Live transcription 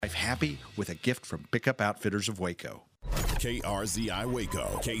Happy with a gift from Pickup Outfitters of Waco. KRZI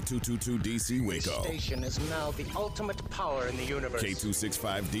Waco, K222DC Waco. This station is now the ultimate power in the universe.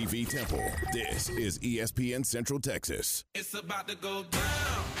 K265DV Temple. This is ESPN Central Texas. It's about to go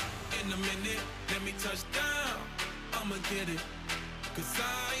down in a minute. Let me touch down. I'ma get it. 'Cause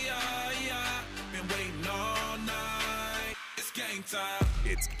I been waiting all night. It's game time.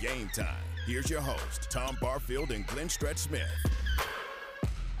 It's game time. Here's your host, Tom Barfield and Glenn Stretch Smith.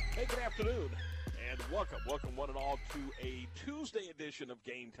 Hey, good afternoon, and welcome one and all to a Tuesday edition of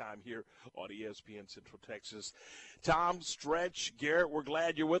Game Time here on ESPN Central Texas. Tom, Stretch, Garrett, we're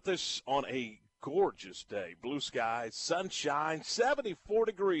glad you're with us on a gorgeous day. Blue skies, sunshine, 74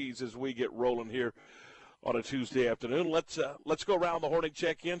 degrees as we get rolling here on a Tuesday afternoon. Let's go around the horn and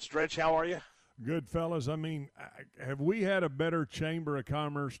check in. Stretch, how are you? Good, fellas. I mean, have we had a better Chamber of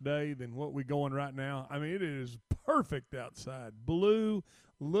Commerce day than what we're going right now? I mean, it is perfect outside. Blue,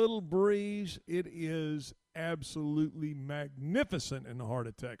 little breeze. It is absolutely magnificent in the heart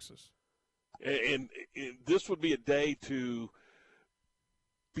of Texas. And this would be a day to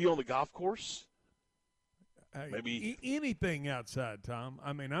be on the golf course? Maybe anything outside, Tom.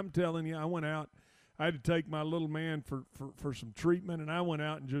 I mean, I'm telling you, I went out. I had to take my little man for some treatment, and I went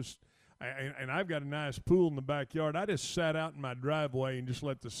out and just – and I've got a nice pool in the backyard. I just sat out in my driveway and just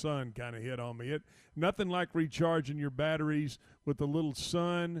let the sun kind of hit on me. Nothing like recharging your batteries with a little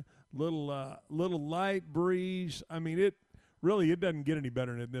sun, little light breeze. I mean, it doesn't get any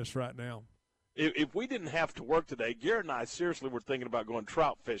better than this right now. If we didn't have to work today, Garrett and I seriously were thinking about going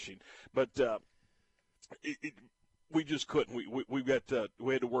trout fishing, but we just couldn't. We had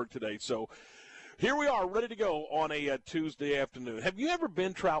to work today, so. Here we are, ready to go on a Tuesday afternoon. Have you ever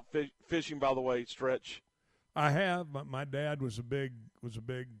been trout fishing, by the way, Stretch? I have. My dad was a big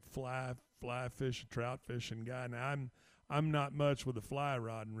fly fishing, trout fishing guy. Now I'm not much with a fly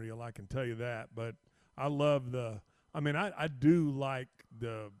rod and reel, I can tell you that. But I love I do like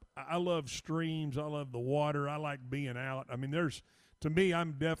I love streams. I love the water. I like being out. I mean, to me,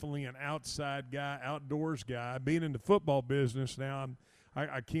 I'm definitely an outside guy, outdoors guy. Being in the football business now,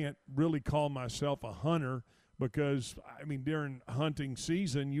 I can't really call myself a hunter because, I mean, during hunting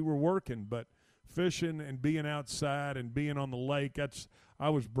season you were working, but fishing and being outside and being on the lake, I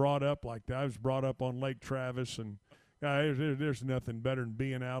was brought up like that. I was brought up on Lake Travis, and there's nothing better than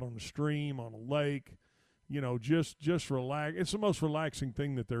being out on the stream, on a lake, just relax. It's the most relaxing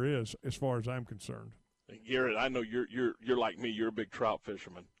thing that there is as far as I'm concerned. Garrett, I know you're like me. You're a big trout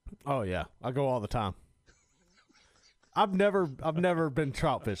fisherman. Oh, yeah. I go all the time. I've never been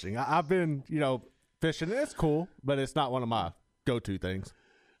trout fishing. I've been, fishing. It's cool, but it's not one of my go-to things.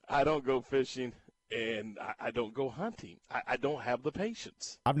 I don't go fishing, and I don't go hunting. I don't have the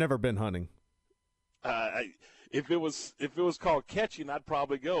patience. I've never been hunting. If it was called catching, I'd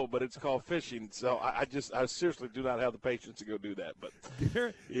probably go, but it's called fishing. So I seriously do not have the patience to go do that. But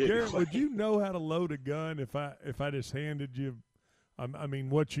Garrett, would you know how to load a gun if I just handed you? I mean,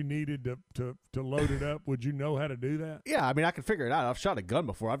 what you needed to load it up, would you know how to do that? Yeah, I mean, I can figure it out. I've shot a gun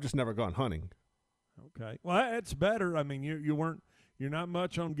before. I've just never gone hunting. Okay. Well, that's better. I mean, you're not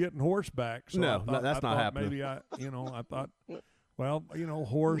much on getting horseback. So no, that's not happening. Maybe I thought, well,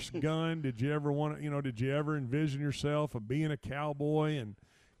 horse, gun. Did you ever envision yourself of being a cowboy and,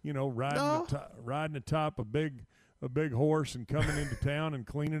 riding atop a big horse and coming into town and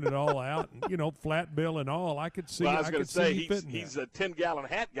cleaning it all out, and flat bill and all? I could see. Well, I was going to say he's a 10-gallon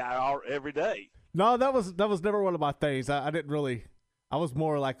hat guy every day. No, that was never one of my things. I didn't really. I was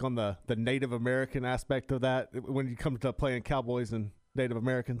more like on the Native American aspect of that when you come to playing cowboys and Native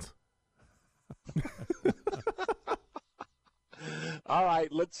Americans. All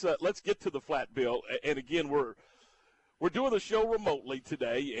right, let's get to the flat bill. And again, we're doing the show remotely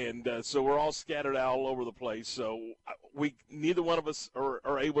today, and so we're all scattered out all over the place. So neither one of us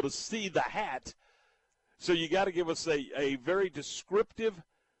are able to see the hat. So you got to give us a very descriptive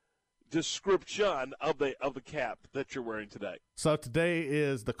description of the cap that you're wearing today. So today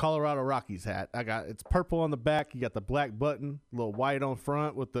is the Colorado Rockies hat. It's purple on the back. You got the black button, a little white on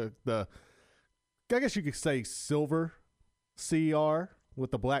front with the I guess you could say silver CR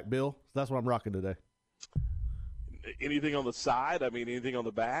with the black bill. That's what I'm rocking today. Anything on the side? I mean, anything on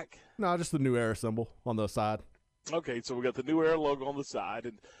the back? No, just the New Era symbol on the side. Okay, so we got the New Era logo on the side,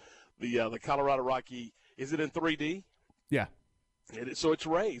 and the Colorado Rocky. Is it in 3D? Yeah. So it's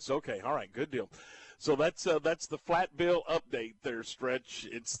raised. Okay, all right, good deal. So that's the flat bill update there, Stretch.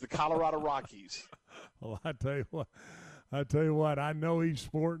 It's the Colorado Rockies. Well, I tell you what, I know he's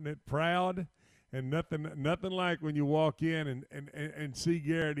sporting it proud, And nothing like when you walk in and see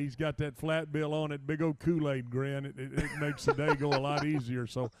Garrett. He's got that flat bill on it, big old Kool-Aid grin. It makes the day go a lot easier.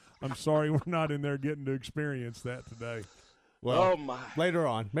 So I'm sorry we're not in there getting to experience that today. Well, oh my! later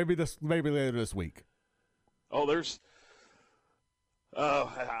on, maybe later this week. Oh, there's.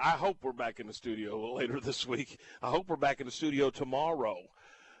 I hope we're back in the studio later this week. I hope we're back in the studio tomorrow.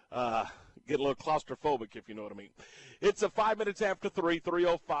 Get a little claustrophobic, if you know what I mean. It's 5 minutes after 3,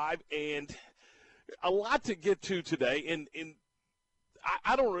 3:05, and a lot to get to today. And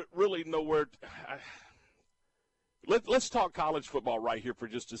I don't really know where. Let's talk college football right here for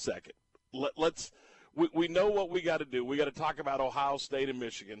just a second. We know what we got to do. We got to talk about Ohio State and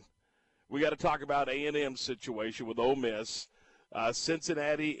Michigan. We got to talk about A&M's situation with Ole Miss,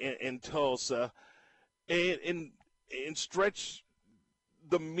 Cincinnati and Tulsa, and stretch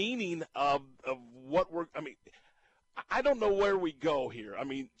the meaning of what we're – I mean, I don't know where we go here. I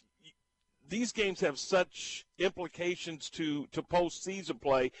mean, these games have such implications to postseason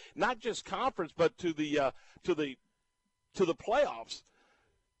play, not just conference, but to the playoffs.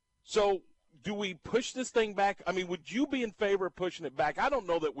 So do we push this thing back? I mean, would you be in favor of pushing it back? I don't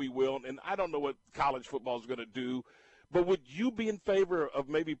know that we will, and I don't know what college football is going to do, but would you be in favor of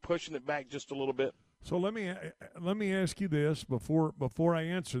maybe pushing it back just a little bit? So let me ask you this before I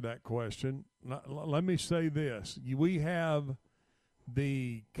answer that question. Let me say this: we have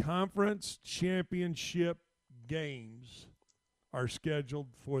the conference championship games are scheduled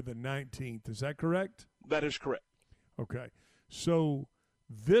for the 19th. Is that correct? That is correct. Okay. So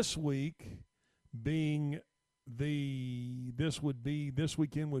this week being this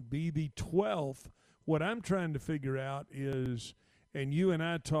weekend would be the 12th. What I'm trying to figure out is, and you and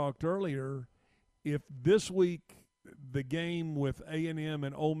I talked earlier, if this week the game with A&M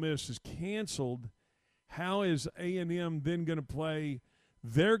and Ole Miss is canceled, how is A&M then going to play?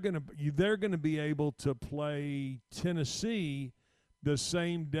 They're going to be able to play Tennessee the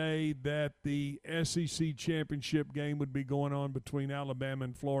same day that the SEC championship game would be going on between Alabama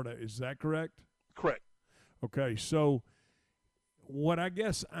and Florida. Is that correct? Correct. Okay, so what I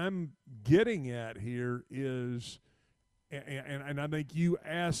guess I'm getting at here is, and I think you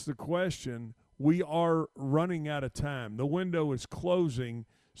asked the question, we are running out of time. The window is closing.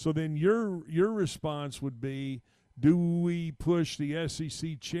 So then your response would be, do we push the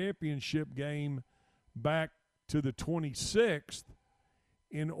SEC championship game back to the 26th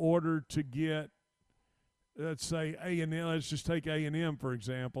in order to get, let's say, A&M, let's just take A&M, for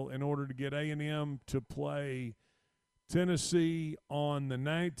example, in order to get A&M to play Tennessee on the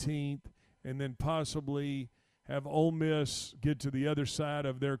 19th and then possibly have Ole Miss get to the other side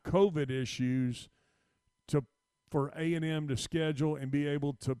of their COVID issues for A&M to schedule and be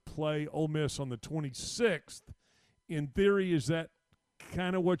able to play Ole Miss on the 26th. In theory, is that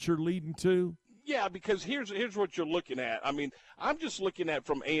kind of what you're leading to? Yeah, because here's what you're looking at. I mean, I'm just looking at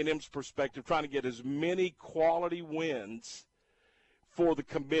from A&M's perspective, trying to get as many quality wins for the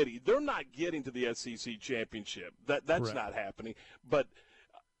committee. They're not getting to the SEC championship. That's Correct. not happening. But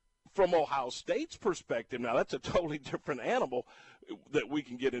from Ohio State's perspective, now that's a totally different animal that we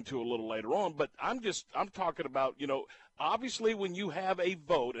can get into a little later on. But I'm talking about, obviously when you have a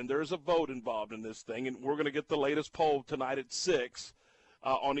vote, and there's a vote involved in this thing, and we're going to get the latest poll tonight at 6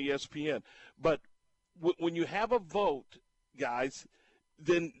 on ESPN. But when you have a vote, guys,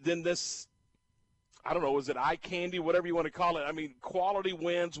 then this, I don't know, is it eye candy, whatever you want to call it? I mean, quality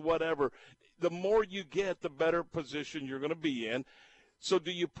wins, whatever. The more you get, the better position you're going to be in. So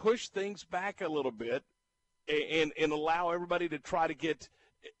do you push things back a little bit and allow everybody to try to get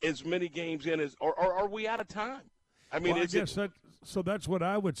as many games in as, or are we out of time? I mean, well, so that's what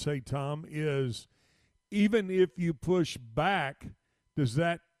I would say, Tom, is even if you push back, does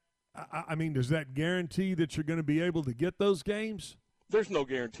that guarantee that you're going to be able to get those games? There's no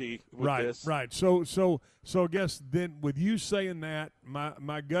guarantee with this. Right. So I guess then with you saying that,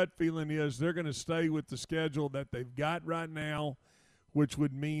 my gut feeling is they're going to stay with the schedule that they've got right now, which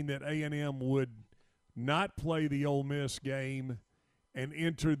would mean that A&M would not play the Ole Miss game and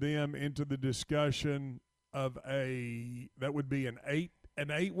enter them into the discussion of that would be an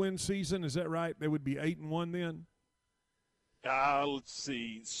 8-win season. Is that right? They would be 8-1 then? Let's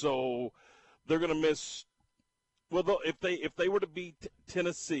see. So they're going to miss. Well, if they were to beat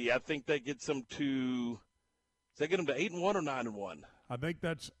Tennessee, I think that gets them to. Does that get them to 8-1 or 9-1? I think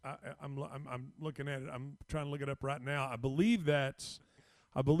that's. I'm looking at it. I'm trying to look it up right now. I believe that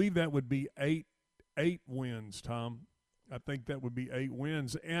would be eight wins, Tom. I think that would be 8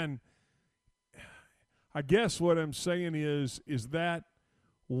 wins, and I guess what I'm saying is that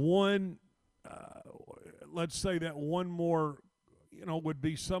one. Let's say that one more would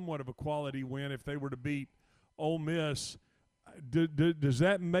be somewhat of a quality win if they were to beat Ole Miss. Does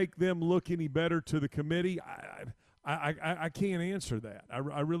that make them look any better to the committee? I can't answer that.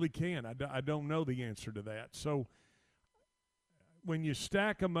 I really can't. I don't know the answer to that. So when you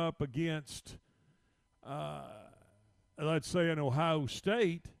stack them up against, let's say, an Ohio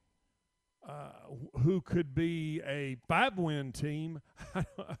State, who could be a 5-win team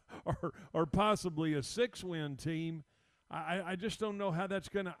or possibly a 6-win team, I just don't know how that's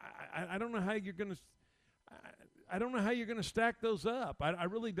going to – I don't know how you're going to – I don't know how you're going to stack those up. I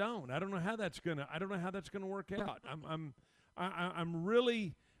really don't. I don't know how that's going to work out. I'm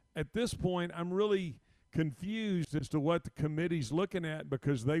really at this point. I'm really confused as to what the committee's looking at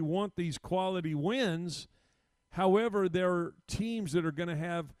because they want these quality wins. However, there are teams that are going to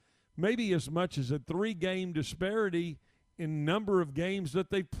have maybe as much as a 3-game disparity in number of games that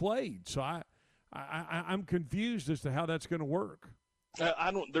they've played. So I'm confused as to how that's going to work.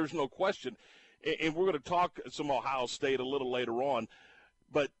 There's no question. And we're going to talk some Ohio State a little later on,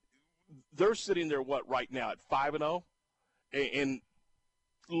 but they're sitting there, right now at 5-0 and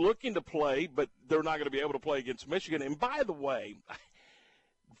looking to play, but they're not going to be able to play against Michigan. And by the way,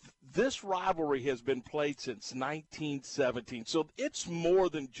 this rivalry has been played since 1917, so it's more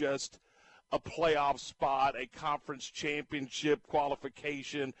than just a playoff spot, a conference championship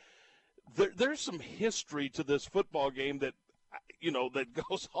qualification. There's some history to this football game that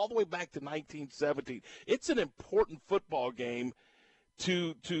goes all the way back to 1917. It's an important football game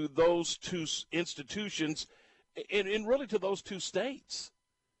to those two institutions and really to those two states.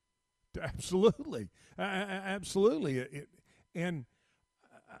 Absolutely. Absolutely. And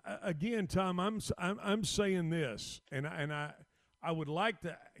again, Tom, I'm saying this, and I would like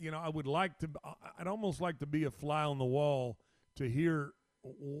to, I'd almost like to be a fly on the wall to hear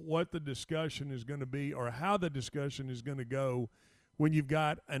what the discussion is going to be or how the discussion is going to go when you've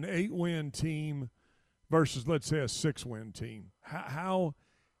got an 8-win team versus, let's say, a 6-win team. I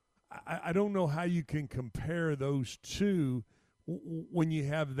don't know how you can compare those two when you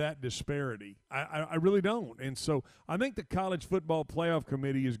have that disparity. I really don't. And so I think the College Football Playoff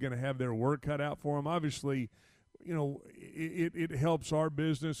Committee is going to have their work cut out for them. Obviously, it helps our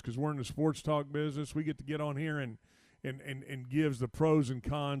business because we're in the sports talk business. We get to get on here and gives the pros and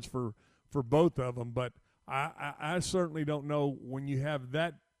cons for both of them. But I certainly don't know when you have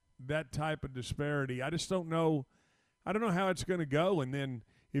that type of disparity. I just don't know. I don't know how it's going to go. And then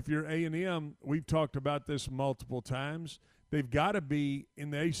if you're A&M, we've talked about this multiple times. They've got to be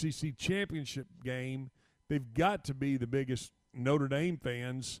in the ACC championship game. They've got to be the biggest Notre Dame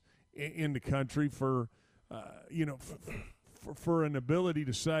fans in the country for an ability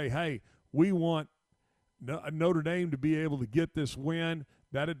to say, hey, we want Notre Dame to be able to get this win.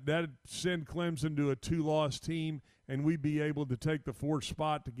 That'd send Clemson to a 2-loss team, and we'd be able to take the 4th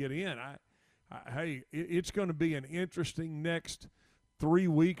spot to get in. It's going to be an interesting next 3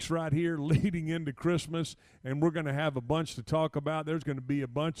 weeks right here leading into Christmas, and we're going to have a bunch to talk about. There's going to be a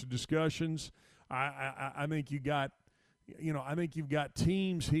bunch of discussions. I think you've got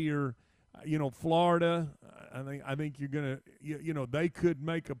teams here. Florida. I think you're going to. They could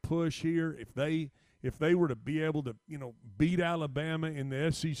make a push here if they were to be able to, beat Alabama in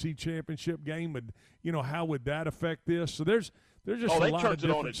the SEC championship game, how would that affect this? So there's just a lot of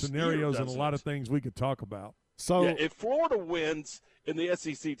different scenarios and a lot of things we could talk about. So if Florida wins in the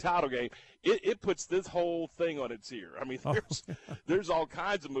SEC title game, it puts this whole thing on its ear. I mean, there's all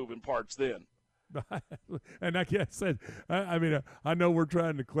kinds of moving parts then. And like I said, I know we're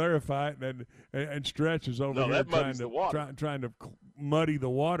trying to clarify it, and Stretch is over here trying to muddy the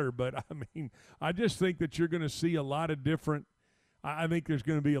water. But I just think that you're going to see a lot of different. I think there's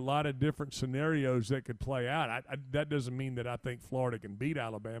going to be a lot of different scenarios that could play out. That doesn't mean that I think Florida can beat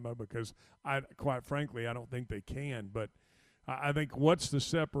Alabama because quite frankly, I don't think they can. But I think what's the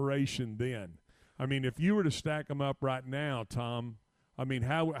separation then? If you were to stack them up right now, Tom.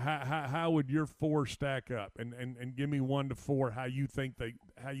 How would your 4 stack up? And give me 1 to 4 how you think they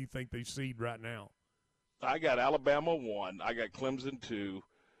seed right now. I got Alabama 1, I got Clemson 2,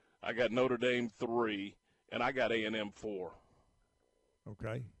 I got Notre Dame 3, and I got A&M 4.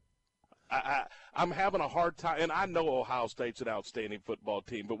 Okay. I'm having a hard time, and I know Ohio State's an outstanding football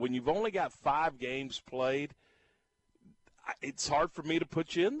team, but when you've only got 5 games played, it's hard for me to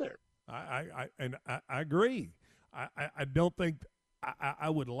put you in there. I agree. I don't think. I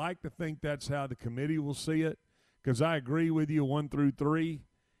would like to think that's how the committee will see it because I agree with you 1 through 3.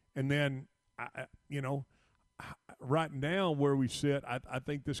 And then, right now where we sit, I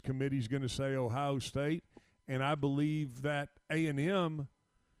think this committee is going to say Ohio State. And I believe that A&M,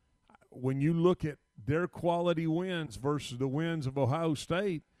 when you look at their quality wins versus the wins of Ohio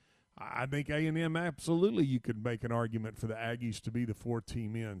State, I think A&M absolutely you could make an argument for the Aggies to be the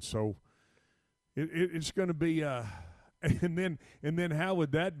 4th-team in. So it's going to be and then how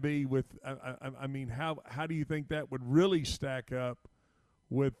would that be with I mean how do you think that would really stack up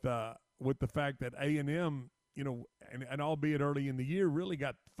with the fact that A&M, you know, and albeit early in the year, really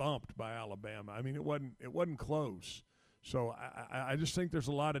got thumped by Alabama. I mean, it wasn't close. So I just think there's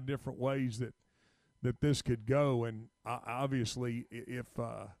a lot of different ways that this could go, and obviously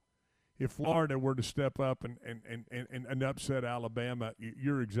if Florida were to step up and upset Alabama,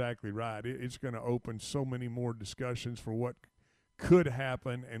 you're exactly right. It's going to open so many more discussions for what could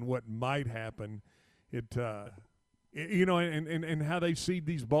happen and what might happen. You know, and how they seed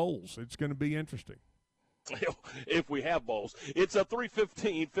these bowls. It's going to be interesting. If we have bowls. It's a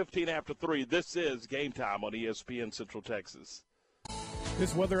 3:15, 15 after 3. This is Game Time on ESPN Central Texas.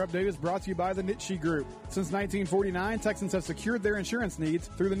 This weather update is brought to you by the Nitsche Group. Since 1949, Texans have secured their insurance needs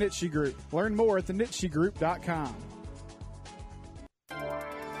through the Nitsche Group. Learn more at thenitschegroup.com.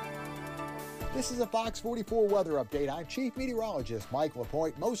 This is a Fox 44 weather update. I'm Chief Meteorologist Mike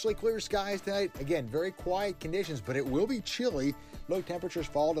LaPointe. Mostly clear skies tonight. Again, very quiet conditions, but it will be chilly. Low temperatures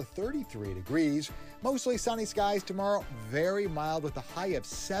fall to 33 degrees. Mostly sunny skies tomorrow. Very mild with a high of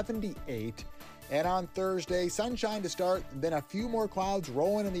 78. And on Thursday, sunshine to start, then a few more clouds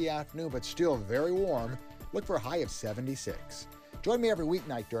rolling in the afternoon, but still very warm. Look for a high of 76. Join me every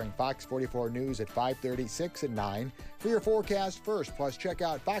weeknight during Fox 44 News at 5:30, 6, and 9 for your forecast first. Plus, check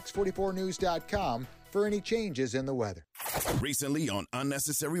out fox44news.com for any changes in the weather. Recently on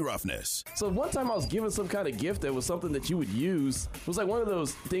Unnecessary Roughness. So one time I was given some kind of gift that was something that you would use. It was like one of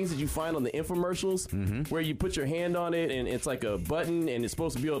those things that you find on the infomercials where you put your hand on it and it's like a button and it's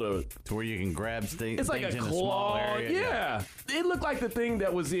supposed to be able to where you can grab things. It's like a claw. Yeah. It looked like the thing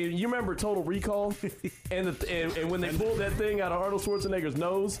that was in, you remember Total Recall? and when they pulled that thing out of Arnold Schwarzenegger's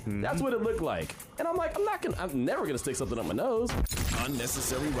nose, that's what it looked like. And I'm like, I'm never going to stick something up my nose.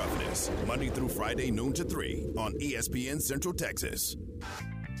 Unnecessary Roughness, Monday through Friday, noon to 3 on ESPN Central Texas.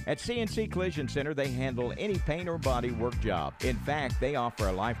 At CNC Collision Center, they handle any paint or body work job. In fact, they offer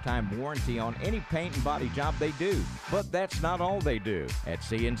a lifetime warranty on any paint and body job they do. But that's not all they do. At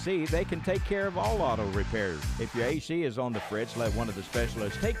CNC, they can take care of all auto repairs. If your AC is on the fritz, let one of the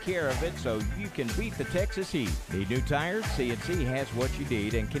specialists take care of it so you can beat the Texas heat. Need new tires? CNC has what you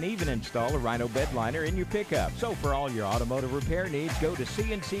need and can even install a Rhino bed liner in your pickup. So for all your automotive repair needs, go to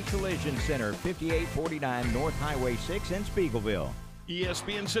CNC Collision Center, 5849 North Highway 6 in Spiegelville.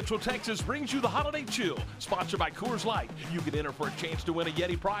 ESPN Central Texas brings you the Holiday Chill, sponsored by Coors Light. You can enter for a chance to win a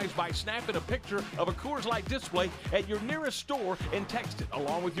Yeti prize by snapping a picture of a Coors Light display at your nearest store and text it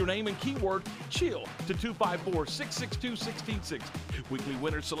along with your name and keyword CHILL to 254-662-1660. Weekly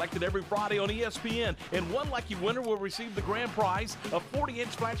winners selected every Friday on ESPN, and one lucky winner will receive the grand prize, a 40-inch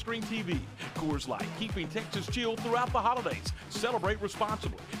flat screen TV. Coors Light, keeping Texas chill throughout the holidays. Celebrate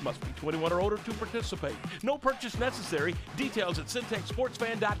responsibly. Must be 21 or older to participate. No purchase necessary. Details at CentexSportsFan.com.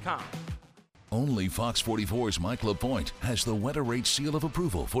 Only Fox 44's Mike LaPointe has the Weather Rate seal of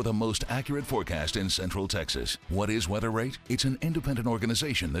approval for the most accurate forecast in Central Texas. What is Weather Rate? It's an independent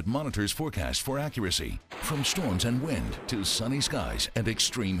organization that monitors forecasts for accuracy. From storms and wind to sunny skies and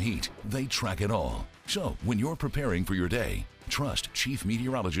extreme heat, they track it all. So when you're preparing for your day, trust Chief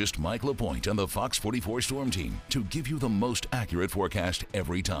Meteorologist Mike LaPointe and the Fox 44 Storm Team to give you the most accurate forecast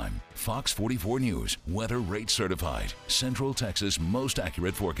every time. Fox 44 News, Weather Rate certified. Central Texas' most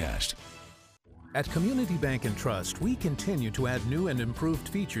accurate forecast. At Community Bank and Trust, we continue to add new and improved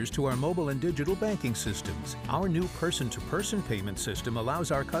features to our mobile and digital banking systems. Our new person-to-person payment system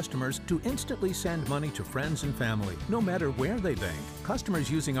allows our customers to instantly send money to friends and family, no matter where they bank. Customers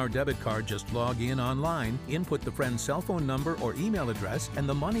using our debit card just log in online, input the friend's cell phone number or email address, and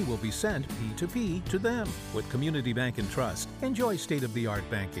the money will be sent P2P to them. With Community Bank and Trust, enjoy state-of-the-art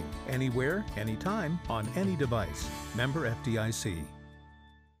banking, anywhere, anytime, on any device. Member FDIC.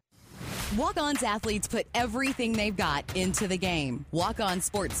 Walk-On's athletes put everything they've got into the game. Walk-On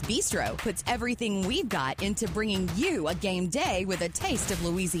Sports Bistro puts everything we've got into bringing you a game day with a taste of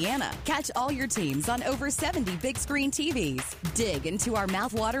Louisiana. Catch all your teams on over 70 big screen TVs. Dig into our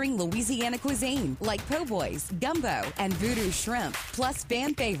mouth-watering Louisiana cuisine like po' boys, gumbo, and voodoo shrimp, plus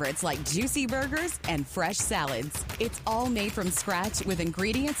fan favorites like juicy burgers and fresh salads. It's all made from scratch with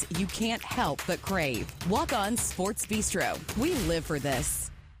ingredients you can't help but crave. Walk-On Sports Bistro. We live for this.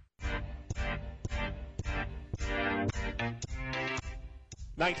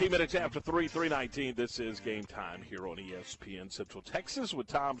 19 minutes after 3:19. This is Game Time here on ESPN Central Texas with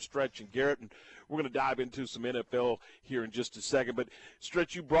Tom, Stretch, and Garrett. And we're going to dive into some NFL here in just a second. But,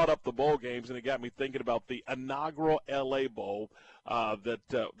 Stretch, you brought up the bowl games, and it got me thinking about the inaugural L.A. Bowl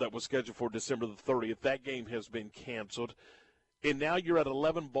that was scheduled for December the 30th. That game has been canceled. And now you're at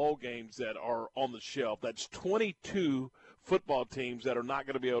 11 bowl games that are on the shelf. That's 22 football teams that are not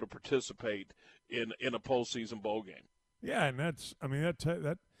going to be able to participate in a postseason bowl game. Yeah, and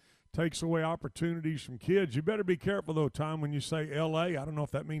that takes away opportunities from kids. You better be careful, though, Tom, when you say L.A. I don't know if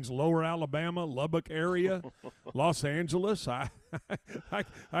that means Lower Alabama, Lubbock area, Los Angeles. I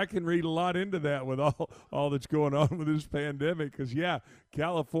can read a lot into that with all that's going on with this pandemic because, yeah,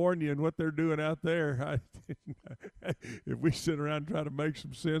 California and what they're doing out there, if we sit around and try to make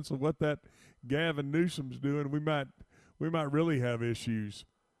some sense of what that Gavin Newsom's doing, we might really have issues.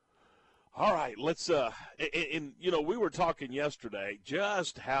 All right, let's we were talking yesterday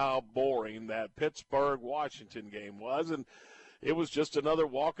just how boring that Pittsburgh-Washington game was, and it was just another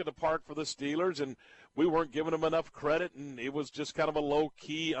walk in the park for the Steelers, and we weren't giving them enough credit, and it was just kind of a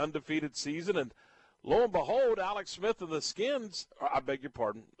low-key, undefeated season, and lo and behold, Alex Smith and the Skins,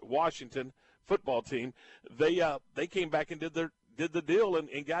 Washington football team, they came back and did the deal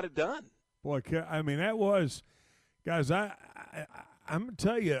and got it done. Boy, I mean, that was, guys, I'm going to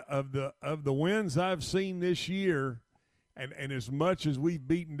tell you, of the wins I've seen this year, and as much as we've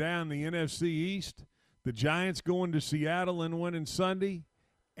beaten down the NFC East, the Giants going to Seattle and winning Sunday,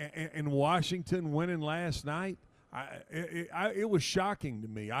 and Washington winning last night, it was shocking to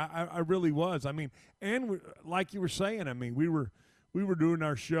me. I really was. I mean, and like you were saying, I mean, we were doing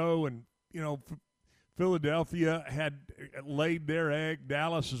our show, and, Philadelphia had laid their egg.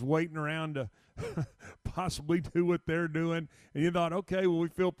 Dallas is waiting around to possibly do what they're doing. And you thought, okay, well, we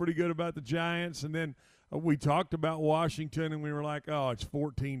feel pretty good about the Giants. And then we talked about Washington, and we were like, oh, it's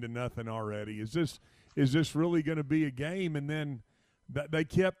 14-0 already. Is this really going to be a game? And then they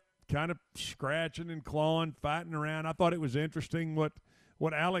kept kind of scratching and clawing, fighting around. I thought it was interesting what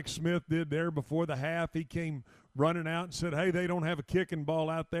Alex Smith did there before the half. He came running out and said, hey, they don't have a kicking ball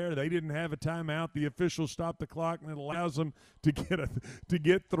out there. They didn't have a timeout. The officials stopped the clock, and it allows them to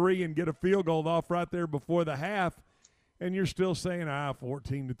get three and get a field goal off right there before the half. And you're still saying,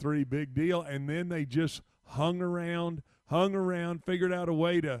 14-3, big deal. And then they just hung around, figured out a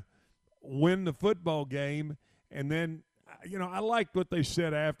way to win the football game. And then, I liked what they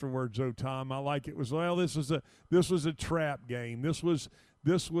said afterwards, though, Tom. I like it was, well, this was a trap game. This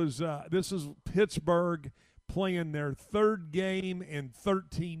is Pittsburgh playing their third game in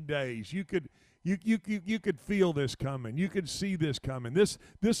 13 days. You could feel this coming. You could see this coming. This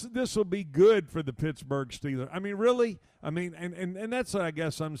will be good for the Pittsburgh Steelers. I mean, really? I mean, and that's what I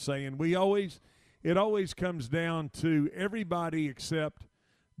guess I'm saying. It always comes down to everybody except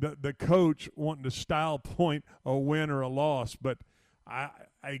the coach wanting to style point a win or a loss. But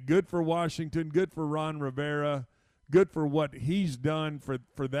good for Washington, good for Ron Rivera, good for what he's done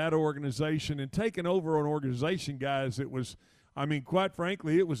for that organization and taking over an organization, guys. It was, I mean, quite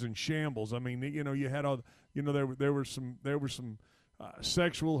frankly, it was in shambles. I mean, you had all, there were some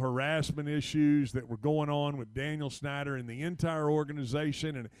sexual harassment issues that were going on with Daniel Snyder and the entire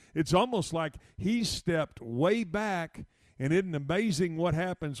organization, and it's almost like he stepped way back. And isn't it amazing what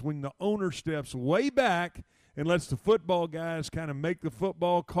happens when the owner steps way back and lets the football guys kind of make the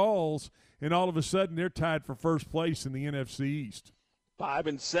football calls, and all of a sudden they're tied for first place in the NFC East.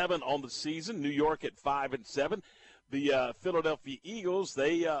 5-7 on the season. New York at 5-7. The Philadelphia Eagles,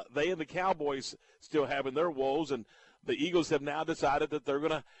 they and the Cowboys still having their woes, and the Eagles have now decided that they're going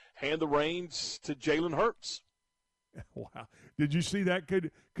to hand the reins to Jalen Hurts. Wow! Did you see that?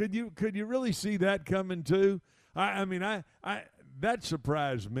 Could you really see that coming too? I mean, that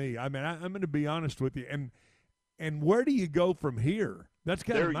surprised me. I mean, I'm going to be honest with you. And where do you go from here? That's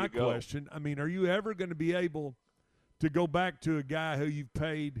kind of my question. I mean, are you ever going to be able to go back to a guy who you've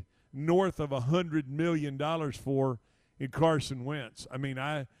paid north of $100 million for in Carson Wentz? I mean,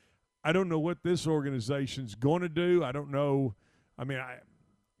 I don't know what this organization's going to do. I don't know. I mean,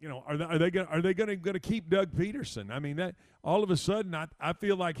 are they going to keep Doug Peterson? I mean, that all of a sudden, I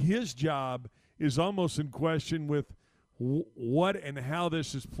feel like his job is almost in question with what and how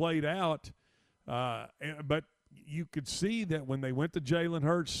this is played out. But you could see that when they went to Jalen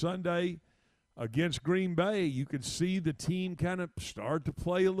Hurts Sunday against Green Bay, you could see the team kind of start to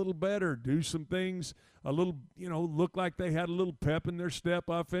play a little better, do some things a little, look like they had a little pep in their step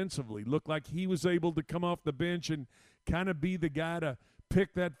offensively. Looked like he was able to come off the bench and kind of be the guy to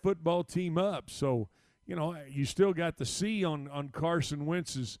pick that football team up. So, you still got the C on Carson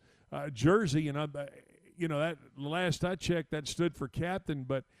Wentz's jersey, and that last I checked, that stood for captain,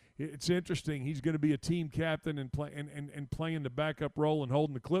 but it's interesting. He's going to be a team captain and playing the backup role and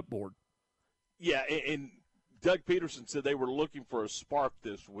holding the clipboard. Yeah, and Doug Peterson said they were looking for a spark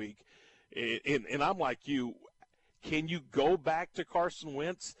this week. And I'm like you. Can you go back to Carson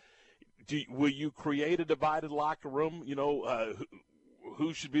Wentz? Will you create a divided locker room?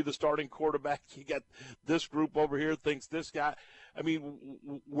 Who should be the starting quarterback? You got this group over here thinks this guy. I mean,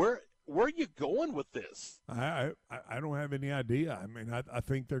 where are you going with this? I don't have any idea. I mean, I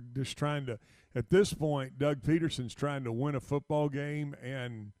think they're just trying to – at this point, Doug Peterson's trying to win a football game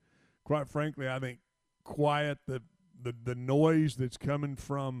and, quite frankly, I think quiet the noise that's coming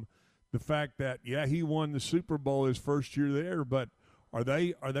from the fact that, yeah, he won the Super Bowl his first year there, but are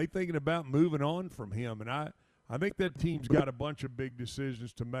they thinking about moving on from him? And I think that team's got a bunch of big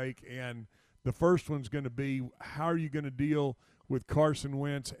decisions to make, and the first one's going to be how are you going to deal with Carson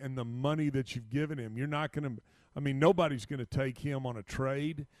Wentz and the money that you've given him. You're not going to – I mean, nobody's going to take him on a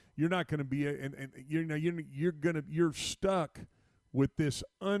trade. You're not going to be – you're stuck with this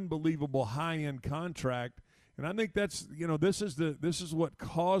unbelievable high-end contract. And I think that's – this is what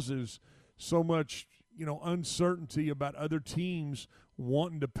causes so much, uncertainty about other teams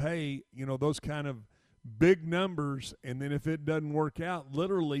wanting to pay, those kind of big numbers. And then if it doesn't work out,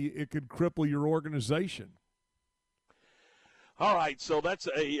 literally it could cripple your organization. All right, so that's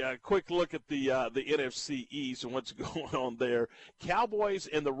a quick look at the NFC East and what's going on there. Cowboys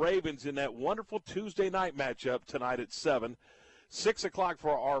and the Ravens in that wonderful Tuesday night matchup tonight at 7. 6 o'clock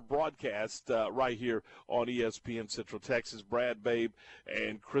for our broadcast right here on ESPN Central Texas. Brad, Babe,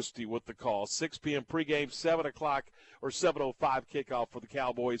 and Christy with the call. 6 p.m. pregame, 7 o'clock or 7:05 kickoff for the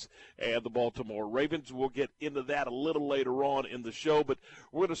Cowboys and the Baltimore Ravens. We'll get into that a little later on in the show, but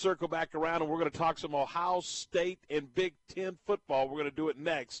we're going to circle back around and we're going to talk some Ohio State and Big Ten football. We're going to do it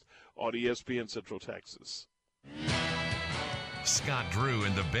next on ESPN Central Texas. Scott Drew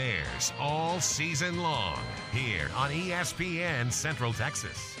and the Bears all season long here on ESPN Central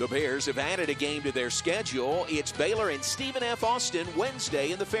Texas. The Bears have added a game to their schedule. It's Baylor and Stephen F. Austin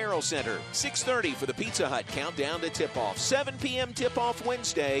Wednesday in the Farrell Center. 6:30 for the Pizza Hut countdown to tip-off. 7 p.m. tip-off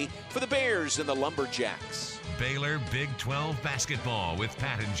Wednesday for the Bears and the Lumberjacks. Baylor Big 12 basketball with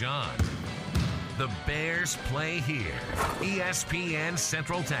Pat and John. The Bears play here. ESPN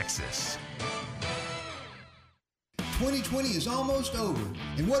Central Texas. 2020 is almost over,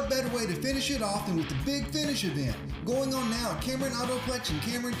 and what better way to finish it off than with the Big Finish event going on now at Cameron Autoplex in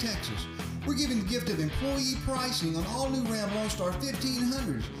Cameron, Texas. We're giving the gift of employee pricing on all new Ram Lone Star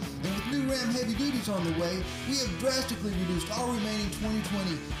 1500s, and with new Ram Heavy Duties on the way, we have drastically reduced all remaining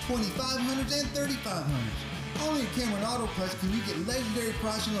 2020 2500s and 3500s. Only at Cameron Autoplex can you get legendary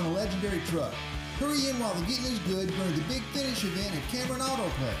pricing on a legendary truck. Hurry in while the getting is good during the Big Finish event at Cameron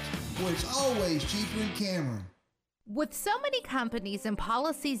Autoplex, where it's always cheaper in Cameron. With so many companies and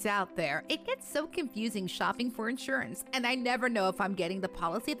policies out there, it gets so confusing shopping for insurance, and I never know if I'm getting the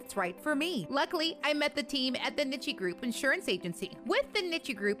policy that's right for me. Luckily, I met the team at the Nitsche Group Insurance Agency. With the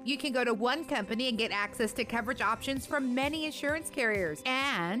Nitsche Group, you can go to one company and get access to coverage options from many insurance carriers,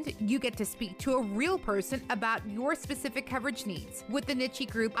 and you get to speak to a real person about your specific coverage needs. With the Nitsche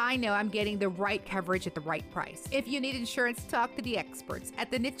Group, I know I'm getting the right coverage at the right price. If you need insurance, talk to the experts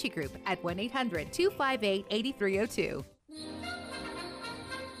at the Nitsche Group at 1-800-258-8302.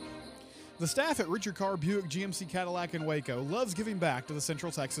 The staff at Richard Carr Buick GMC Cadillac in Waco loves giving back to the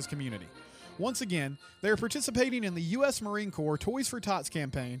Central Texas community. Once again, they are participating in the U.S. Marine Corps Toys for Tots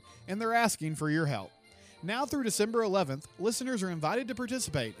campaign, and they're asking for your help. Now through December 11th, listeners are invited to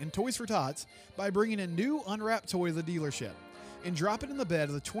participate in Toys for Tots by bringing a new unwrapped toy to the dealership and drop it in the bed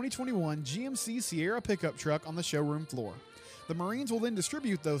of the 2021 GMC Sierra pickup truck on the showroom floor. The Marines will then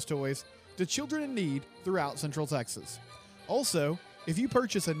distribute those toys to children in need throughout Central Texas. Also, if you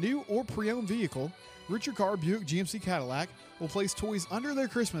purchase a new or pre-owned vehicle, Richard Carr Buick GMC Cadillac will place toys under their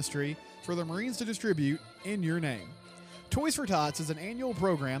Christmas tree for the Marines to distribute in your name. Toys for Tots is an annual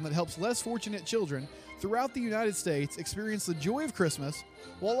program that helps less fortunate children throughout the United States experience the joy of Christmas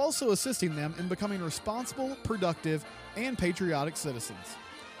while also assisting them in becoming responsible, productive, and patriotic citizens.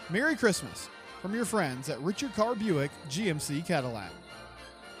 Merry Christmas from your friends at Richard Carr Buick GMC Cadillac.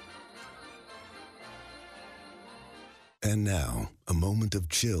 And now, a moment of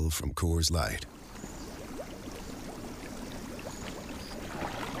chill from Coors Light.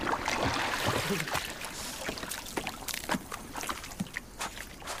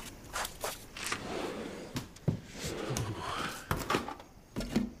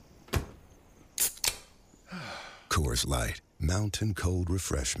 Coors Light, mountain cold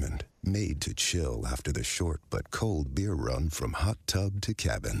refreshment, made to chill after the short but cold beer run from hot tub to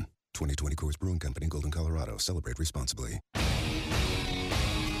cabin. 2020 Coors Brewing Company, Golden, Colorado. Celebrate responsibly.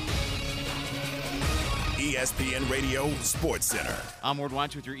 ESPN Radio Sports Center. I'm Ward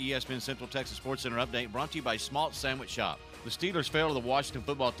Weitz with your ESPN Central Texas Sports Center update, brought to you by Smalt Sandwich Shop. The Steelers fell to the Washington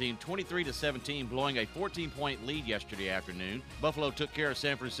football team 23-17, blowing a 14-point lead yesterday afternoon. Buffalo took care of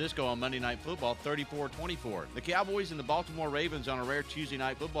San Francisco on Monday Night Football 34-24. The Cowboys and the Baltimore Ravens on a rare Tuesday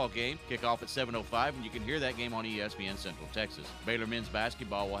night football game kick off at 7:05, and you can hear that game on ESPN Central Texas. Baylor men's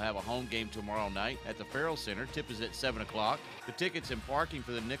basketball will have a home game tomorrow night at the Farrell Center. Tip is at 7 o'clock. The tickets and parking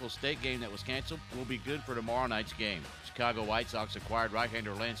for the Nicholls State game that was canceled will be good for tomorrow night's game. Chicago White Sox acquired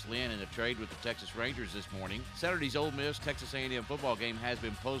right-hander Lance Lynn in a trade with the Texas Rangers this morning. Saturday's Ole Miss Texas A&M football game has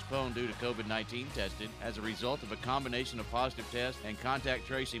been postponed due to COVID-19 testing as a result of a combination of positive tests and contact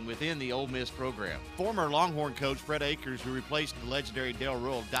tracing within the Ole Miss program. Former Longhorn coach Fred Akers, who replaced the legendary Dale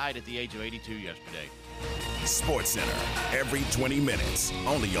Rule, died at the age of 82 yesterday. Sports Center, every 20 minutes,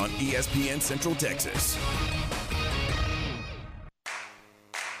 only on ESPN Central Texas.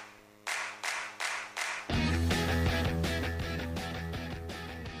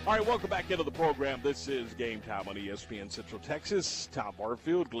 All right, welcome back into the program. This is Game Time on ESPN Central Texas. Tom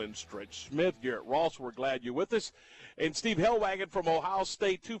Barfield, Glenn Stretch Smith, Garrett Ross, we're glad you're with us. And Steve Hellwagon from Ohio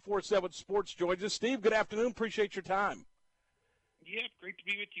State 247 Sports joins us. Steve, good afternoon. Appreciate your time. Yeah, great to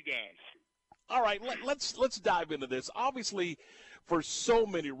be with you guys. All right, let's dive into this. Obviously, for so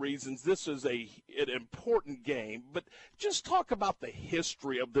many reasons, this is an important game. But just talk about the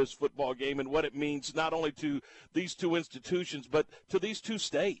history of this football game and what it means not only to these two institutions, but to these two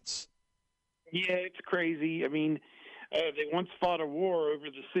states. Yeah, it's crazy. I mean, they once fought a war over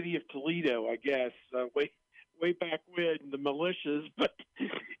the city of Toledo, I guess, way back when, the militias. But,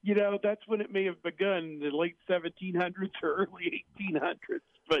 you know, that's when it may have begun, the late 1700s or early 1800s.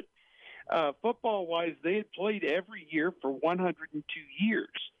 But football-wise, they had played every year for 102 years.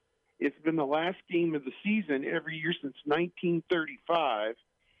 It's been the last game of the season every year since 1935.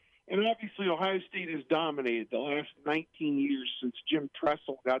 And obviously, Ohio State has dominated the last 19 years since Jim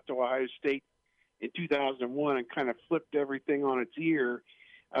Tressel got to Ohio State in 2001 and kind of flipped everything on its ear.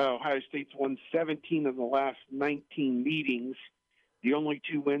 Ohio State's won 17 of the last 19 meetings. The only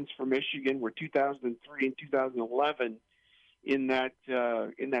two wins for Michigan were 2003 and 2011. In that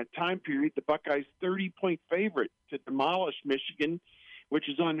time period, the Buckeyes 30-point favorite to demolish Michigan, which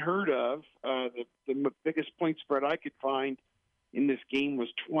is unheard of. The biggest point spread I could find in this game was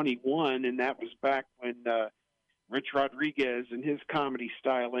 21, and that was back when Rich Rodriguez and his comedy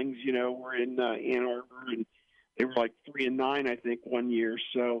stylings, you know, were in Ann Arbor, and they were like 3-9, I think, one year.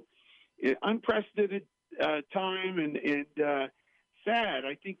 So unprecedented time and sad,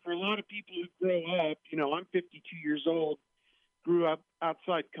 I think, for a lot of people who grow up. You know, I'm 52 years old. Grew up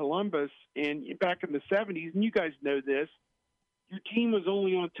outside Columbus, and back in the 70s, and you guys know this, your team was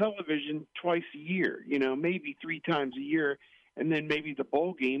only on television twice a year, you know, maybe 3 times a year, and then maybe the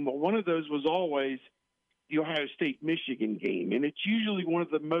bowl game. But one of those was always the Ohio State-Michigan game, and it's usually one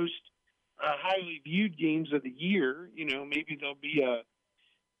of the most highly viewed games of the year. You know, maybe there'll be a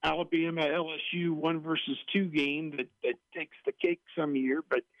Alabama-LSU 1-2 game that takes the cake some year,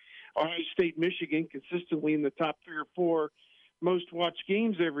 but Ohio State-Michigan consistently in the top 3 or 4 most watched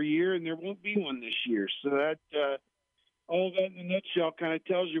games every year, and there won't be one this year. So that all that in a nutshell kind of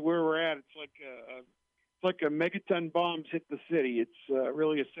tells you where we're at. It's like a megaton bombs hit the city. It's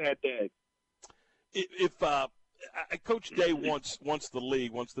really a sad day. If Coach Day wants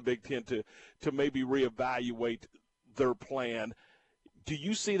the Big Ten to maybe reevaluate their plan, do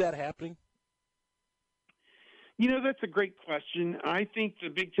you see that happening? You know, that's a great question. I think the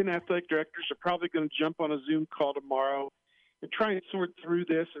Big Ten athletic directors are probably going to jump on a Zoom call tomorrow and try and sort through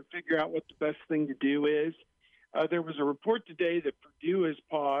this and figure out what the best thing to do is. There was a report today that Purdue has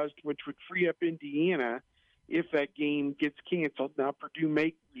paused, which would free up Indiana if that game gets canceled. Now, Purdue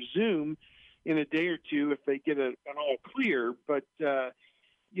may resume in a day or two if they get an all clear, but,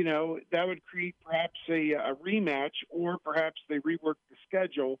 you know, that would create perhaps a rematch, or perhaps they rework the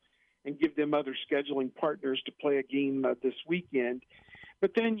schedule and give them other scheduling partners to play a game this weekend.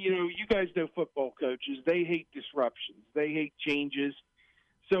 But then, you know, you guys know football coaches. They hate disruptions. They hate changes.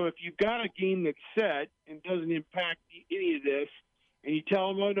 So if you've got a game that's set and doesn't impact any of this, and you tell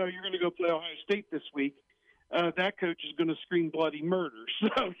them, oh, no, you're going to go play Ohio State this week, that coach is going to scream bloody murder.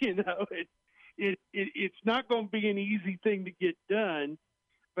 So, you know, it's not going to be an easy thing to get done.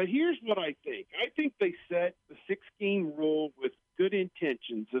 But here's what I think. I think they set the 6-game rule with good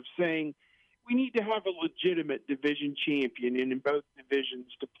intentions of saying, we need to have a legitimate division champion in both divisions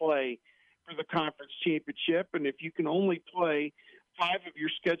to play for the conference championship. And if you can only play 5 of your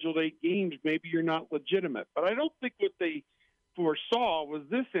scheduled 8 games, maybe you're not legitimate. But I don't think what they foresaw was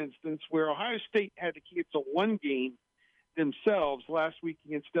this instance where Ohio State had to cancel one game themselves last week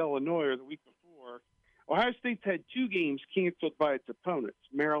against Illinois or the week before. Ohio State's had two games canceled by its opponents,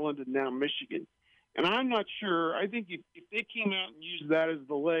 Maryland and now Michigan. And I'm not sure. I think if they came out and used that as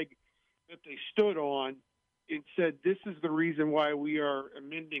the leg that they stood on and said, this is the reason why we are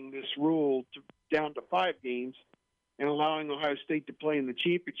amending this rule down to 5 games and allowing Ohio State to play in the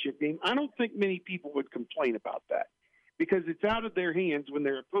championship game, I don't think many people would complain about that because it's out of their hands when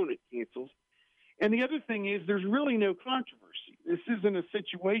their opponent cancels. And the other thing is there's really no controversy. This isn't a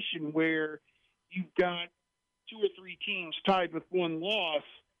situation where you've got 2 or 3 teams tied with one loss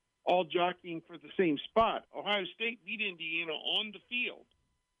all jockeying for the same spot. Ohio State beat Indiana on the field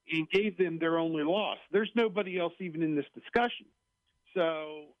and gave them their only loss. There's nobody else even in this discussion.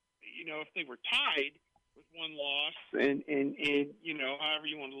 So, if they were tied with one loss and however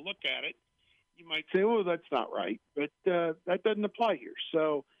you want to look at it, you might say, oh, that's not right. But that doesn't apply here.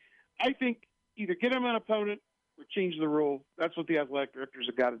 So I think either get them an opponent or change the rule. That's what the athletic directors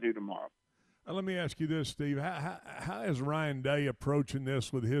have got to do tomorrow. Let me ask you this, Steve. How is Ryan Day approaching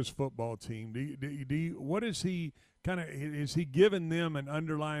this with his football team? What is he is he giving them an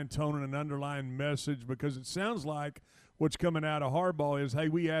underlying tone and an underlying message? Because it sounds like what's coming out of Harbaugh is, hey,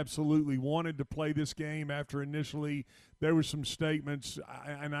 we absolutely wanted to play this game after initially there were some statements,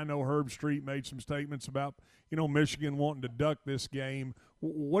 and I know Herb Street made some statements about, Michigan wanting to duck this game.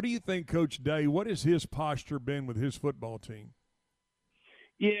 What do you think, Coach Day? What has his posture been with his football team?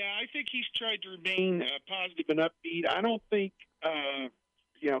 Yeah, I think he's tried to remain positive and upbeat. I don't think,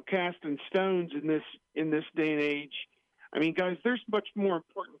 casting stones in this day and age. I mean, guys, there's much more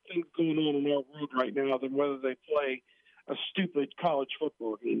important things going on in our world right now than whether they play a stupid college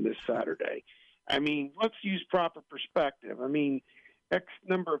football game this Saturday. I mean, let's use proper perspective. I mean, X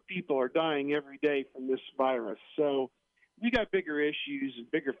number of people are dying every day from this virus. So we got bigger issues and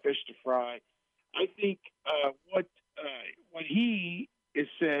bigger fish to fry. I think what he has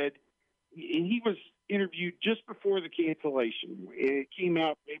said, and he was interviewed just before the cancellation. It came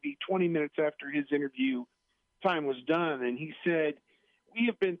out maybe 20 minutes after his interview time was done, and he said, we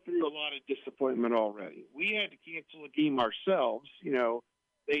have been through a lot of disappointment already. We had to cancel a game ourselves.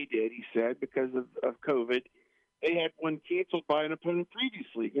 They did, he said, because of COVID. They had one canceled by an opponent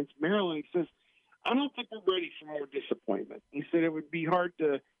previously against Maryland. He says, I don't think we're ready for more disappointment. He said it would be hard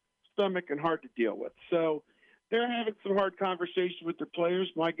to stomach and hard to deal with. So they're having some hard conversations with their players.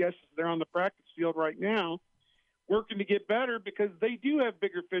 My guess is they're on the practice field right now working to get better because they do have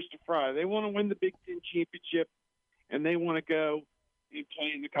bigger fish to fry. They want to win the Big Ten championship, and they want to go and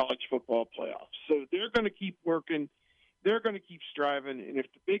play in the college football playoffs. So they're going to keep working. They're going to keep striving. And if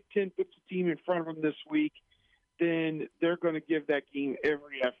the Big Ten puts a team in front of them this week, then they're going to give that game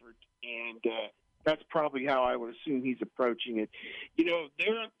every effort. And that's probably how I would assume he's approaching it. They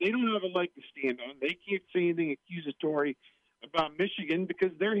don't have a leg to stand on. They can't say anything accusatory about Michigan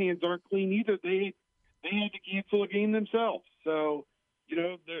because their hands aren't clean either. They had to cancel a game themselves. So,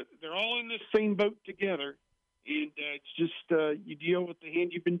 they're all in this same boat together. And it's just you deal with the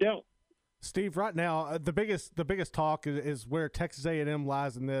hand you've been dealt. Steve, right now, the biggest talk is where Texas A&M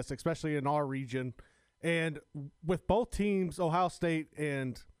lies in this, especially in our region. And with both teams, Ohio State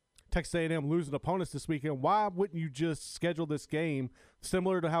and Texas A&M, losing opponents this weekend, why wouldn't you just schedule this game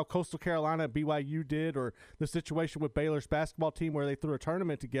similar to how Coastal Carolina and BYU did, or the situation with Baylor's basketball team where they threw a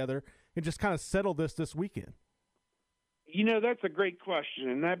tournament together, and just kind of settle this weekend? That's a great question.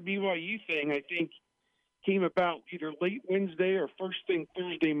 And that BYU thing, I think, came about either late Wednesday or first thing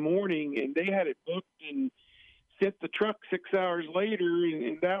Thursday morning, and they had it booked and sent the truck 6 hours later,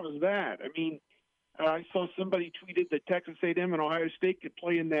 and that was that. I mean, I saw somebody tweeted that Texas A&M and Ohio State could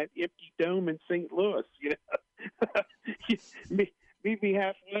play in that empty dome in St. Louis. Meet me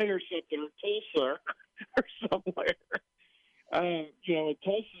halfway or something, or Tulsa or somewhere. And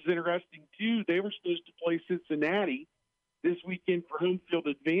Tulsa's interesting too. They were supposed to play Cincinnati this weekend for home field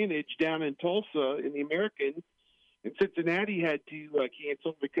advantage down in Tulsa in the American, and Cincinnati had to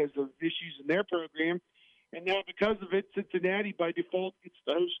cancel because of issues in their program. And now because of it, Cincinnati by default gets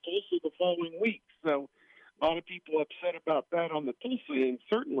to host Tulsa the following week. So a lot of people upset about that on the Tulsa end,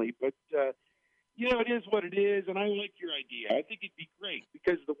 certainly. But, it is what it is, and I like your idea. I think it'd be great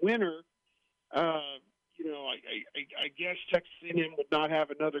because the winner, I guess Texas A&M would not have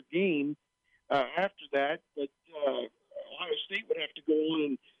another game after that, but Ohio State would have to go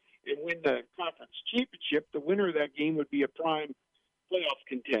on and win the conference championship. The winner of that game would be a prime playoff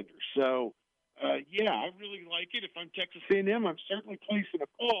contender. So, I really like it. If I'm Texas A&M, I'm certainly placing a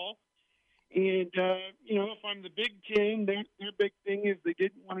call. And, if I'm the Big Ten, their big thing is they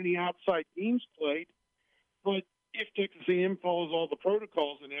didn't want any outside games played. But if Texas A&M follows all the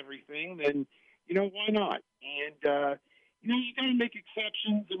protocols and everything, then, why not? And, you got to make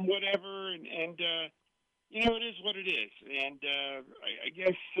exceptions and whatever, and it is what it is. And I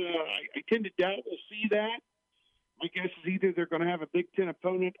guess I tend to doubt we'll see that. My guess is either they're going to have a Big Ten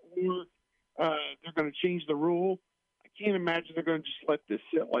opponent or they're going to change the rule. I can't imagine they're going to just let this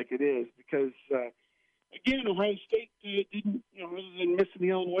sit like it is because, again, Ohio State didn't, other than missing the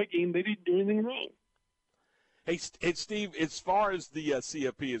Illinois game, they didn't do anything wrong. Hey, Steve, as far as the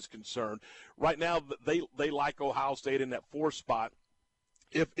CFP is concerned, right now they like Ohio State in that 4th spot.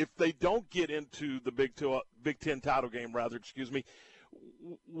 If they don't get into the Big Ten title game,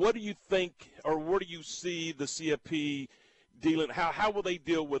 what do you think, or where do you see the CFP dealing? How will they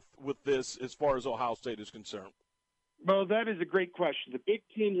deal with this as far as Ohio State is concerned? Well, that is a great question. The Big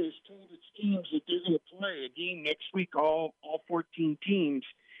Ten has told its teams that they're going to play a game next week. All 14 teams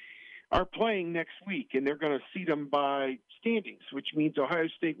are playing next week, and they're going to seed them by standings, which means Ohio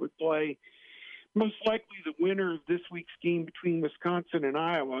State would play most likely the winner of this week's game between Wisconsin and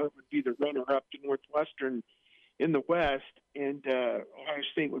Iowa would be the runner-up to Northwestern in the West, and Ohio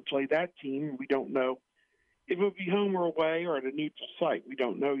State would play that team. We don't know if it would be home or away or at a neutral site. We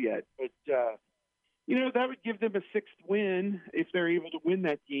don't know yet. But, that would give them a 6th win if they're able to win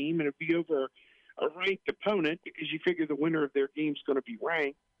that game, and it would be over a ranked opponent because you figure the winner of their game is going to be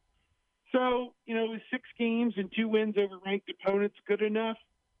ranked. So, is 6 games and 2 wins over ranked opponents good enough?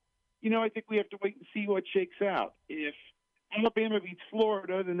 I think we have to wait and see what shakes out. If Alabama beats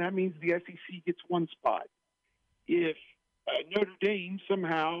Florida, then that means the SEC gets 1 spot. If Notre Dame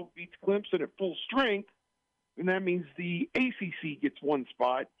somehow beats Clemson at full strength, then that means the ACC gets 1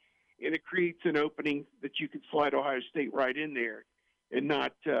 spot, and it creates an opening that you could slide Ohio State right in there and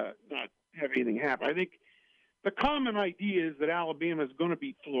not have anything happen. I think the common idea is that Alabama is going to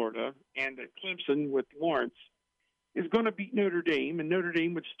beat Florida and that Clemson with Lawrence is going to beat Notre Dame, and Notre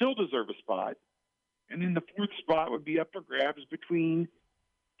Dame would still deserve a spot. And then the 4th spot would be up for grabs between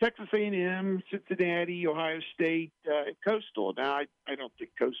Texas A&M, Cincinnati, Ohio State, and Coastal. Now, I don't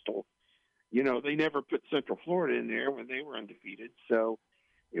think Coastal, they never put Central Florida in there when they were undefeated, so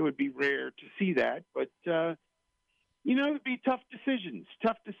it would be rare to see that. But, it would be tough decisions,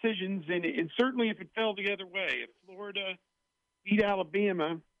 and certainly if it fell the other way, if Florida beat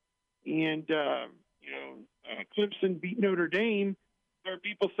Alabama and, Clemson beat Notre Dame, there are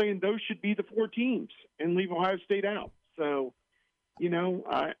people saying those should be the 4 teams and leave Ohio State out. So, I'm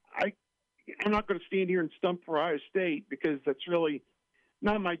not going to stand here and stump for Ohio State because that's really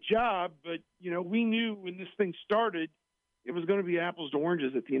not my job. But, we knew when this thing started, it was going to be apples to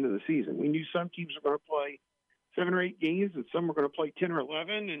oranges at the end of the season. We knew some teams were going to play 7 or 8 games and some were going to play 10 or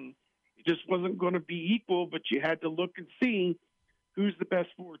 11, and it just wasn't going to be equal, but you had to look and see who's the best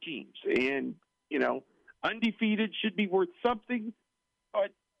 4 teams. And, undefeated should be worth something,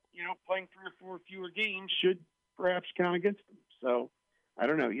 but, playing 3 or 4 fewer games should perhaps count against them. So, I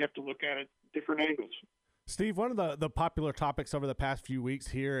don't know. You have to look at it different angles. Steve, one of the popular topics over the past few weeks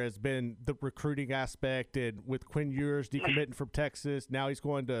here has been the recruiting aspect, and with Quinn Ewers decommitting from Texas, now he's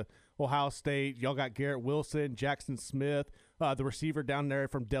going to Ohio State. Y'all got Garrett Wilson, Jackson Smith, the receiver down there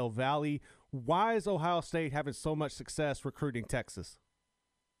from Del Valle. Why is Ohio State having so much success recruiting Texas?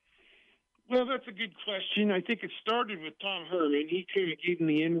 Well, that's a good question. I think it started with Tom Herman. He kind of gave them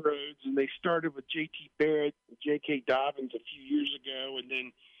the inroads, and they started with J.T. Barrett and J.K. Dobbins a few years ago, and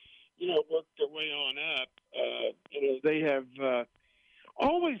then, worked their way on up. They have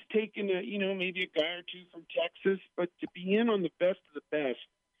always taken, maybe a guy or 2 from Texas, but to be in on the best of the best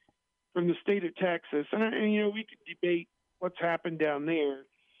from the state of Texas, and we could debate what's happened down there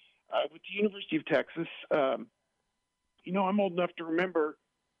with the University of Texas. I'm old enough to remember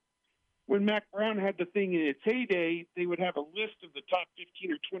when Mac Brown had the thing in its heyday, they would have a list of the top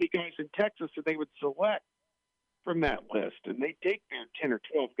 15 or 20 guys in Texas, and they would select from that list, and they'd take their 10 or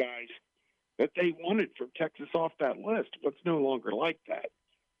 12 guys that they wanted from Texas off that list. But it's no longer like that.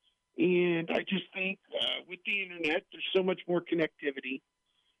 And I just think with the internet, there's so much more connectivity.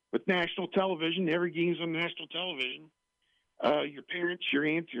 With national television, every game's on national television. Your parents, your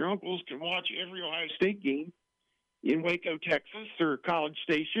aunts, your uncles can watch every Ohio State game in Waco, Texas, or College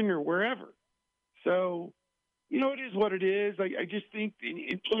Station, or wherever. So, it is what it is. I just think,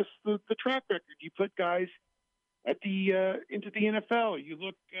 and plus the track record, you put guys at the into the NFL. You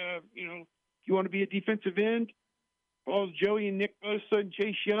look, if you want to be a defensive end, well, Joey and Nick Bosa and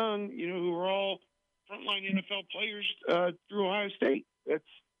Chase Young, who are all frontline NFL players through Ohio State.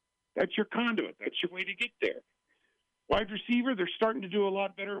 That's your conduit. That's your way to get there. Wide receiver, they're starting to do a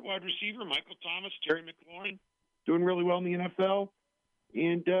lot better at wide receiver. Michael Thomas, Terry McLaurin, doing really well in the NFL.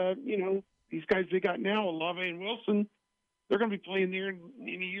 And, these guys they got now, Olave and Wilson, they're going to be playing there in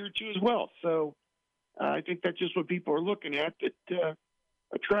a year or two as well. So I think that's just what people are looking at, that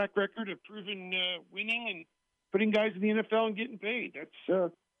a track record of proven winning and putting guys in the NFL and getting paid.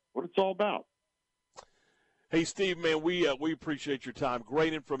 That's what it's all about. Hey, Steve, man, we appreciate your time.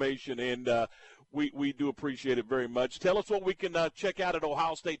 Great information, and we do appreciate it very much. Tell us what we can check out at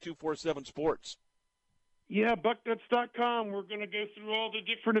Ohio State 247 Sports. Yeah, bucknuts.com. We're going to go through all the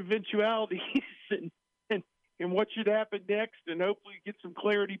different eventualities and what should happen next, and hopefully get some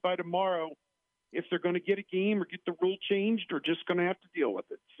clarity by tomorrow if they're going to get a game or get the rule changed or just going to have to deal with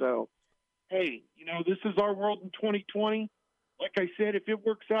it. So, hey, this is our world in 2020. Like I said, if it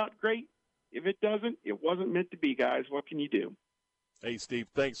works out, great. If it doesn't, it wasn't meant to be, guys. What can you do? Hey, Steve,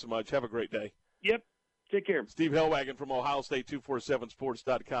 thanks so much. Have a great day. Yep. Take care. Steve Hellwagon from Ohio State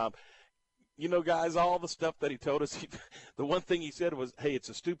 247sports.com. Guys, all the stuff that he told us, the one thing he said was, hey, it's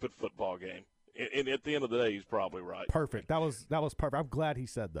a stupid football game. And at the end of the day, he's probably right. Perfect. That was perfect. I'm glad he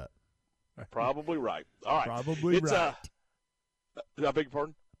said that. Probably right. All right. Probably right. I beg your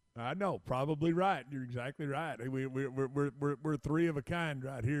pardon? I know, probably right. You're exactly right. We're three of a kind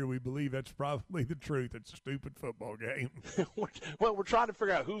right here. We believe that's probably the truth. It's a stupid football game. Well, we're trying to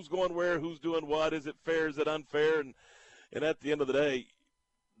figure out who's going where, who's doing what. Is it fair? Is it unfair? And at the end of the day,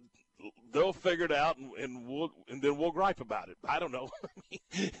 they'll figure it out, and then we'll gripe about it. I don't know.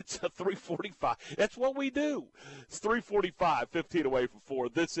 It's a 3:45. That's what we do. It's 3:45, 15 away from 4.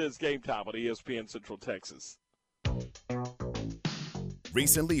 This is Game Time on ESPN Central Texas.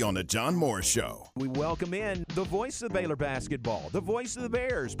 Recently on the John Morris Show. We welcome in the voice of Baylor basketball, the voice of the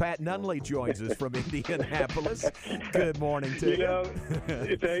Bears. Pat Nunley joins us from Indianapolis. Good morning to you.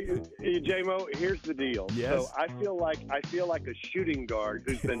 J-Mo, here's the deal. Yes. So I feel like a shooting guard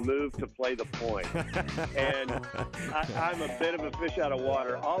who's been moved to play the point. And I'm a bit of a fish out of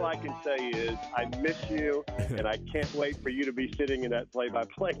water. All I can say is I miss you, and I can't wait for you to be sitting in that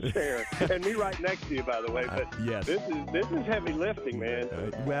play-by-play chair. And me right next to you, by the way. But yes. This is heavy lifting, man.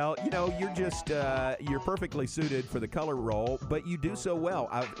 Well, you're just you're perfectly suited for the color role, but you do so well.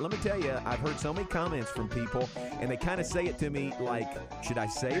 Let me tell you, I've heard so many comments from people, and they kind of say it to me like, should I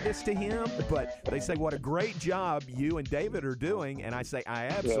say this to him? But they say, what a great job you and David are doing, and I say, I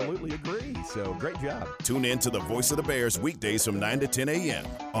absolutely agree. So, great job. Tune in to the Voice of the Bears weekdays from 9 to 10 a.m.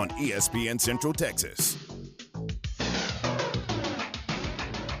 on ESPN Central Texas.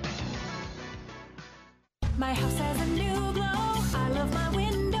 My house has a new glow. I love my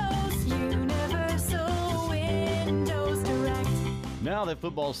windows. Universal Windows Direct. Now that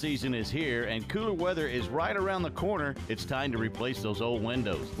football season is here and cooler weather is right around the corner, it's time to replace those old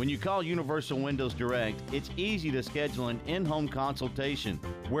windows. When you call Universal Windows Direct, it's easy to schedule an in-home consultation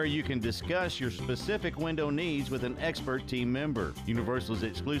where you can discuss your specific window needs with an expert team member. Universal's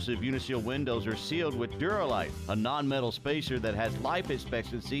exclusive Unishield windows are sealed with Duralite, a non-metal spacer that has life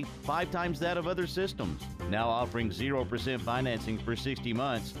expectancy 5 times that of other systems. Now offering 0% financing for 60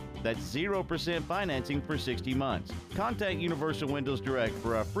 months. That's 0% financing for 60 months. Contact Universal Windows Direct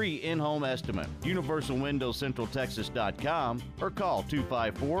for a free in-home estimate. UniversalWindowsCentralTexas.com or call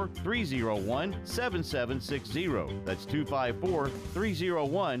 254-301-7760. That's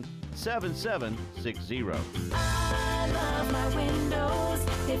 254-301-7760. I love my windows.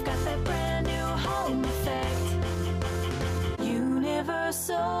 They've got that brand new home effect.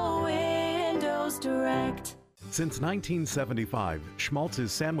 Universal Windows Direct. Since 1975,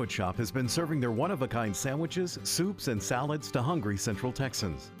 Schmaltz's Sandwich Shop has been serving their one-of-a-kind sandwiches, soups, and salads to hungry Central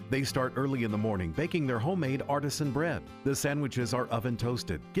Texans. They start early in the morning baking their homemade artisan bread. The sandwiches are oven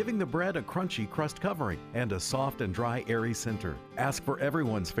toasted, giving the bread a crunchy crust covering and a soft and dry, airy center. Ask for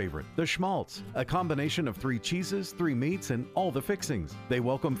everyone's favorite, the Schmaltz, a combination of 3 cheeses, 3 meats, and all the fixings. They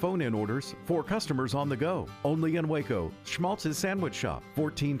welcome phone-in orders for customers on the go. Only in Waco, Schmaltz's Sandwich Shop,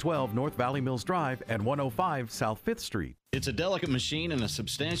 1412 North Valley Mills Drive and 105 South 5th Street. It's a delicate machine and a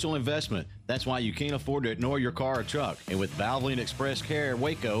substantial investment. That's why you can't afford to ignore your car or truck. And with Valvoline Express Care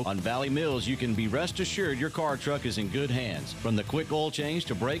Waco on Valley Mills, you can be rest assured your car or truck is in good hands. From the quick oil change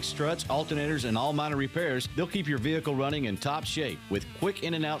to brakes, struts, alternators, and all minor repairs, they'll keep your vehicle running in top shape with quick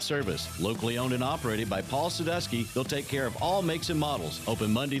in and out service. Locally owned and operated by Paul Sadusky, they'll take care of all makes and models.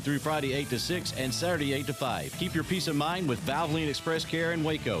 Open Monday through Friday 8 to 6 and Saturday 8 to 5. Keep your peace of mind with Valvoline Express Care in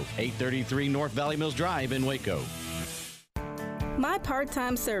Waco, 833 North Valley Mills Drive in Waco. My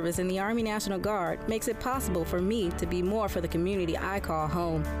part-time service in the Army National Guard makes it possible for me to be more for the community I call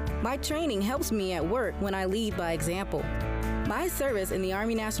home. My training helps me at work when I lead by example. My service in the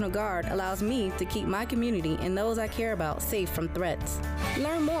Army National Guard allows me to keep my community and those I care about safe from threats.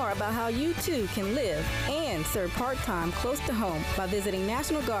 Learn more about how you too can live and serve part-time close to home by visiting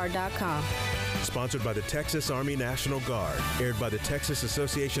NationalGuard.com. Sponsored by the Texas Army National Guard. Aired by the Texas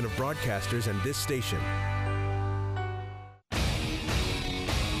Association of Broadcasters and this station.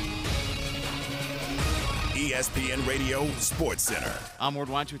 ESPN Radio Sports Center. I'm Ward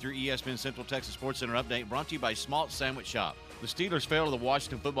Weintz with your ESPN Central Texas Sports Center update, brought to you by Smalt Sandwich Shop. The Steelers fell to the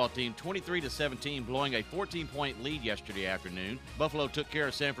Washington football team 23-17, blowing a 14-point lead yesterday afternoon. Buffalo took care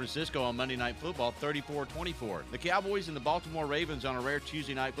of San Francisco on Monday Night Football 34-24. The Cowboys and the Baltimore Ravens on a rare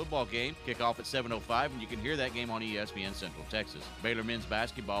Tuesday night football game kick off at 7:05, and you can hear that game on ESPN Central Texas. Baylor men's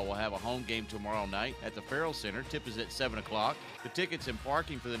basketball will have a home game tomorrow night at the Farrell Center. Tip is at 7 o'clock. The tickets and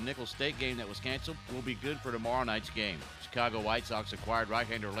parking for the Nicholls State game that was canceled will be good for tomorrow night's game. Chicago White Sox acquired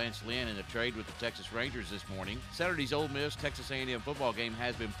right-hander Lance Lynn in a trade with the Texas Rangers this morning. Saturday's Ole Miss Texas A&M football game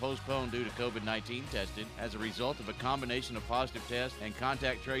has been postponed due to COVID-19 testing as a result of a combination of positive tests and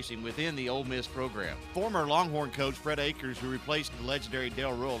contact tracing within the Ole Miss program. Former Longhorn coach Fred Akers, who replaced the legendary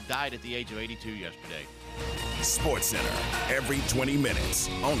Dale Rule, died at the age of 82 yesterday. Sports Center, every 20 minutes,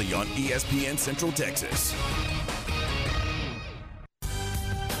 only on ESPN Central Texas.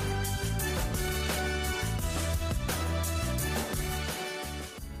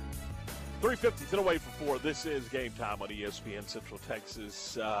 3:50, away from 4. This is Game Time on ESPN Central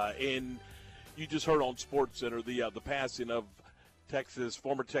Texas. And you just heard on Sports Center the passing of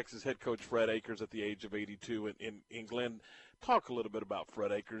former Texas head coach Fred Akers at the age of 82. And Glenn, talk a little bit about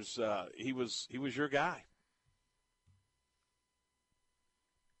Fred Akers. He was your guy.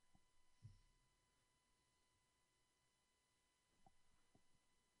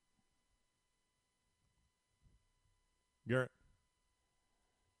 Garrett.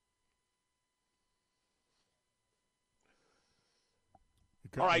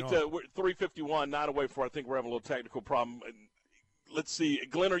 All right, we're 3:51, 9 away from 4. I think we're having a little technical problem. Let's see.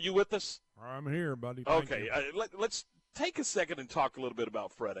 Glenn, are you with us? I'm here, buddy. Okay. Let's take a second and talk a little bit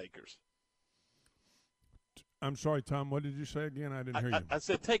about Fred Akers. I'm sorry, Tom. What did you say again? I didn't hear you. I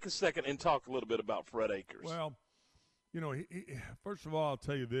said take a second and talk a little bit about Fred Akers. Well, first of all, I'll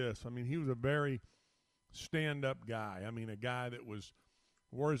tell you this. I mean, he was a very stand-up guy. I mean, a guy that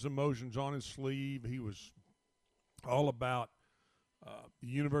wore his emotions on his sleeve. He was all about the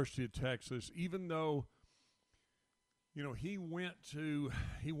University of Texas, even though, he went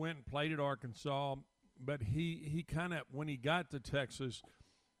and played at Arkansas, but he kind of, when he got to Texas,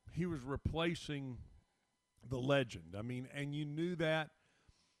 he was replacing the legend. I mean, and you knew that,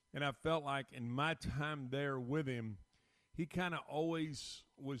 and I felt like in my time there with him, he kind of always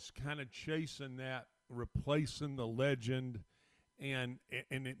was kind of chasing that, replacing the legend, and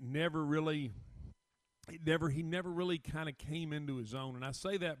it never really – he never really kind of came into his own. And I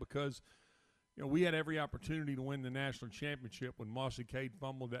say that because, we had every opportunity to win the national championship when Mossy Cade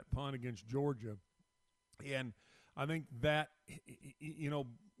fumbled that punt against Georgia. And I think that,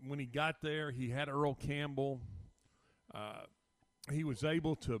 when he got there, he had Earl Campbell. He was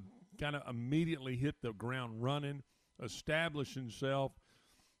able to kind of immediately hit the ground running, establish himself.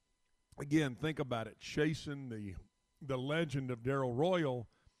 Again, think about it, chasing the legend of Darrell Royal.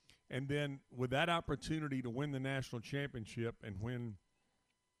 And then with that opportunity to win the national championship, and when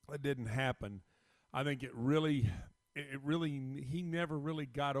it didn't happen, I think he never really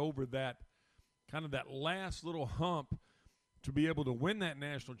got over that kind of that last little hump to be able to win that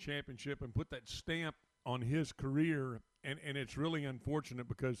national championship and put that stamp on his career. And it's really unfortunate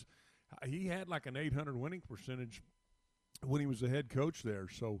because he had like an 800 winning percentage when he was the head coach there.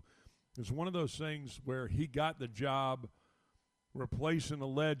 So it's one of those things where he got the job replacing a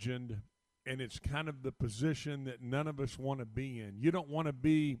legend, and it's kind of the position that none of us want to be in. You don't want to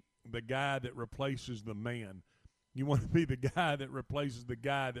be the guy that replaces the man. You want to be the guy that replaces the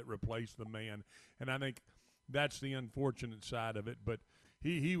guy that replaced the man. And I think that's the unfortunate side of it. But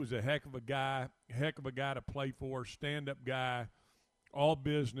he was a heck of a guy to play for, stand-up guy, all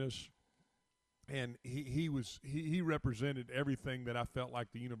business. And he represented everything that I felt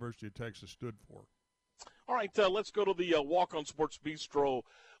like the University of Texas stood for. All right, let's go to the Walk On Sports Bistro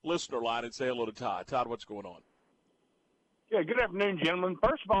listener line and say hello to Todd. Todd, what's going on? Yeah, good afternoon, gentlemen.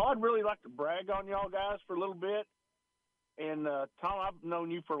 First of all, I'd really like to brag on y'all guys for a little bit. And, Tom, I've known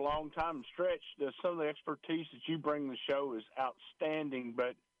you for a long time. And Stretch, some of the expertise that you bring to the show is outstanding.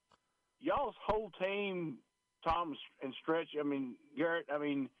 But y'all's whole team, Tom and Stretch, Garrett,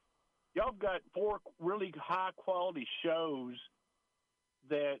 y'all got 4 really high-quality shows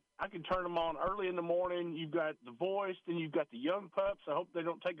that I can turn them on early in the morning. You've got The Voice, then you've got the Young Pups. I hope they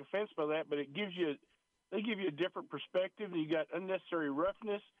don't take offense by that, but it gives you They give you a different perspective, and you got unnecessary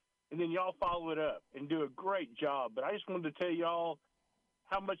roughness, and then y'all follow it up and do a great job. But I just wanted to tell y'all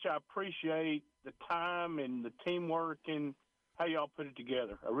how much I appreciate the time and the teamwork and how y'all put it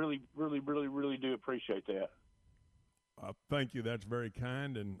together. I really, really, really, really do appreciate that. Thank you. That's very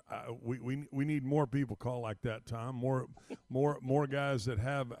kind, and we need more people call like that, Tom. More guys that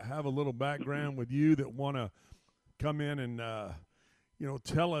have a little background with you that want to come in and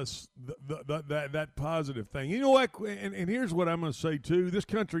tell us that positive thing. You know what? And here's what I'm going to say too. This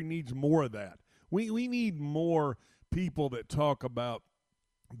country needs more of that. We need more people that talk about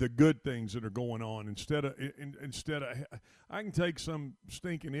the good things that are going on instead of I can take some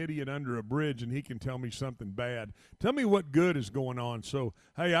stinking idiot under a bridge and he can tell me something bad. Tell me what good is going on. So,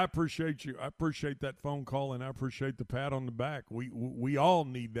 hey, I appreciate you. I appreciate that phone call, and I appreciate the pat on the back. We all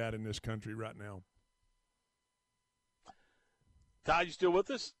need that in this country right now. Todd, you still with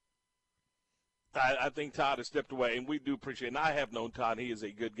us? I think Todd has stepped away, and we do appreciate it. And I have known Todd. He is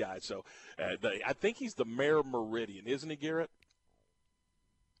a good guy. So I think he's the mayor of Meridian, isn't he, Garrett?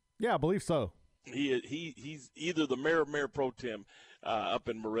 Yeah, I believe so. He's either the mayor or mayor pro tem up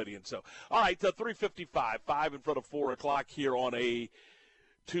in Meridian. So, all right, 3:55, 5 in front of 4 o'clock here on a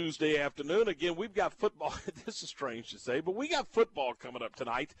Tuesday afternoon. Again, we've got football. This is strange to say, but we got football coming up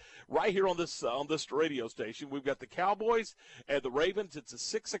tonight right here on this radio station. We've got the Cowboys and the Ravens. It's a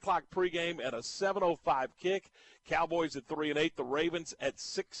 6 o'clock pregame and a 7:05 kick. Cowboys at 3-8, the Ravens at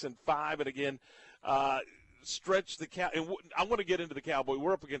 6-5. And again, stretch the and I want to get into the Cowboy.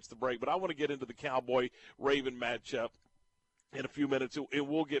 We're up against the break, but I want to get into the Cowboy-Raven matchup in a few minutes, and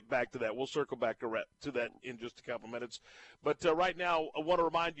we'll get back to that. We'll circle back to that in just a couple minutes. But right now, I want to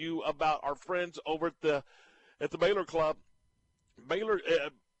remind you about our friends over at the Baylor Club.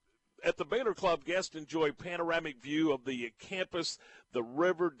 At the Baylor Club, guests enjoy panoramic view of the campus, the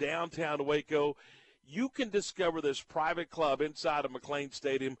river, downtown Waco. You can discover this private club inside of McLean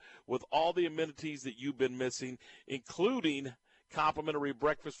Stadium with all the amenities that you've been missing, including complimentary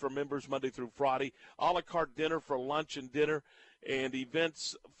breakfast for members Monday through Friday, a la carte dinner for lunch and dinner, and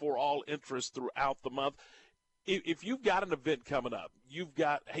events for all interests throughout the month. If you've got an event coming up,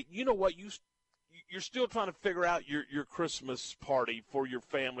 hey, you know what, you're still trying to figure out your Christmas party for your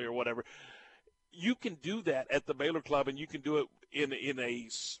family or whatever, you can do that at the Baylor Club, and you can do it in a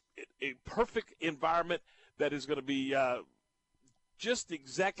perfect environment that is going to be just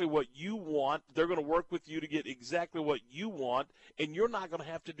exactly what you want. They're going to work with you to get exactly what you want, and you're not going to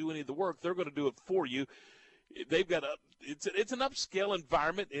have to do any of the work. They're going to do it for you. They've got it's an upscale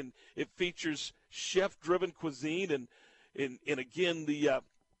environment, and it features chef-driven cuisine, and again the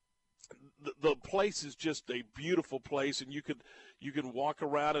place is just a beautiful place, and you can walk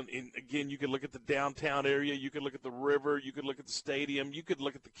around, and again, you can look at the downtown area, you can look at the river, you can look at the stadium, you could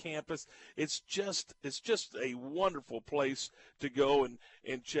look at the campus. It's just a wonderful place to go and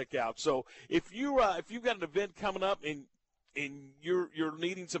check out. So if you've got an event coming up and you're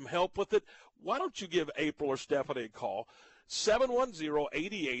needing some help with it, why don't you give April or Stephanie a call?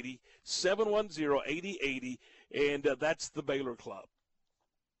 710-8080, 710-8080, and that's the Baylor Club.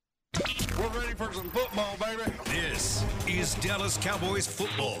 We're ready for some football, baby. This is Dallas Cowboys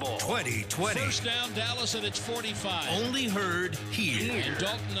football 2020. First down, Dallas at its 45. Only heard here. And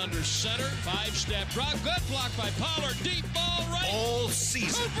Dalton under center. 5-step drop. Good block by Pollard. Deep ball right. All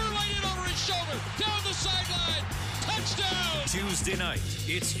season. Cooper laid it over his shoulder. Down the sideline. Touchdown. Tuesday night,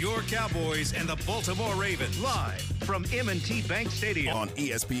 it's your Cowboys and the Baltimore Ravens. Live from M&T Bank Stadium. On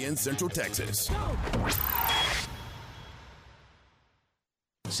ESPN Central Texas.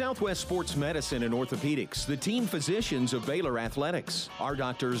 Southwest Sports Medicine and Orthopedics, the team physicians of Baylor Athletics. Our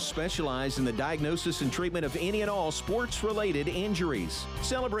doctors specialize in the diagnosis and treatment of any and all sports-related injuries.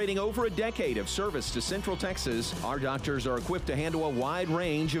 Celebrating over a decade of service to Central Texas, our doctors are equipped to handle a wide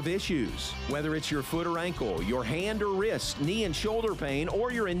range of issues. Whether it's your foot or ankle, your hand or wrist, knee and shoulder pain,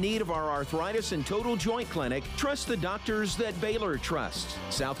 or you're in need of our arthritis and total joint clinic, trust the doctors that Baylor trusts.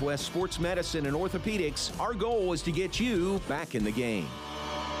 Southwest Sports Medicine and Orthopedics, our goal is to get you back in the game.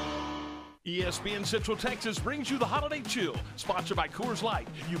 ESPN Central Texas brings you the Holiday Chill, sponsored by Coors Light.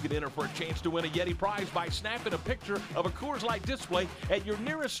 You can enter for a chance to win a Yeti prize by snapping a picture of a Coors Light display at your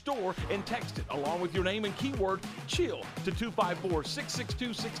nearest store and text it along with your name and keyword CHILL to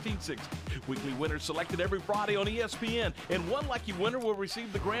 254-662-1660. Weekly winners selected every Friday on ESPN, and one lucky winner will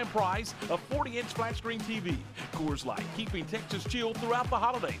receive the grand prize of 40-inch flat screen TV. Coors Light, keeping Texas chill throughout the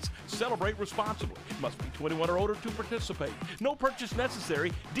holidays. Celebrate responsibly. Must be 21 or older to participate. No purchase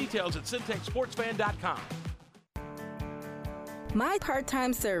necessary. Details at SyntechSportsFan.com. My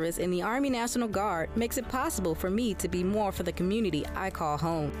part-time service in the Army National Guard makes it possible for me to be more for the community I call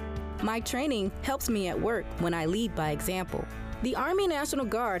home. My training helps me at work when I lead by example. The Army National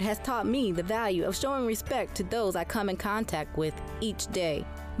Guard has taught me the value of showing respect to those I come in contact with each day.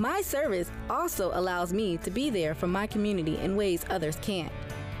 My service also allows me to be there for my community in ways others can't.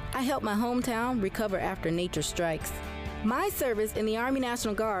 I help my hometown recover after nature strikes. My service in the Army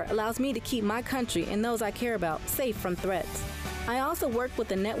National Guard allows me to keep my country and those I care about safe from threats. I also work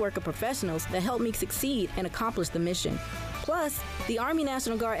with a network of professionals that help me succeed and accomplish the mission. Plus, the Army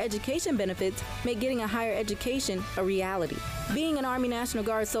National Guard education benefits make getting a higher education a reality. Being an Army National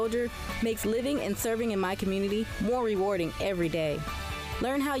Guard soldier makes living and serving in my community more rewarding every day.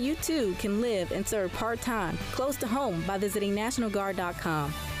 Learn how you too can live and serve part-time close to home by visiting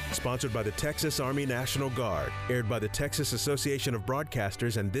nationalguard.com. Sponsored by the Texas Army National Guard. Aired by the Texas Association of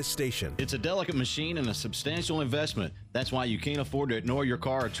Broadcasters and this station. It's a delicate machine and a substantial investment. That's why you can't afford to ignore your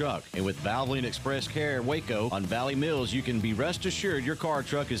car or truck. And with Valvoline Express Care Waco on Valley Mills, you can be rest assured your car or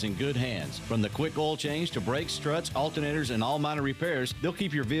truck is in good hands. From the quick oil change to brakes, struts, alternators, and all minor repairs, they'll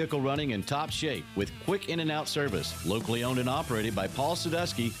keep your vehicle running in top shape with quick in and out service. Locally owned and operated by Paul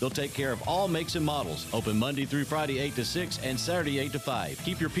Sadusky, they'll take care of all makes and models. Open Monday through Friday 8 to 6 and Saturday 8 to 5.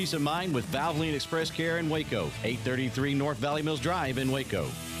 Keep your peace of mind with Valvoline Express Care in Waco, 833 North Valley Mills Drive in Waco.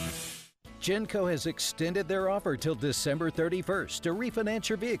 Genco has extended their offer till December 31st to refinance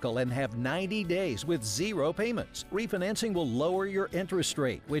your vehicle and have 90 days with zero payments. Refinancing will lower your interest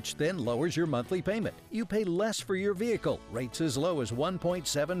rate, which then lowers your monthly payment. You pay less for your vehicle. Rates as low as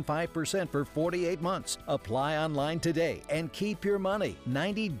 1.75% for 48 months. Apply online today and keep your money.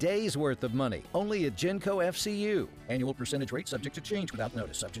 90 days worth of money. Only at Genco FCU. Annual percentage rate subject to change without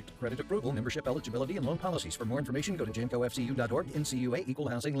notice. Subject to credit approval, membership eligibility, and loan policies. For more information, go to gencofcu.org. NCUA Equal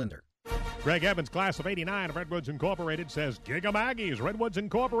Housing Lender. Greg Evans, class of '89 of Redwoods Incorporated, says Giga Maggie's Redwoods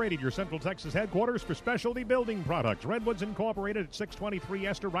Incorporated, your Central Texas headquarters for specialty building products. Redwoods Incorporated at 623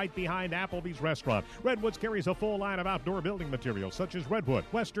 Esther, right behind Applebee's restaurant. Redwoods carries a full line of outdoor building materials such as redwood,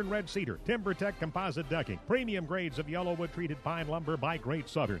 western red cedar, TimberTech composite decking, premium grades of yellowwood treated pine lumber by Great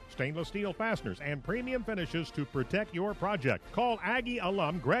Southern, stainless steel fasteners, and premium finishes to protect your project. Call Aggie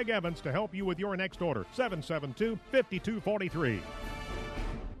alum Greg Evans to help you with your next order. 772-5243.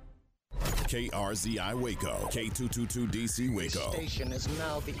 KRZI Waco, K222DC Waco. This station is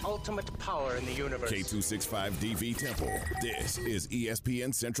now the ultimate power in the universe. K265DV Temple. This is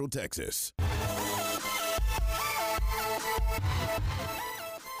ESPN Central Texas.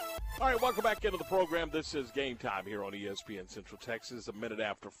 All right, welcome back into the program. This is Game Time here on ESPN Central Texas, a minute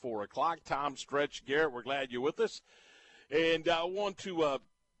after 4 o'clock. Tom, Stretch, Garrett, we're glad you're with us. And I want to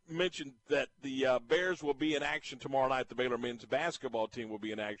mention that the Bears will be in action tomorrow night. The Baylor men's basketball team will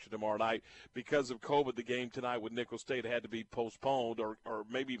be in action tomorrow night. Because of COVID, the game tonight with Nicholls State had to be postponed or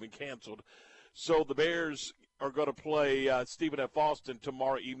maybe even canceled. So the Bears are going to play Stephen F. Austin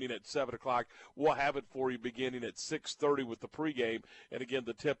tomorrow evening at 7 o'clock. We'll have it for you beginning at 6:30 with the pregame. And, again,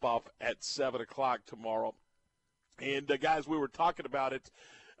 the tip-off at 7 o'clock tomorrow. And, guys, we were talking about it,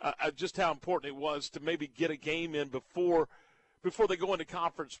 just how important it was to maybe get a game in before they go into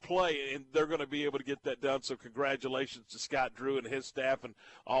conference play, and they're going to be able to get that done. So congratulations to Scott Drew and his staff and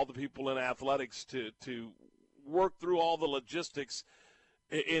all the people in athletics to work through all the logistics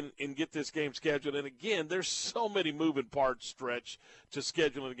and get this game scheduled. And, again, there's so many moving parts, Stretch, to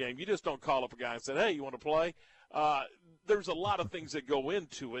scheduling a game. You just don't call up a guy and say, hey, you want to play? There's a lot of things that go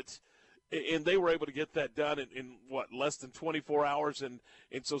into it. And they were able to get that done in less than 24 hours. And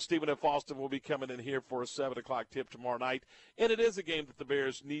so Stephen F. Austin will be coming in here for a 7 o'clock tip tomorrow night. And it is a game that the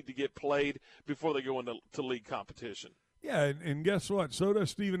Bears need to get played before they go into league competition. Yeah, and guess what? So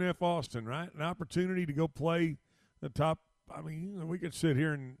does Stephen F. Austin, right? An opportunity to go play the top. I mean, we could sit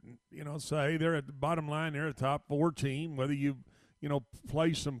here and, say they're at the bottom line. They're a top 4 team, whether you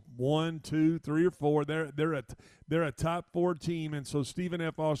play some 1, 2, 3, or 4. They're a top 4 team, and so Stephen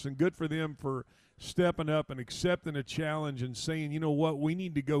F. Austin, good for them for stepping up and accepting a challenge and saying, you know what, we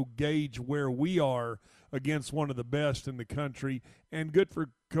need to go gauge where we are against one of the best in the country. And good for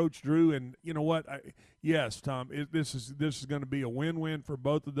Coach Drew. And you know what, yes, Tom, this is going to be a win-win for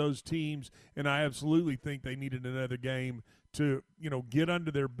both of those teams, and I absolutely think they needed another game to, get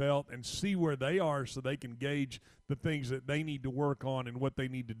under their belt and see where they are so they can gauge the things that they need to work on and what they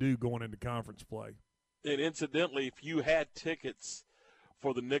need to do going into conference play. And incidentally, if you had tickets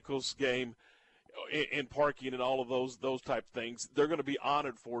for the Nicholls game and parking and all of those type things, they're going to be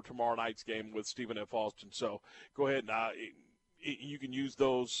honored for tomorrow night's game with Stephen F. Austin. So go ahead and you can use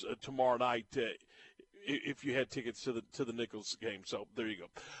those tomorrow night if you had tickets to the Nicholls game. So there you go.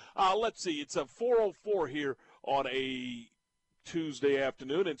 Let's see. It's a 4:04 here on a Tuesday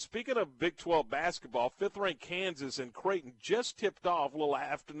afternoon. And speaking of Big 12 basketball, 5th-ranked Kansas and Creighton just tipped off, a little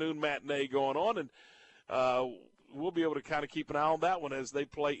afternoon matinee going on, and we'll be able to kind of keep an eye on that one as they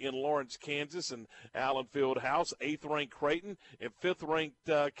play in Lawrence, Kansas, and Allen Fieldhouse. 8th-ranked Creighton and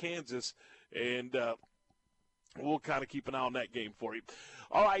 5th-ranked Kansas, and we'll kind of keep an eye on that game for you.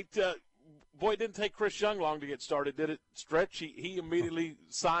 All right, boy, it didn't take Chris Young long to get started, did it, Stretch? He immediately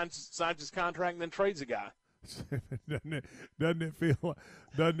signs his contract and then trades a guy. Doesn't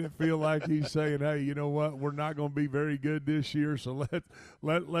it feel like he's saying, hey, you know what, we're not going to be very good this year, so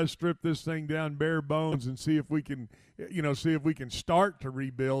let's strip this thing down bare bones and see if we can start to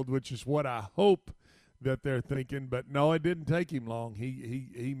rebuild, which is what I hope that they're thinking. But no, it didn't take him long.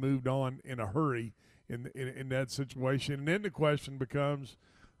 He moved on in a hurry in that situation. And then the question becomes,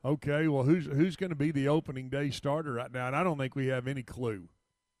 okay, well, who's going to be the opening day starter right now? And I don't think we have any clue.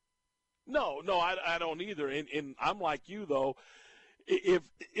 No, I don't either. And I'm like you, though.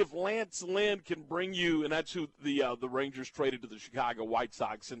 If Lance Lynn can bring you, and that's who the Rangers traded to the Chicago White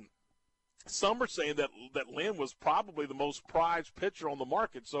Sox, and some are saying that Lynn was probably the most prized pitcher on the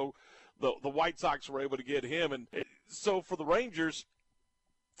market, so the White Sox were able to get him. And so for the Rangers,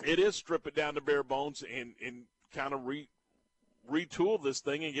 it is strip it down to bare bones and kind of retool this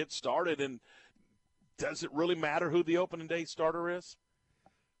thing and get started. And does it really matter who the opening day starter is?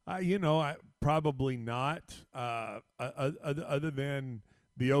 Probably not. Other than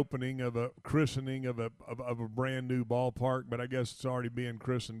the opening of a christening of a brand new ballpark, but I guess it's already being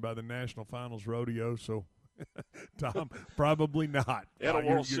christened by the National Finals Rodeo. So, Tom, probably not. And a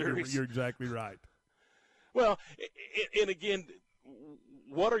World Series. You're exactly right. Well, and again,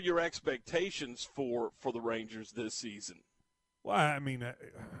 what are your expectations for the Rangers this season? Well, I mean,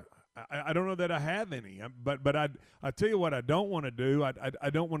 I don't know that I have any, but I tell you what I don't want to do. I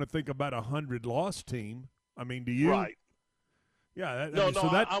don't want to think about 100-loss team. I mean, do you? Right. Yeah.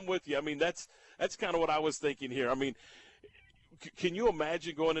 I'm with you. I mean, that's kind of what I was thinking here. I mean, can you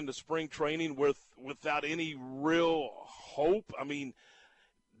imagine going into spring training without any real hope? I mean,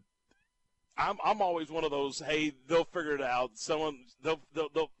 I'm always one of those. Hey, they'll figure it out.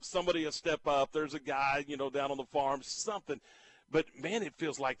 Somebody will step up. There's a guy, down on the farm, something. But, man, it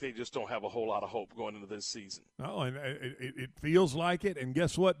feels like they just don't have a whole lot of hope going into this season. Oh, and it feels like it, and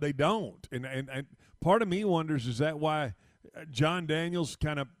guess what? They don't. And part of me wonders, is that why John Daniels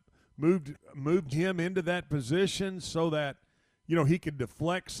kind of moved him into that position so that, he could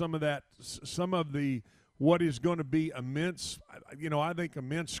deflect some of the what is going to be immense, I think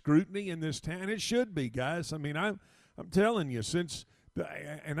immense scrutiny in this town. It should be, guys. I mean, I'm telling you,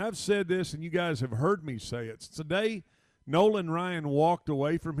 and I've said this, and you guys have heard me say it. Since the day Nolan Ryan walked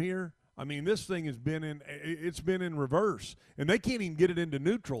away from here, I mean, this thing has been in reverse, and they can't even get it into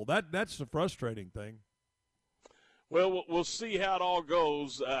neutral. That's the frustrating thing. Well, we'll see how it all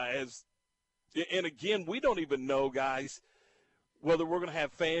goes. And again, we don't even know, guys, whether we're going to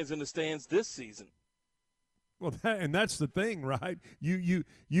have fans in the stands this season. Well, that's the thing, right? You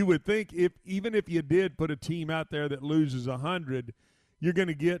would think even if you did put a team out there that loses 100, you're going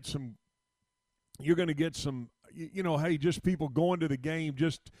to get some. Hey, just people going to the game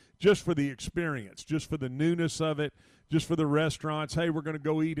just for the experience, just for the newness of it, just for the restaurants. Hey, we're going to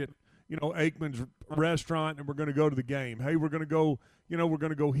go eat at, Aikman's restaurant, and we're going to go to the game. Hey, we're going to go, we're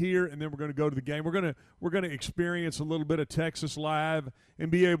going to go here, and then we're going to go to the game. We're going to experience a little bit of Texas live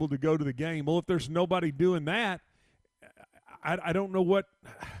and be able to go to the game. Well, if there's nobody doing that, I don't know what.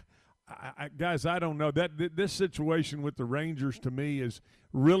 Guys, I don't know. This situation with the Rangers to me is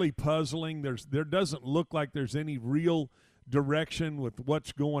really puzzling. There doesn't look like there's any real direction with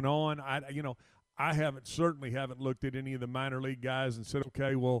what's going on. I certainly haven't looked at any of the minor league guys and said,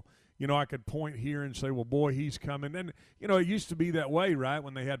 okay, well, I could point here and say, well, boy, he's coming. And it used to be that way, right?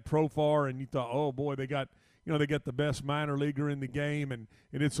 When they had Profar and you thought, oh boy, they got the best minor leaguer in the game, and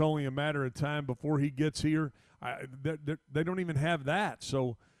it's only a matter of time before he gets here. They don't even have that.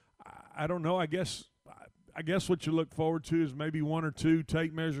 So I don't know. I guess what you look forward to is maybe one or two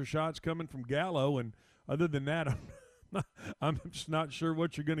tape measure shots coming from Gallo, and other than that, I'm just not sure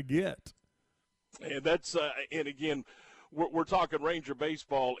what you're going to get. And that's and again, we're talking Ranger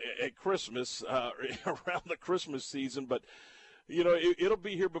baseball at Christmas, around the Christmas season, but it'll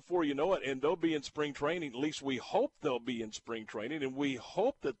be here before you know it, and they'll be in spring training. At least we hope they'll be in spring training, and we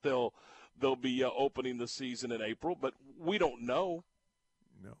hope that they'll be opening the season in April, but we don't know.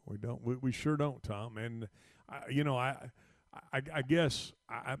 No, we don't. We sure don't, Tom. And I guess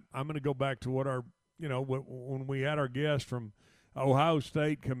I'm going to go back to what our when we had our guest from Ohio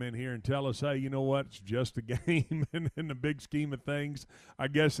State come in here and tell us, hey, you know what, it's just a game, and in the big scheme of things, I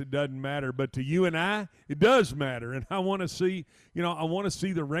guess it doesn't matter. But to you and I, it does matter. And I want to see,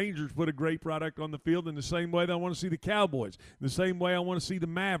 the Rangers put a great product on the field in the same way that I want to see the Cowboys, in the same way I want to see the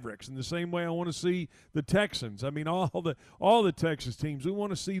Mavericks, in the same way I want to see the Texans. I mean, all the Texas teams, we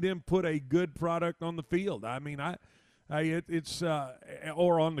want to see them put a good product on the field. I mean, it's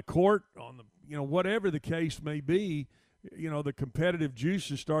or on the court, on the, whatever the case may be. The competitive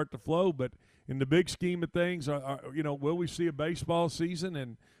juices start to flow, but in the big scheme of things, will we see a baseball season,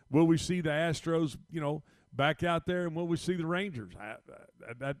 and will we see the Astros, back out there, and will we see the Rangers?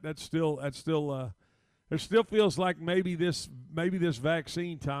 That still feels like maybe this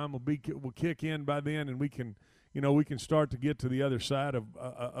vaccine time will kick in by then, and we can start to get to the other side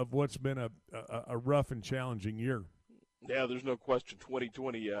of what's been a rough and challenging year. Yeah, there's no question.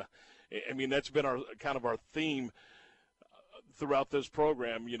 2020. I mean, that's been our theme throughout this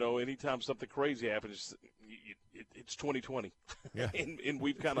program. Anytime something crazy happens, it's 2020. Yeah. and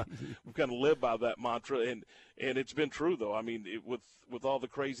we've kind of lived by that mantra, and it's been true though. I mean, with all the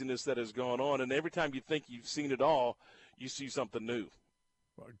craziness that has gone on, and every time you think you've seen it all, you see something new.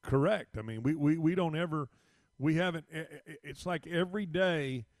 Correct. I mean, we haven't. It's like every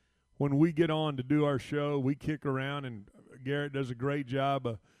day when we get on to do our show, we kick around, and Garrett does a great job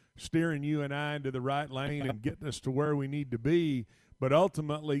of steering you and I into the right lane and getting us to where we need to be. But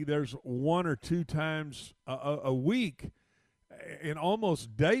ultimately, there's one or two times a week and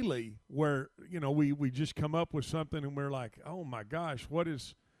almost daily where, we just come up with something and we're like, oh my gosh,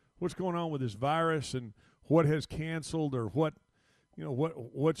 what's going on with this virus, and what has canceled, or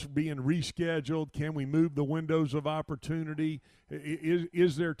what's being rescheduled? Can we move the windows of opportunity?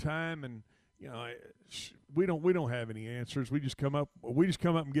 Is there time? And, we don't have any answers. We just come up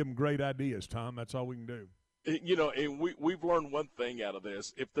and give them great ideas, Tom. That's all we can do. And we've learned one thing out of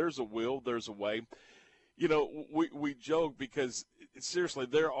this. If there's a will, there's a way. We joke because, seriously,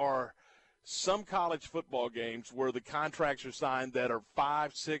 there are some college football games where the contracts are signed that are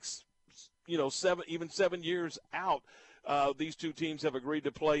 5, 6, 7, even 7 years out. These two teams have agreed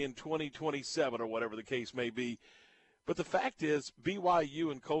to play in 2027 or whatever the case may be. But the fact is,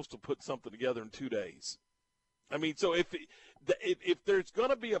 BYU and Coastal put something together in 2 days. I mean, so if there's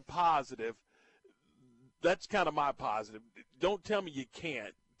going to be a positive, that's kind of my positive. Don't tell me you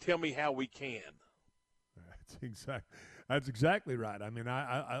can't. Tell me how we can. That's exactly right. I mean,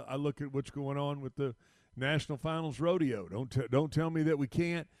 I look at what's going on with the National Finals Rodeo. Don't tell me that we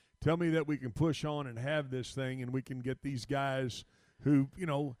can't. Tell me that we can push on and have this thing, and we can get these guys who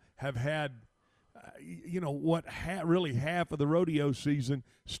have had really half of the rodeo season,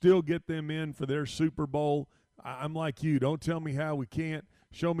 still get them in for their Super Bowl. I'm like you. Don't tell me how we can't.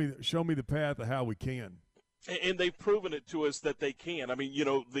 Show me the path of how we can. And they've proven it to us that they can. I mean,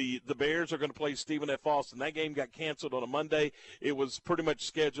 the Bears are going to play Stephen F. Austin. That game got canceled on a Monday. It was pretty much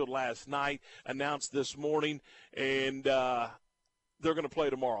scheduled last night, announced this morning, and they're going to play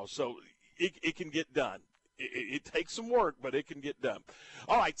tomorrow. So it can get done. It takes some work, but it can get done.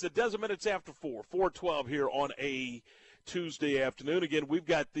 All right, so 12 minutes after 4:12 here on a Tuesday afternoon. Again, we've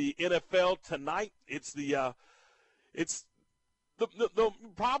got the NFL tonight. It's the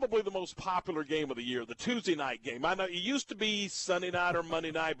probably the most popular game of the year, the Tuesday night game. I know it used to be Sunday night or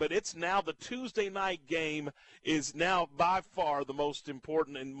Monday night, but it's now the Tuesday night game is now by far the most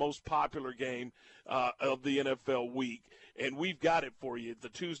important and most popular game of the NFL week. And we've got it for you. The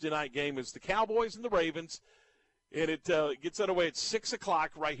Tuesday night game is the Cowboys and the Ravens, and it gets underway at 6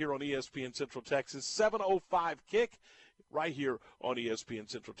 o'clock right here on ESPN Central Texas, 7:05 kick right here on ESPN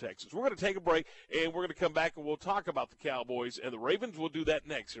Central Texas. We're going to take a break, and we're going to come back, and we'll talk about the Cowboys and the Ravens. We'll do that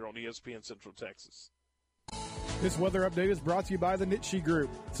next here on ESPN Central Texas. This weather update is brought to you by the Nitsche Group.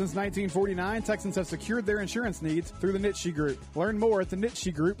 Since 1949, Texans have secured their insurance needs through the Nitsche Group. Learn more at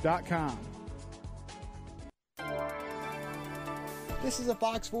thenitschegroup.com. This is a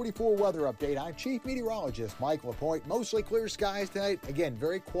Fox 44 weather update. I'm Chief Meteorologist Mike LaPointe. Mostly clear skies tonight. Again,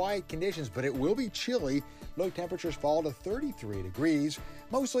 very quiet conditions, but it will be chilly. Low temperatures fall to 33 degrees.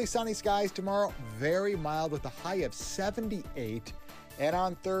 Mostly sunny skies tomorrow. Very mild with a high of 78. And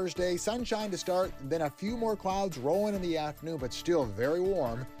on Thursday, sunshine to start, then a few more clouds rolling in the afternoon, but still very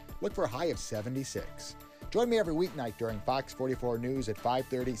warm. Look for a high of 76. Join me every weeknight during Fox 44 News at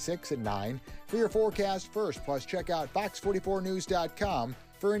 5:30, 6, and 9 for your forecast first. Plus, check out fox44news.com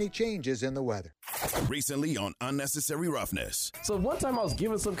for any changes in the weather. Recently on Unnecessary Roughness. So one time I was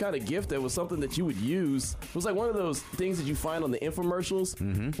given some kind of gift that was something that you would use. It was like one of those things that you find on the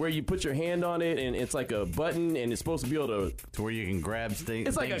infomercials where you put your hand on it and it's like a button and it's supposed to be able to where you can grab things.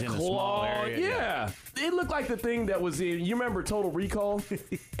 It's like a in claw. a small area. Yeah. It looked like the thing that was in. You remember Total Recall?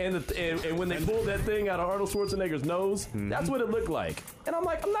 and when they pulled that thing out of Arnold Schwarzenegger's nose, that's what it looked like. And I'm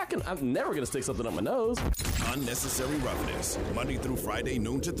like, I'm never gonna stick something up my nose. Unnecessary Roughness, Monday through Friday,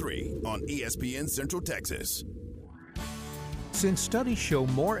 noon to 3 on ESPN Central Texas. Since studies show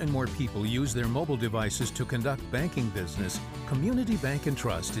more and more people use their mobile devices to conduct banking business, Community Bank and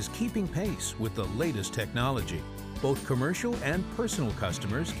Trust is keeping pace with the latest technology. Both commercial and personal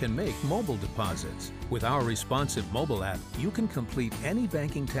customers can make mobile deposits. With our responsive mobile app, you can complete any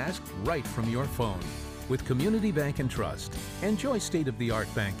banking task right from your phone. With Community Bank and Trust, enjoy state-of-the-art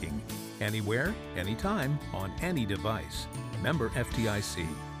banking. Anywhere, anytime, on any device. Member FDIC.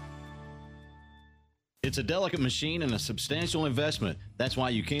 It's a delicate machine and a substantial investment. That's why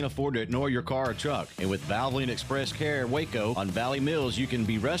you can't afford to ignore your car or truck. And with Valvoline Express Care Waco on Valley Mills, you can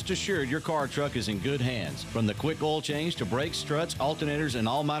be rest assured your car or truck is in good hands. From the quick oil change to brakes, struts, alternators, and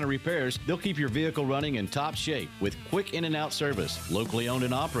all minor repairs, they'll keep your vehicle running in top shape with quick in and out service. Locally owned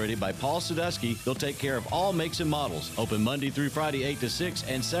and operated by Paul Sadusky, they'll take care of all makes and models. Open Monday through Friday 8 to 6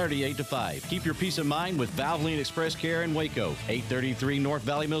 and Saturday 8 to 5. Keep your peace of mind with Valvoline Express Care in Waco, 833 North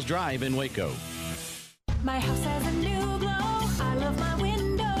Valley Mills Drive in Waco. My house has a new glow. I love my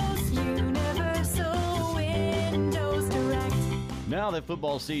windows. Universal Windows Direct. Now that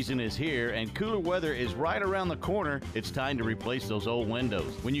football season is here and cooler weather is right around the corner, it's time to replace those old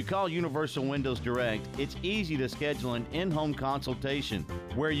windows. When you call Universal Windows Direct, it's easy to schedule an in-home consultation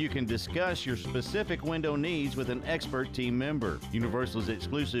where you can discuss your specific window needs with an expert team member. Universal's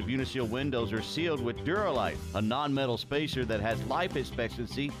exclusive Unishield windows are sealed with Duralite, a non-metal spacer that has life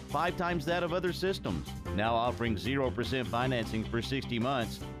expectancy 5 times that of other systems. Now offering 0% financing for 60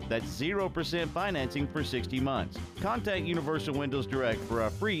 months. That's 0% financing for 60 months. Contact Universal Windows Direct for a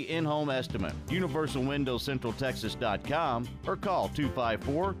free in-home estimate. UniversalWindowsCentralTexas.com or call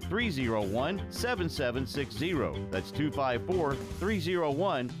 254-301-7760. That's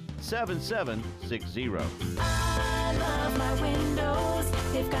 254-301-7760. I love my windows.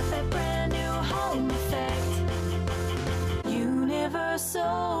 They've got that brand new home effect.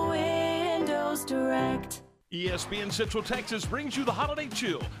 Universal Windows Direct. ESPN Central Texas brings you the Holiday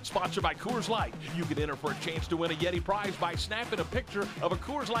Chill, sponsored by Coors Light. You can enter for a chance to win a Yeti prize by snapping a picture of a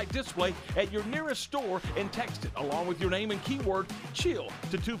Coors Light display at your nearest store and text it along with your name and keyword CHILL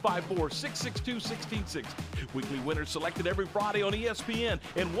to 254-662-1660. Weekly winners selected every Friday on ESPN,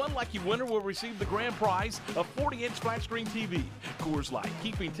 and one lucky winner will receive the grand prize, a 40-inch flat screen TV. Coors Light,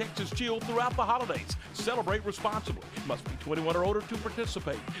 keeping Texas chill throughout the holidays. Celebrate responsibly. Must be 21 or older to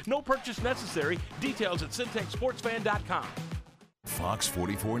participate. No purchase necessary. Details at CentexSportsFan.com. Fox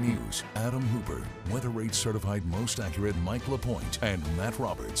 44 News, Adam Hooper, Weather Rate Certified Most Accurate Mike LaPointe, and Matt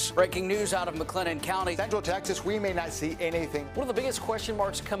Roberts. Breaking news out of McLennan County. Central Texas, we may not see anything. One of the biggest question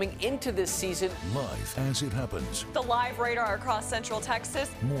marks coming into this season. Live as it happens. The live radar across Central Texas.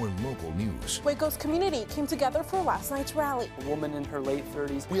 More local news. Waco's community came together for last night's rally. A woman in her late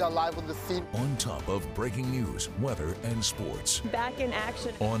 30s. We are live on the scene. On top of breaking news, weather, and sports. Back in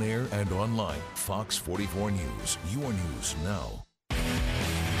action. On air and online. Fox 44 News. Your news now.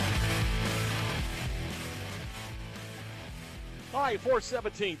 All right,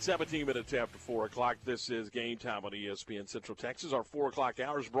 4:17, 17 minutes after 4 o'clock. This is Game Time on ESPN Central Texas. Our 4 o'clock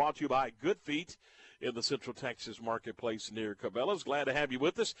hour is brought to you by Good Feet in the Central Texas marketplace near Cabela's. Glad to have you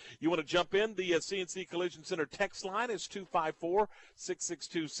with us. You want to jump in? The CNC Collision Center text line is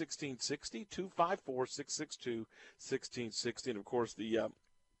 254-662-1660, 254-662-1660. And, of course, the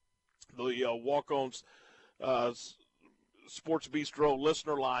walk-ons Sports Bistro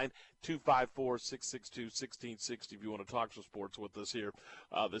listener line, 254-662-1660 if you want to talk some sports with us here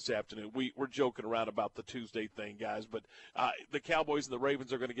this afternoon. We're joking around about the Tuesday thing, guys, but the Cowboys and the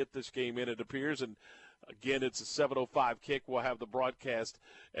Ravens are going to get this game in, it appears, and again, it's a 7:05 kick. We'll have the broadcast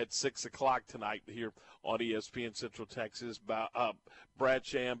at 6 o'clock tonight here on ESPN Central Texas. Brad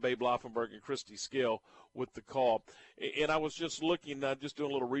Sham, Babe Laufenberg, and Christy Skill with the call. And I was just looking, just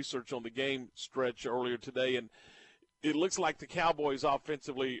doing a little research on the game stretch earlier today, and it looks like the Cowboys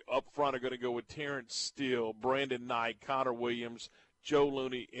offensively up front are going to go with Terrence Steele, Brandon Knight, Connor Williams, Joe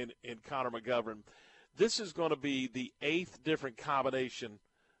Looney, and Connor McGovern. This is going to be the 8th different combination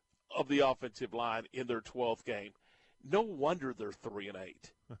of the offensive line in their 12th game. No wonder they're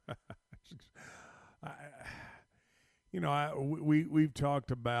 3-8. We've talked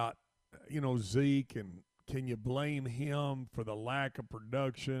about, Zeke and can you blame him for the lack of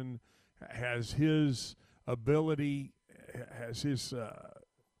production? Has his ability, has his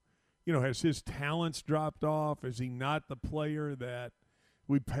talents dropped off? Is he not the player that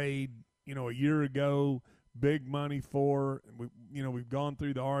we paid, a year ago big money for? We've gone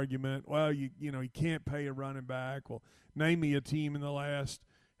through the argument. Well, you can't pay a running back. Well, name me a team in the last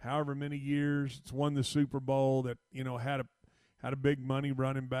however many years it's won the Super Bowl that had a big money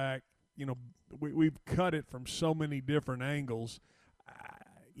running back. We've cut it from so many different angles.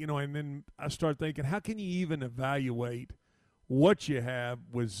 And then I start thinking, how can you even evaluate what you have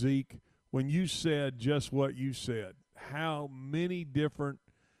with Zeke when you said just what you said? How many different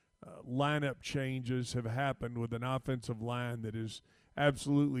lineup changes have happened with an offensive line that is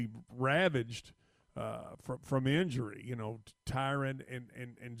absolutely ravaged from injury? Tyron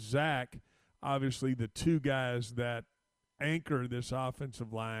and Zach, obviously the two guys that anchor this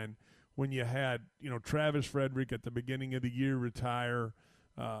offensive line. When you had, Travis Frederick at the beginning of the year retire,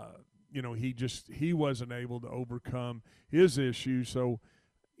 he wasn't able to overcome his issue. So,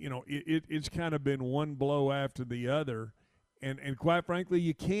 it's kind of been one blow after the other. And quite frankly,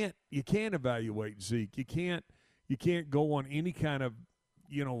 you can't evaluate Zeke. You can't go on any kind of,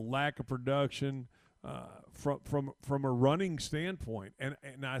 lack of production from a running standpoint. And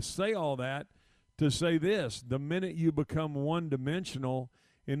I say all that to say this: the minute you become one-dimensional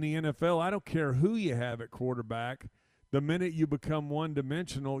in the NFL, I don't care who you have at quarterback. The minute you become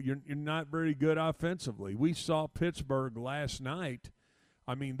one-dimensional, you're not very good offensively. We saw Pittsburgh last night.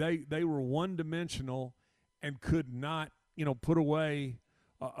 I mean, they were one-dimensional and could not, put away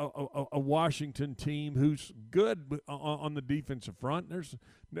a Washington team who's good on the defensive front.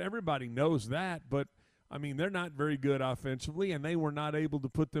 Everybody knows that, but I mean, they're not very good offensively, and they were not able to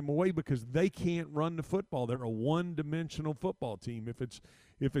put them away because they can't run the football. They're a one-dimensional football team.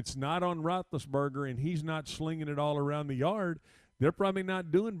 If it's not on Roethlisberger and he's not slinging it all around the yard, they're probably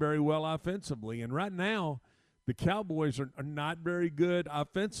not doing very well offensively. And right now, the Cowboys are not very good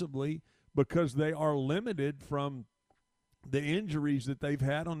offensively because they are limited from the injuries that they've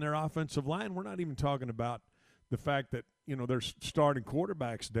had on their offensive line. We're not even talking about the fact that, they're starting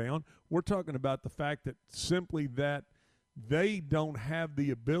quarterbacks down. We're talking about the fact that simply that they don't have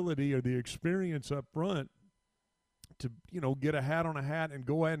the ability or the experience up front to, get a hat on a hat and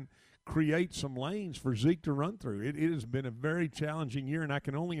go ahead and create some lanes for Zeke to run through. It has been a very challenging year, and I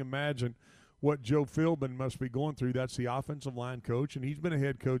can only imagine what Joe Philbin must be going through. That's the offensive line coach, and he's been a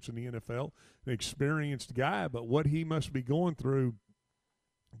head coach in the NFL, an experienced guy, but what he must be going through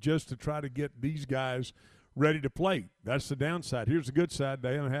just to try to get these guys ready to play. That's the downside. Here's the good side: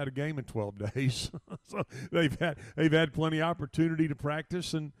 they haven't had a game in 12 days, so they've had plenty of opportunity to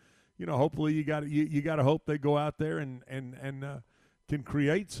practice, and hopefully you got to hope they go out there and can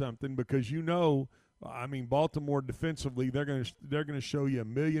create something, because Baltimore defensively, they're going to show you a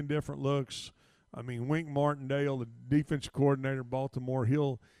million different looks. I mean, Wink Martindale, the defensive coordinator of Baltimore,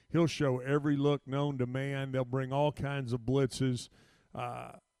 he'll show every look known to man. They'll bring all kinds of blitzes.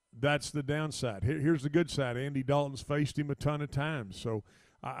 That's the downside. Here's the good side: Andy Dalton's faced him a ton of times. So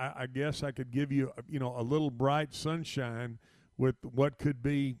I guess I could give you a little bright sunshine with what could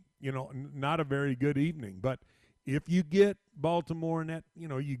be not a very good evening. But if you get Baltimore in that,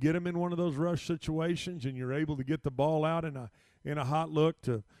 you get them in one of those rush situations and you're able to get the ball out in a hot look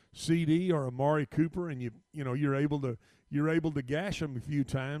to CD or Amari Cooper, and you're able to gash them a few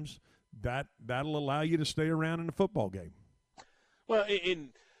times, that'll allow you to stay around in the football game. Well, in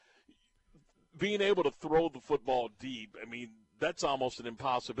being able to throw the football deep, that's almost an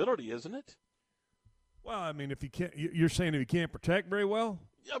impossibility, isn't it? Well, if you can't, you're saying if you can't protect very well?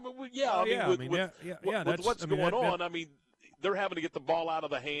 Yeah, with what's going on, they're having to get the ball out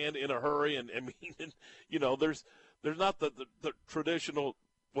of the hand in a hurry, and there's not the traditional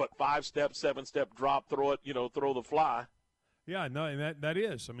 5-step, 7-step drop, throw it, throw the fly. Yeah, no, and that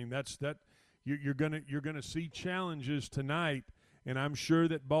is. You're gonna see challenges tonight, and I'm sure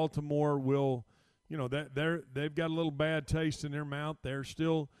that Baltimore will. They've got a little bad taste in their mouth. They're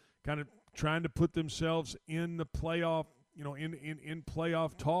still kind of trying to put themselves in the playoff. In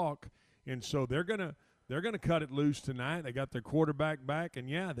playoff talk, and so they're gonna cut it loose tonight. They got their quarterback back,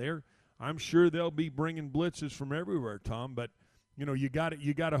 and I'm sure they'll be bringing blitzes from everywhere, Tom. But you got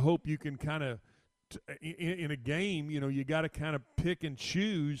to hope you can kind of in a game, you got to kind of pick and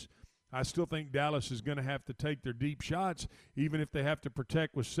choose. I still think Dallas is going to have to take their deep shots, even if they have to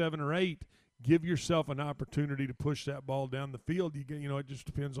protect with 7 or 8. Give yourself an opportunity to push that ball down the field. It just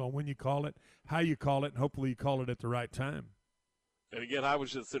depends on when you call it, how you call it, and hopefully you call it at the right time. And again, I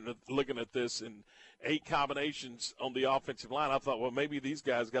was just looking at this in 8 combinations on the offensive line. I thought, well, maybe these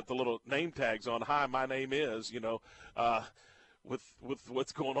guys got the little name tags on. Hi, my name is, with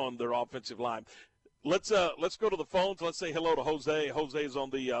what's going on in their offensive line. Let's go to the phones. Let's say hello to Jose. Jose is on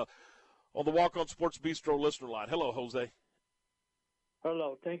the Walk On Sports Bistro listener line. Hello, Jose.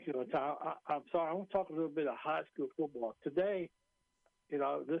 Hello, thank you. I'm sorry. I want to talk a little bit of high school football today.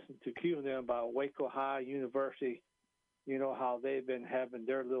 I listened to Q and them about Waco High University. How they've been having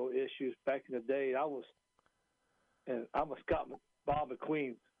their little issues back in the day. I'm a Scott Bob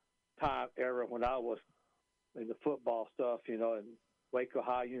McQueen time era when I was in the football stuff, and Waco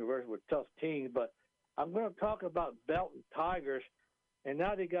High University were tough teams. But I'm going to talk about Belton Tigers, and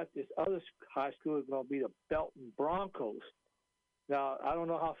now they got this other high school is going to be the Belton Broncos. Now, I don't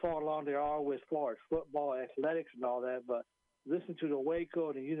know how far along they are with as far as football, athletics, and all that, but listen to the Waco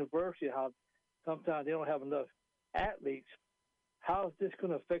and the university, how sometimes they don't have enough athletes. How is this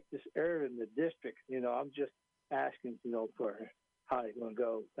going to affect this area in the district? I'm just asking, for how it's going to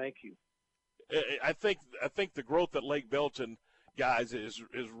go. Thank you. I think the growth at Lake Belton, guys, is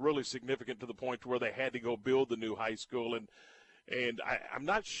really significant to the point where they had to go build the new high school, and I'm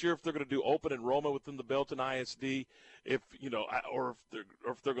not sure if they're going to do open enrollment within the Belton ISD, or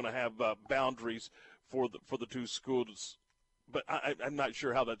if they're going to have boundaries for the two schools. But I'm not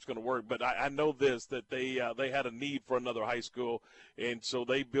sure how that's going to work. But I know that they had a need for another high school, and so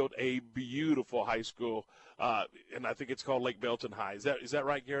they built a beautiful high school, and I think it's called Lake Belton High. Is that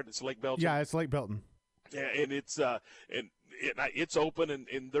right, Garrett? It's Lake Belton. Yeah, it's Lake Belton. Yeah, and it's open,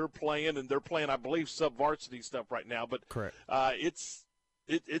 and they're playing, I believe, sub-varsity stuff right now. But correct. It's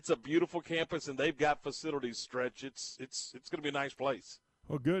a beautiful campus, and they've got facilities. Stretch. It's going to be a nice place.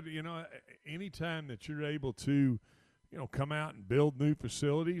 Well, good. Anytime that you're able to come out and build new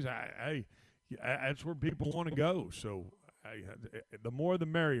facilities, that's where people want to go. So the more the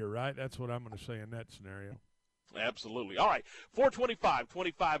merrier, right? That's what I'm going to say in that scenario. Absolutely. All right,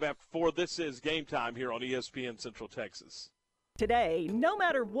 4:25 after 4. This is Game Time here on ESPN Central Texas. Today, no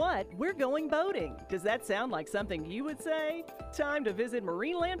matter what, we're going boating. Does that sound like something you would say? Time to visit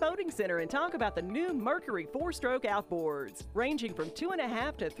Marineland Boating Center and talk about the new Mercury 4-stroke outboards. Ranging from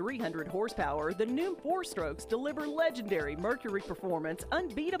 2.5 to 300 horsepower, the new 4-strokes deliver legendary Mercury performance,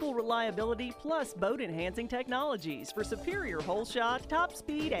 unbeatable reliability, plus boat-enhancing technologies for superior hole shot, top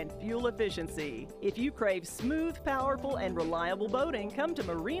speed, and fuel efficiency. If you crave smooth, powerful, and reliable boating, come to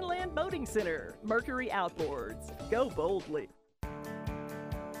Marineland Boating Center. Mercury Outboards. Go boldly.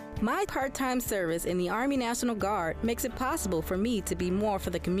 My part-time service in the Army National Guard makes it possible for me to be more for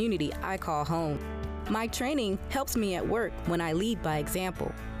the community I call home. My training helps me at work when I lead by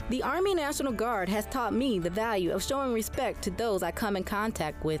example. The Army National Guard has taught me the value of showing respect to those I come in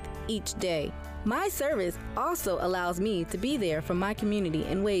contact with each day. My service also allows me to be there for my community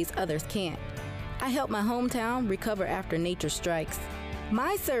in ways others can't. I help my hometown recover after nature strikes.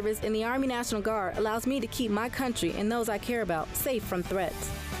 My service in the Army National Guard allows me to keep my country and those I care about safe from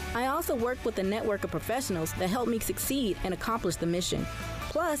threats. I also work with a network of professionals that help me succeed and accomplish the mission.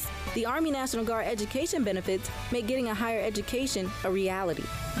 Plus, the Army National Guard education benefits make getting a higher education a reality.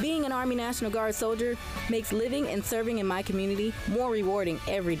 Being an Army National Guard soldier makes living and serving in my community more rewarding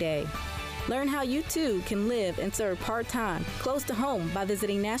every day. Learn how you too can live and serve part-time, close to home by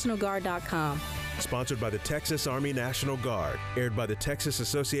visiting NationalGuard.com. Sponsored by the Texas Army National Guard. Aired by the Texas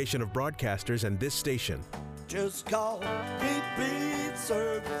Association of Broadcasters and this station. Just call BP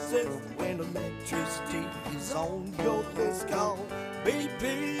Services when electricity is on your list. Call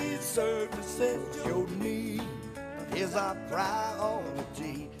BP Services. Your need is our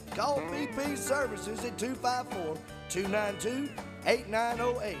priority. Call BP Services at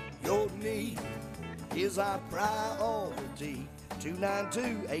 254-292-8908. Your need is our priority.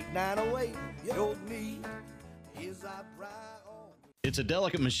 292-8908. Your need is our priority. It's a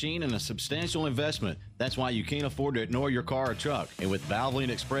delicate machine and a substantial investment. That's why you can't afford to ignore your car or truck. And with Valvoline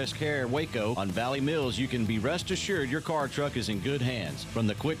Express Care Waco on Valley Mills, you can be rest assured your car or truck is in good hands. From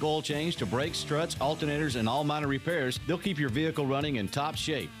the quick oil change to brakes, struts, alternators, and all minor repairs, they'll keep your vehicle running in top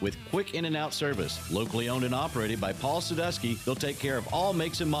shape with quick in and out service. Locally owned and operated by Paul Sadusky, they'll take care of all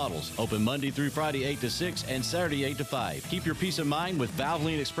makes and models. Open Monday through Friday 8 to 6 and Saturday 8 to 5. Keep your peace of mind with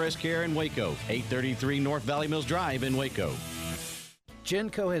Valvoline Express Care in Waco, 833 North Valley Mills Drive in Waco.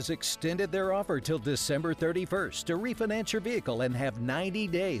 Genco has extended their offer till December 31st to refinance your vehicle and have 90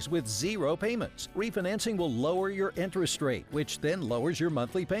 days with 0 payments. Refinancing will lower your interest rate, which then lowers your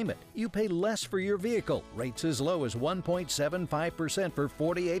monthly payment. You pay less for your vehicle. Rates as low as 1.75% for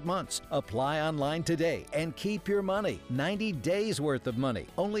 48 months. Apply online today and keep your money. 90 days worth of money.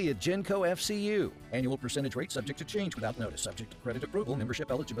 Only at Genco FCU. Annual percentage rate subject to change without notice. Subject to credit approval, membership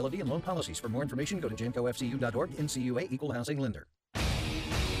eligibility, and loan policies. For more information, go to GencoFCU.org. NCUA Equal Housing Lender.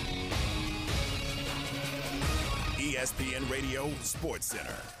 ESPN Radio Sports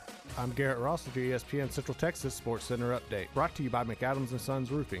Center. I'm Garrett Ross with your ESPN Central Texas Sports Center update. Brought to you by McAdams &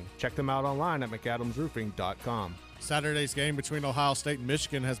 Sons Roofing. Check them out online at McAdamsRoofing.com. Saturday's game between Ohio State and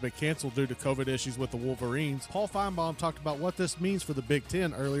Michigan has been canceled due to COVID issues with the Wolverines. Paul Feinbaum talked about what this means for the Big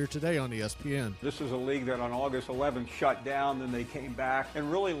Ten earlier today on ESPN. This is a league that on August 11th shut down, then they came back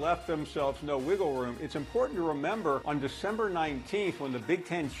and really left themselves no wiggle room. It's important to remember on December 19th, when the Big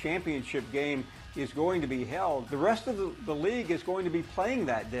Ten championship game is going to be held, the rest of the league is going to be playing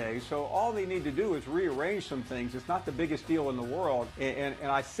that day. So all they need to do is rearrange some things. It's not the biggest deal in the world. And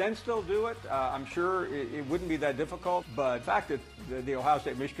I sense they'll do it. I'm sure it wouldn't be that difficult. But the fact that the Ohio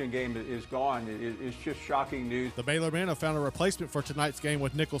State-Michigan game is gone is just shocking news. The Baylor men have found a replacement for tonight's game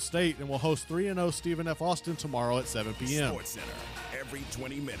with Nicholls State and will host 3-0 Stephen F. Austin tomorrow at 7 p.m. Sports Center, every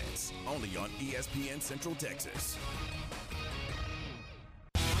 20 minutes, only on ESPN Central Texas.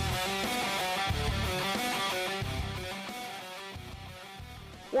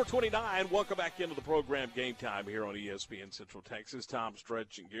 429, welcome back into the program Game Time here on ESPN Central Texas. Tom,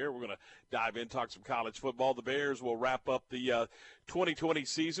 Stretch, and Gear. We're going to dive in, talk some college football. The Bears will wrap up the 2020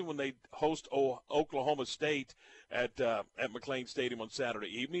 season when they host Oklahoma State at McLean Stadium on Saturday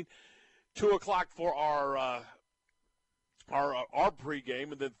evening. 2 o'clock for our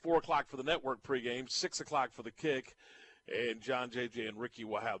pregame, and then 4 o'clock for the network pregame, 6 o'clock for the kick. And John, JJ, and Ricky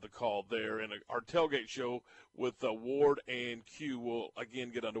will have the call there. And our tailgate show with Ward and Q will, again,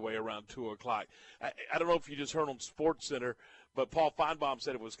 get underway around 2 o'clock. I don't know if you just heard on Sports Center, but Paul Feinbaum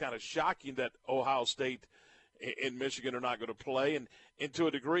said it was kind of shocking that Ohio State and Michigan are not going to play. And to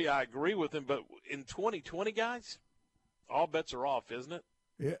a degree, I agree with him. But in 2020, guys, all bets are off, isn't it?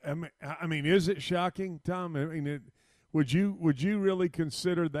 Yeah, I mean, is it shocking, Tom? I mean, would you really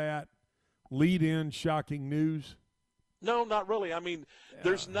consider that lead-in shocking news? No, not really. I mean,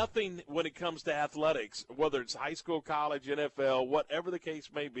 there's nothing when it comes to athletics, whether it's high school, college, NFL, whatever the case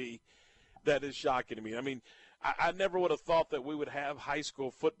may be, that is shocking to me. I mean, I never would have thought that we would have high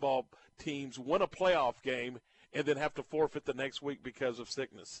school football teams win a playoff game and then have to forfeit the next week because of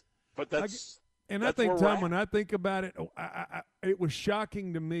sickness. But that's and I think, Tom, when I think about it, it was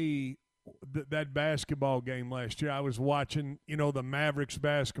shocking to me that basketball game last year. I was watching, the Mavericks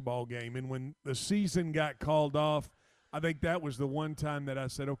basketball game, and when the season got called off, I think that was the one time that I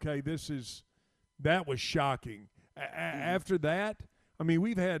said, okay, that was shocking. After that, I mean,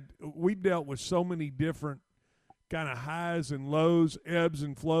 we've dealt with so many different kind of highs and lows, ebbs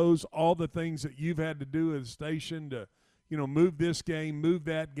and flows, all the things that you've had to do as a station to, move this game, move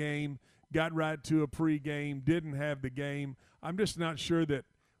that game, got right to a pregame, didn't have the game. I'm just not sure that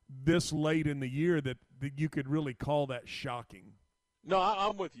this late in the year that you could really call that shocking. No,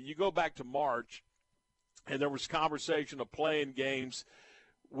 I'm with you. You go back to March, and there was conversation of playing games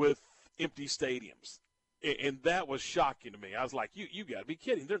with empty stadiums. And that was shocking to me. I was like, you got to be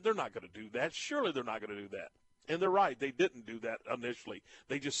kidding. They're not going to do that. Surely they're not going to do that. And they're right. They didn't do that initially.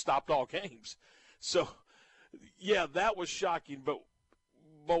 They just stopped all games. So, yeah, that was shocking. But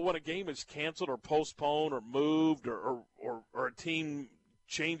when a game is canceled or postponed or moved or a team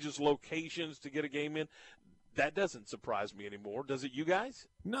changes locations to get a game in, that doesn't surprise me anymore. Does it you guys?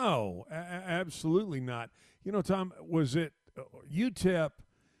 No, absolutely not. Tom, was it UTEP?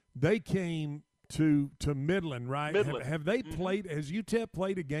 They came to Midland, right? Midland. Have they played – has UTEP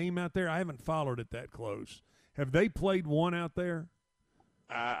played a game out there? I haven't followed it that close. Have they played one out there?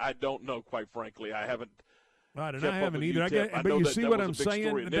 I don't know, quite frankly. I haven't. Right, and I haven't either. But you see what I'm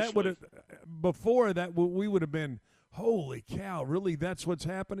saying? That would have – before that, we would have been, holy cow, really, that's what's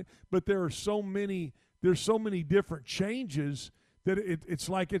happening? But there are so many – there's so many different changes that it's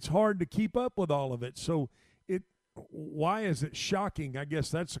like it's hard to keep up with all of it. So why is it shocking? I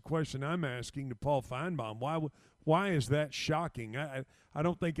guess that's the question I'm asking to Paul Feinbaum. Why is that shocking? I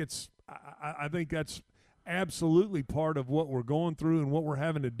don't think it's I think that's absolutely part of what we're going through and what we're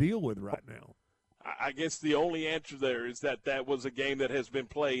having to deal with right now. I guess the only answer there is that was a game that has been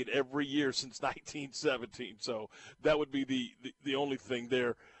played every year since 1917. So that would be the only thing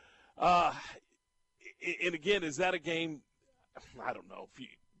there. And again, is that a game? I don't know.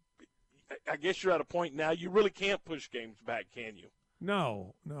 I guess you're at a point now you really can't push games back, can you?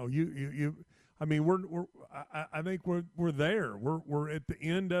 No. I mean, I think we're there. We're at the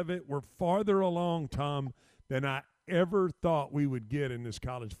end of it. We're farther along, Tom, than I ever thought we would get in this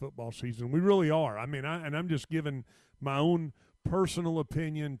college football season. We really are. I mean, I'm just giving my own personal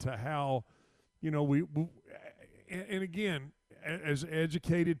opinion to how, and again, as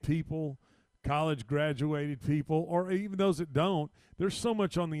educated people, college graduated people, or even those that don't, there's so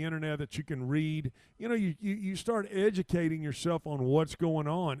much on the internet that you can read. You start educating yourself on what's going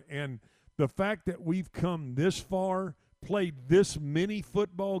on, and the fact that we've come this far, played this many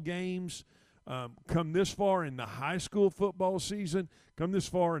football games, come this far in the high school football season, come this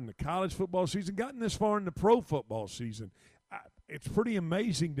far in the college football season, gotten this far in the pro football season, it's pretty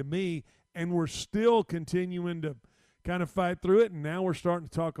amazing to me, and we're still continuing to kind of fight through it, and now we're starting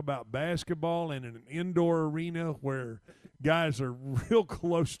to talk about basketball and in an indoor arena where guys are real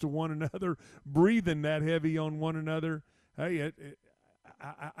close to one another, breathing that heavy on one another. Hey,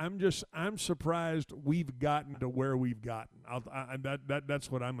 I'm surprised we've gotten to where we've gotten.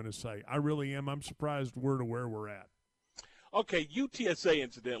 That's what I'm going to say. I really am. I'm surprised we're to where we're at. Okay, UTSA,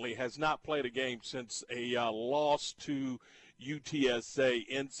 incidentally, has not played a game since a loss to UTSA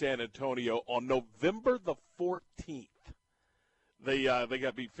in San Antonio on November the 14th. They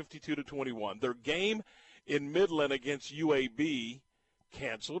got beat 52-21. Their game in Midland against UAB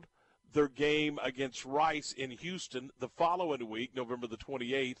canceled. Their game against Rice in Houston the following week, November the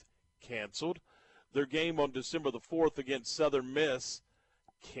 28th, canceled. Their game on December the 4th against Southern Miss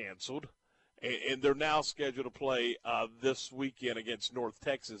canceled. And they're now scheduled to play this weekend against North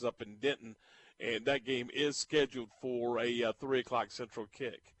Texas up in Denton. And that game is scheduled for a 3 o'clock Central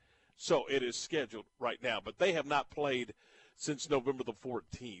kick. So it is scheduled right now. But they have not played since November the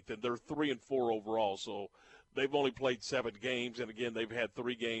 14th. And they're 3-4 overall. So they've only played 7 games. And, again, they've had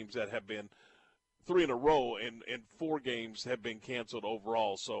 3 games that have been 3 in a row. And 4 games have been canceled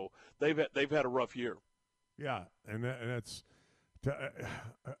overall. So they've had a rough year. Yeah, and that's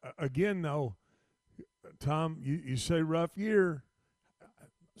again, though, Tom, you say rough year.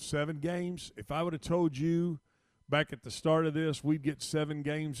 7 games. If I would have told you back at the start of this we'd get 7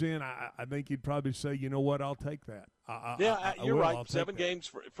 games in, I think you'd probably say, you know what, I'll take that. You're right. 7 games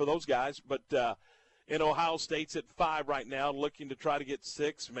for those guys. But in Ohio State's at 5 right now, looking to try to get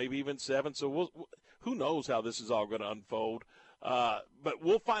 6, maybe even 7. So who knows how this is all going to unfold. But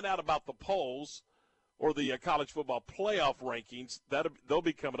we'll find out about the polls or the college football playoff rankings. They'll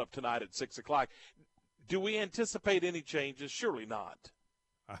be coming up tonight at 6 o'clock. Do we anticipate any changes? Surely not.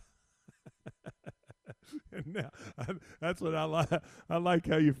 Now, that's what I like. I like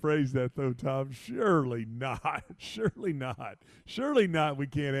how you phrase that, though, Tom. Surely not. Surely not. Surely not. We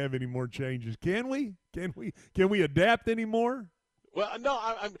can't have any more changes, can we? Can we adapt anymore? Well, no.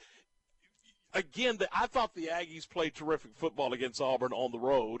 I thought the Aggies played terrific football against Auburn on the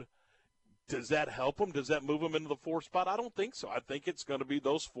road. Does that help them? Does that move them into the 4th spot? I don't think so. I think it's going to be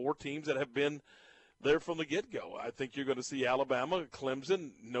those 4 teams that have been there from the get-go. I think you're going to see Alabama,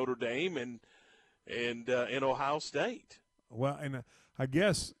 Clemson, Notre Dame, and Ohio State. Well, and I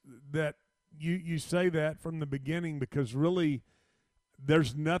guess that you say that from the beginning because really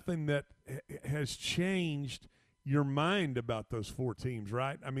there's nothing that has changed your mind about those 4 teams,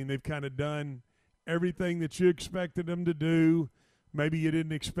 right? I mean, they've kind of done everything that you expected them to do. Maybe you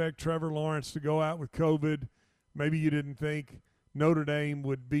didn't expect Trevor Lawrence to go out with COVID. Maybe you didn't think Notre Dame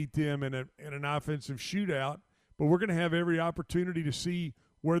would beat them in an offensive shootout. But we're going to have every opportunity to see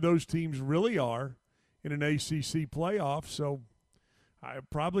where those teams really are in an ACC playoff. So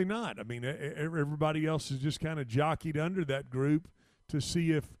probably not. I mean, everybody else is just kind of jockeyed under that group to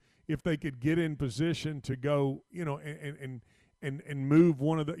see if they could get in position to go, and move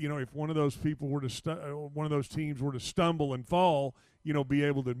one of the, if one of those people were to one of those teams were to stumble and fall, be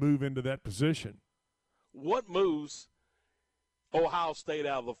able to move into that position. What moves Ohio State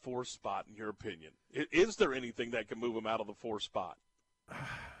out of the 4th spot, in your opinion? Is there anything that can move them out of the 4th spot?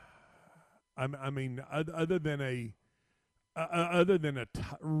 I mean, other than a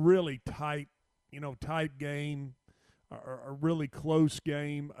really tight, tight game, or a really close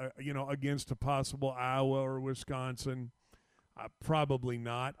game, against a possible Iowa or Wisconsin, probably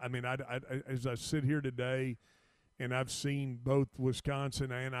not. I mean, I as I sit here today, and I've seen both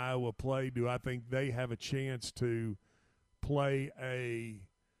Wisconsin and Iowa play, do I think they have a chance to play a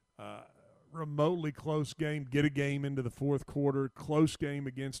remotely close game, get a game into the 4th quarter, close game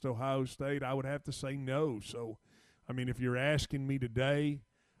against Ohio State? I would have to say no. So, I mean, if you're asking me today,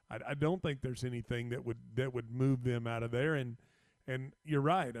 I don't think there's anything that would move them out of there. And you're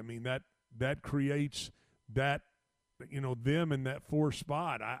right. I mean, that creates that, them in that 4th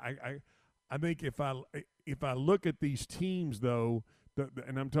spot. I think if I look at these teams though,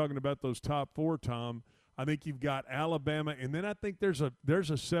 and I'm talking about those top four, Tom, I think you've got Alabama, and then I think there's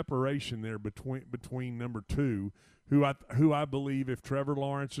a separation there between number 2, who I believe, if Trevor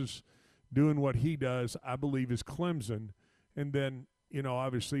Lawrence is doing what he does, I believe is Clemson, and then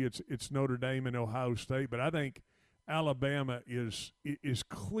obviously it's Notre Dame and Ohio State, but I think Alabama is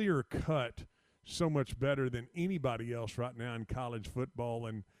clear cut so much better than anybody else right now in college football,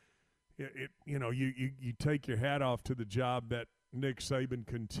 and you take your hat off to the job that Nick Saban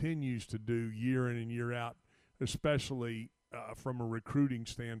continues to do year in and year out, especially from a recruiting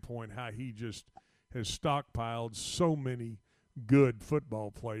standpoint, how he just has stockpiled so many good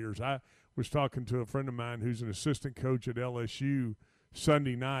football players. I was talking to a friend of mine who's an assistant coach at LSU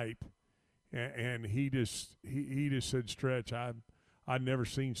Sunday night, and he just said, Stretch, I'd never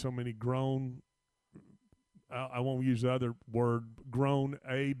seen so many grown, I won't use the other word, grown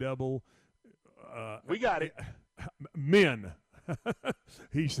we got it, men.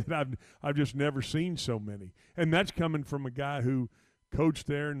 He said, I've just never seen so many. And that's coming from a guy who coached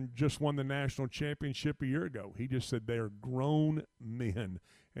there and just won the national championship a year ago. He just said they are grown men.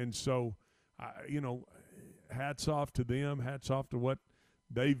 And so, hats off to them, hats off to what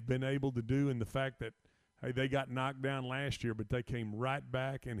they've been able to do, and the fact that, hey, they got knocked down last year, but they came right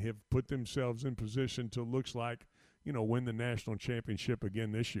back and have put themselves in position to, looks like, win the national championship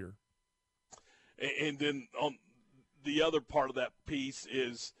again this year. And then on the other part of that piece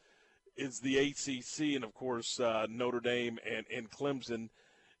is the ACC, and of course Notre Dame and Clemson.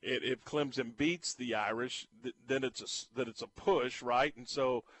 If Clemson beats the Irish, then it's a push, right? And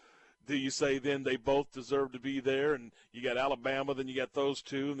so, do you say then they both deserve to be there? And you got Alabama, then you got those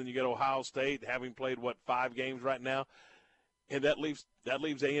two, and then you got Ohio State, having played 5 games right now, and that leaves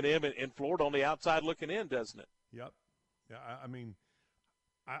A&M and Florida on the outside looking in, doesn't it? Yep. Yeah, I mean,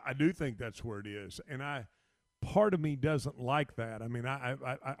 I do think that's where it is, and part of me doesn't like that. I mean,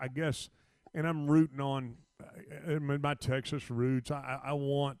 I guess, and I'm rooting on my Texas roots. I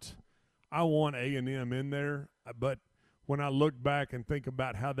want A&M in there, but when I look back and think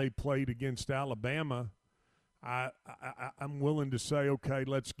about how they played against Alabama, I'm willing to say, okay,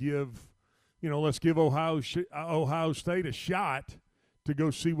 let's give Ohio State a shot to go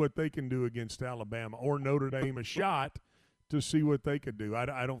see what they can do against Alabama, or Notre Dame a shot to see what they could do.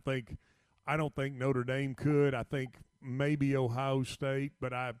 I don't think Notre Dame could. I think maybe Ohio State,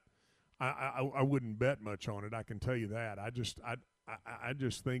 but I wouldn't bet much on it. I can tell you that. I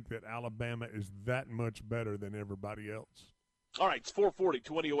just think that Alabama is that much better than everybody else. All right, it's 4:40,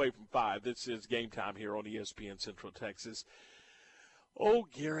 20 away from 5. This is Game Time here on ESPN Central Texas. Oh,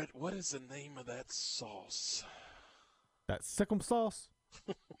 Garrett, what is the name of that sauce? That Sick'em sauce?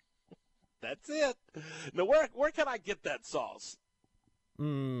 That's it. Now, where can I get that sauce?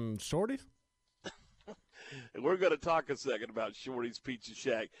 Shorty's? We're going to talk a second about Shorty's Pizza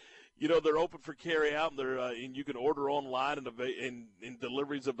Shack. They're open for carry out, and and you can order online, and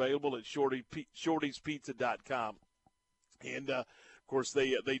deliveries available at shortyspizza.com. And of course,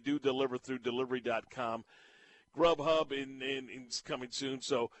 they do deliver through delivery.com. Grubhub is coming soon,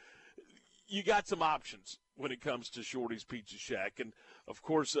 so you got some options when it comes to Shorty's Pizza Shack. And of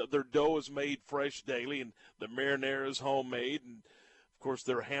course, their dough is made fresh daily, and the marinara is homemade, and of course,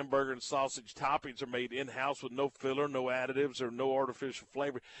 their hamburger and sausage toppings are made in-house with no filler, no additives, or no artificial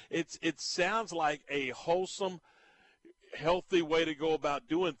flavor. It sounds like a wholesome, healthy way to go about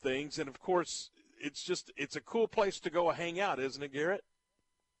doing things. And, of course, it's a cool place to go hang out, isn't it, Garrett?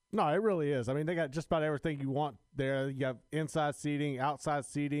 No, it really is. I mean, they got just about everything you want there. You have inside seating, outside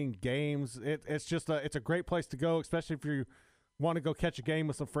seating, games. It's a great place to go, especially if you want to go catch a game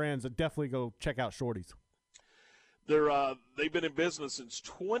with some friends. Definitely go check out Shorty's. They've been in business since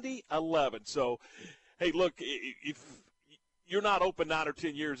 2011. So, hey, look, if you're not open 9 or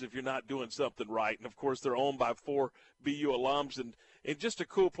 10 years if you're not doing something right. And, of course, they're owned by 4 BU alums, and just a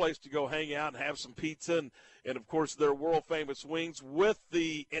cool place to go hang out and have some pizza. And of course, their world-famous wings with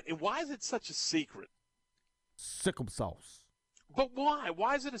and why is it such a secret? Sick'em sauce. But why?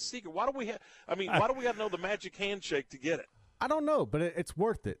 Why is it a secret? Why do we have to know the magic handshake to get it? I don't know, but it's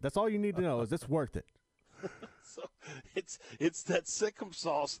worth it. That's all you need to know is it's worth it. So it's that Sick'em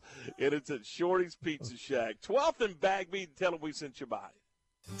sauce, and it's at Shorty's Pizza Shack, 12th and Bagby. Tell them we sent you by.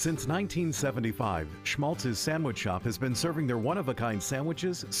 Since 1975, Schmaltz's Sandwich Shop has been serving their one-of-a-kind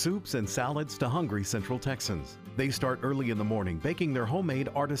sandwiches, soups, and salads to hungry Central Texans. They start early in the morning baking their homemade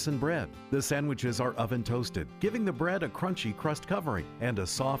artisan bread. The sandwiches are oven toasted, giving the bread a crunchy crust covering and a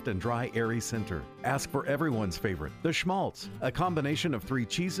soft and dry, airy center. Ask for everyone's favorite, the Schmaltz, a combination of 3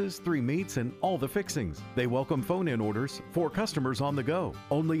 cheeses, 3 meats, and all the fixings. They welcome phone-in orders for customers on the go.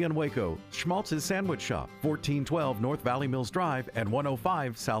 Only in Waco, Schmaltz's Sandwich Shop, 1412 North Valley Mills Drive and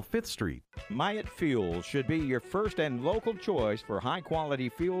 105 South 5th Street. Myatt Fuels should be your first and local choice for high-quality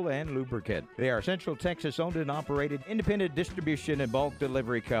fuel and lubricant. They are Central Texas owned and operated independent distribution and bulk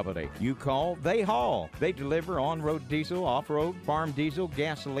delivery company. You call, they haul. They deliver on-road diesel, off-road, farm diesel,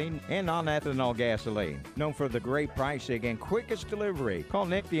 gasoline, and non-ethanol gasoline. Known for the great pricing and quickest delivery. Call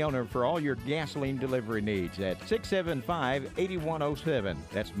Nick, the owner, for all your gasoline delivery needs at 675-8107.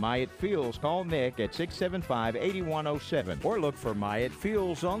 That's Myatt Fuels. Call Nick at 675-8107 or look for Myatt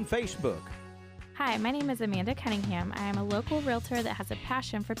Fuels on Facebook. Hi, my name is Amanda Cunningham. I am a local realtor that has a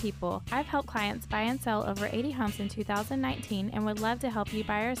passion for people. I've helped clients buy and sell over 80 homes in 2019 and would love to help you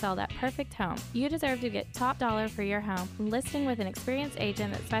buy or sell that perfect home. You deserve to get top dollar for your home. Listing with an experienced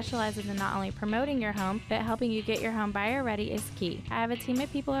agent that specializes in not only promoting your home, but helping you get your home buyer ready is key. I have a team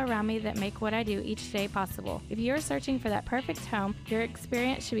of people around me that make what I do each day possible. If you are searching for that perfect home, your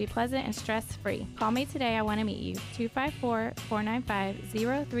experience should be pleasant and stress-free. Call me today. I want to meet you.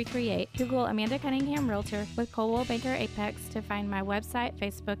 254-495-0338. Google Amanda Cunningham Realtor with Coldwell Banker Apex to find my website,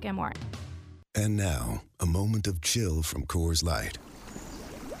 Facebook, and more. And now, a moment of chill from Coors Light.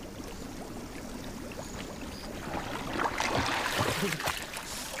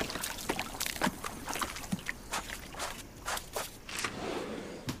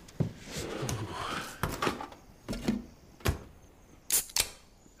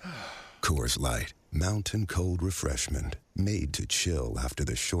 Coors Light, mountain cold refreshment, made to chill after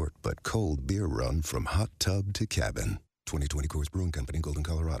the short but cold beer run from hot tub to cabin. 2020 Coors Brewing Company, Golden,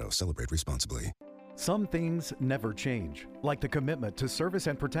 Colorado. Celebrate responsibly. Some things never change, like the commitment to service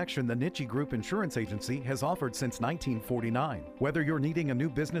and protection the Niche Group Insurance Agency has offered since 1949. Whether you're needing a new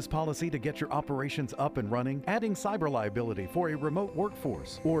business policy to get your operations up and running, adding cyber liability for a remote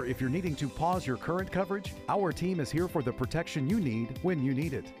workforce, or if you're needing to pause your current coverage, our team is here for the protection you need when you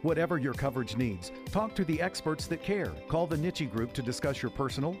need it. Whatever your coverage needs, talk to the experts that care. Call the Niche Group to discuss your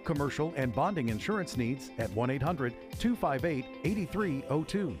personal, commercial, and bonding insurance needs at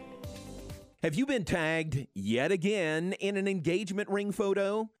 1-800-258-8302. Have you been tagged yet again in an engagement ring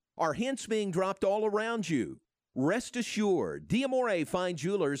photo? Are hints being dropped all around you? Rest assured, D'Amore Fine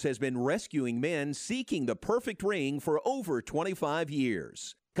Jewelers has been rescuing men seeking the perfect ring for over 25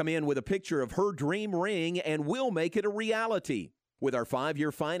 years. Come in with a picture of her dream ring and we'll make it a reality. With our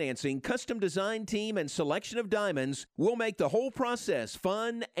 5-year financing, custom design team, and selection of diamonds, we'll make the whole process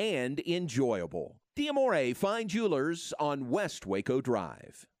fun and enjoyable. D'Amore Fine Jewelers on West Waco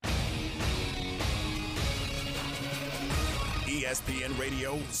Drive. ESPN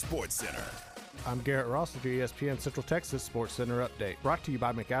Radio Sports Center. I'm Garrett Ross with your ESPN Central Texas Sports Center update, brought to you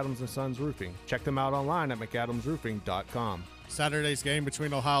by McAdams & Sons Roofing. Check them out online at McAdamsRoofing.com. Saturday's game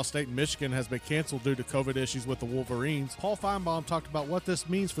between Ohio State and Michigan has been canceled due to COVID issues with the Wolverines. Paul Feinbaum talked about what this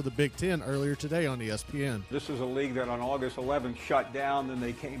means for the Big Ten earlier today on ESPN. This is a league that on August 11th shut down, then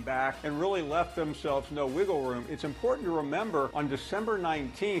they came back and really left themselves no wiggle room. It's important to remember on December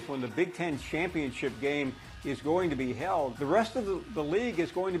 19th, when the Big Ten championship game is going to be held, the rest of the league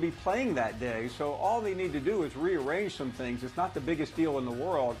is going to be playing that day. So all they need to do is rearrange some things. It's not the biggest deal in the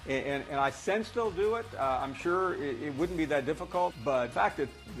world. And I sense they'll do it. I'm sure it wouldn't be that difficult. But the fact that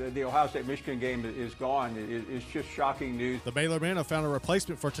the Ohio State-Michigan game is gone is just shocking news. The Baylor men have found a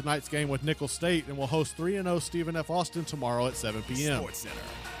replacement for tonight's game with Nicholls State and will host 3-0 Stephen F. Austin tomorrow at 7 p.m. Sports Center,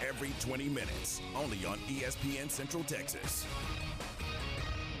 every 20 minutes, only on ESPN Central Texas.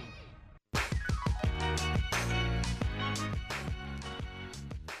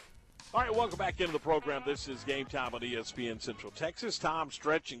 All right, welcome back into the program. This is Game Time on ESPN Central Texas. Tom,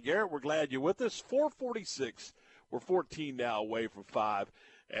 Stretch, and Garrett, we're glad you're with us. 4:46. We're 14 now away from 5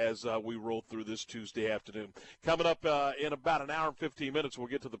 as we roll through this Tuesday afternoon. Coming up in about an hour and 15 minutes, we'll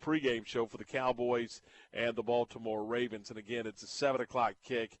get to the pregame show for the Cowboys and the Baltimore Ravens. And, again, it's a 7 o'clock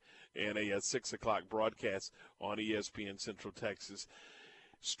kick and a 6 o'clock broadcast on ESPN Central Texas.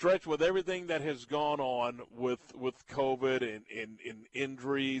 Stretch, with everything that has gone on with COVID and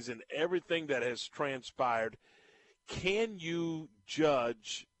injuries and everything that has transpired, can you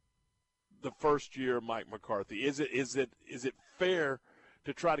judge the first year of Mike McCarthy? Is it fair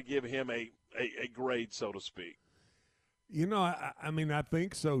to try to give him a grade, so to speak? You know, I mean, I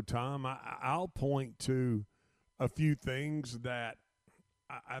think so, Tom. I'll point to a few things that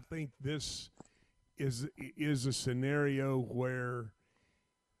I think this is a scenario where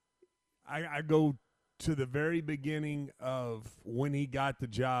I go to the very beginning of when he got the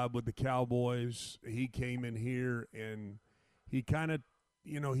job with the Cowboys. He came in here and he kind of,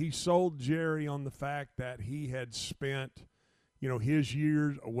 he sold Jerry on the fact that he had spent, his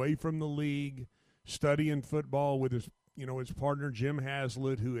years away from the league studying football with his partner Jim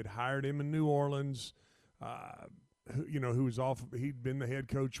Haslett, who had hired him in New Orleans, who was he'd been the head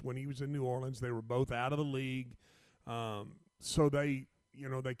coach when he was in New Orleans. They were both out of the league. So they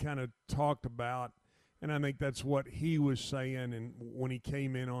kind of talked about, and I think that's what he was saying. And when he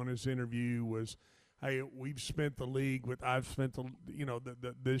came in on his interview was, hey, I've spent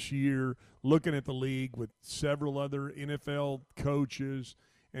this year looking at the league with several other NFL coaches,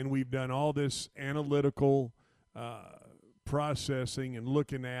 and we've done all this analytical processing and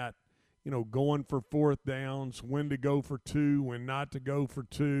looking at, going for fourth downs, when to go for two, when not to go for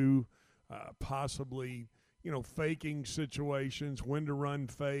two, possibly, faking situations, when to run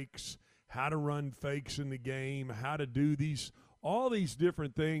fakes, how to run fakes in the game, how to do all these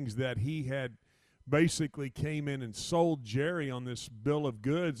different things that he had basically came in and sold Jerry on this bill of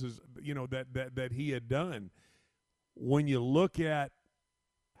goods, that he had done. When you look at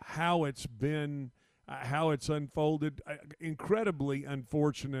how it's been, how it's unfolded, incredibly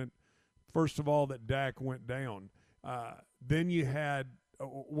unfortunate, first of all, that Dak went down. Then you had,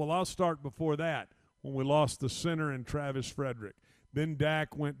 I'll start before that, when we lost the center and Travis Frederick. Then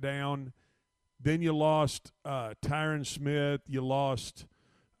Dak went down. Then you lost Tyron Smith. You lost,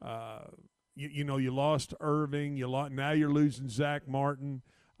 you lost Irving. Now you're losing Zach Martin.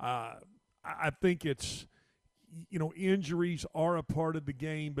 I think it's, injuries are a part of the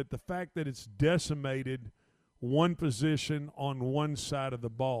game, but the fact that it's decimated one position on one side of the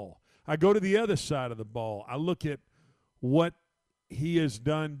ball. I go to the other side of the ball. I look at what he has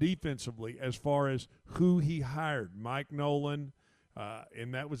done defensively as far as who he hired. Mike Nolan,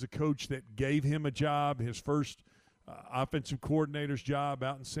 and that was a coach that gave him a job, his first offensive coordinator's job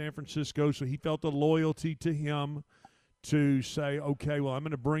out in San Francisco, so he felt a loyalty to him to say, okay, well, I'm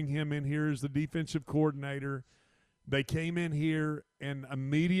going to bring him in here as the defensive coordinator. They came in here and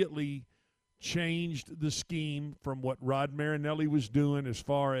immediately changed the scheme from what Rod Marinelli was doing as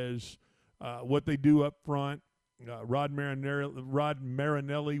far as what they do up front. Rod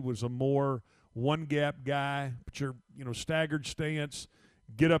Marinelli was a more one-gap guy, but your staggered stance,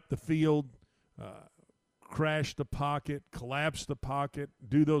 get up the field, crash the pocket, collapse the pocket,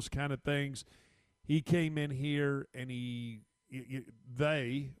 do those kind of things. He came in here and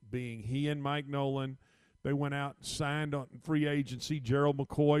they, being he and Mike Nolan, they went out and signed on free agency Gerald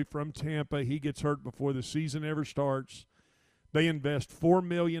McCoy from Tampa. He gets hurt before the season ever starts. They invest $4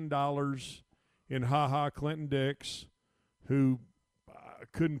 million in Ha-Ha Clinton-Dix, who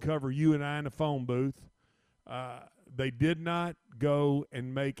couldn't cover you and I in a phone booth. They did not go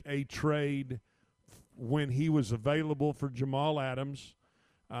and make a trade when he was available for Jamal Adams,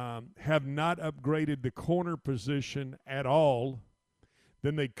 have not upgraded the corner position at all.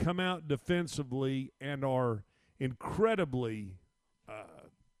 Then they come out defensively and are incredibly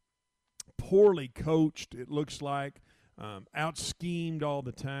poorly coached, it looks like, out-schemed all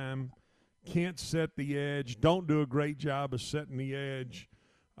the time, can't set the edge, don't do a great job of setting the edge,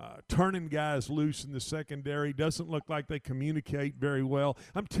 turning guys loose in the secondary, doesn't look like they communicate very well.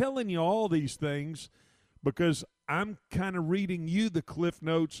 I'm telling you all these things because I'm kind of reading you the Cliff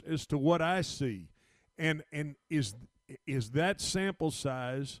Notes as to what I see. And is that sample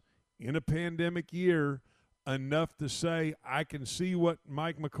size in a pandemic year enough to say I can see what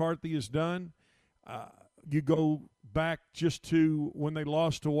Mike McCarthy has done? You go back just to when they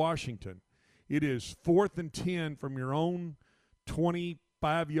lost to Washington. It is 4th and 10 from your own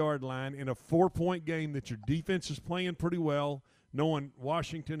 25-yard line in a 4-point game that your defense is playing pretty well, knowing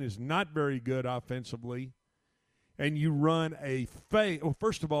Washington is not very good offensively, and you run a fake. Well,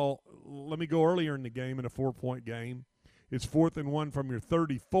 first of all, let me go earlier in the game in a 4-point game. It's 4th and 1 from your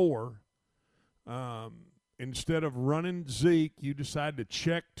 34. Instead of running Zeke, you decide to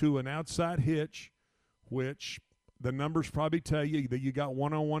check to an outside hitch, which the numbers probably tell you that you got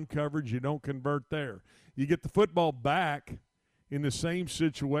one-on-one coverage. You don't convert there. You get the football back in the same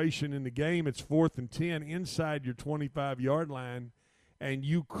situation in the game. It's 4th and 10 inside your 25-yard line, and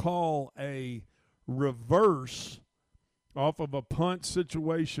you call a reverse off of a punt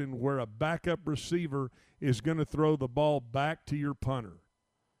situation where a backup receiver is going to throw the ball back to your punter.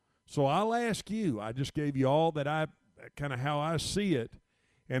 So I'll ask you, I just gave you all that I kind of how I see it,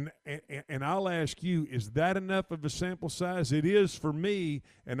 and I'll ask you, is that enough of a sample size? It is for me,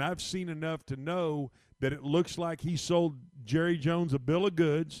 and I've seen enough to know that it looks like he sold Jerry Jones a bill of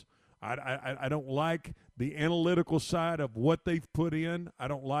goods. I don't like the analytical side of what they've put in. I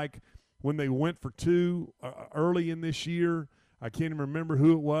don't like when they went for 2 early in this year. I can't even remember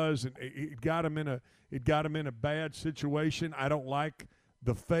who it was, and it got them in a bad situation. I don't like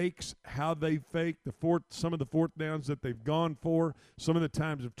the fakes, how they fake some of the fourth downs that they've gone for, some of the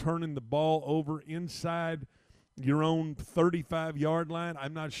times of turning the ball over inside your own 35-yard line.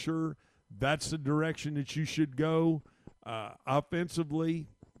 I'm not sure that's the direction that you should go. Offensively,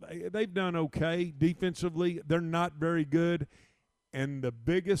 they've done okay. Defensively, they're not very good. And the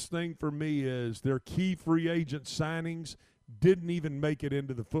biggest thing for me is their key free agent signings didn't even make it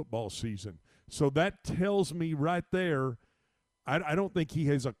into the football season. So that tells me right there, I don't think he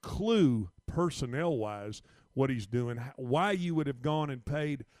has a clue personnel-wise what he's doing, why you would have gone and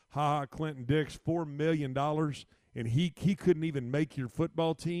paid Clinton Dix $4 million and he couldn't even make your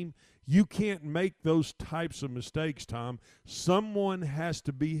football team. You can't make those types of mistakes, Tom. Someone has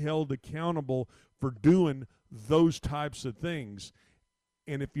to be held accountable for doing those types of things.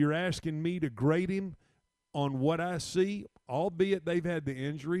 And if you're asking me to grade him on what I see, albeit they've had the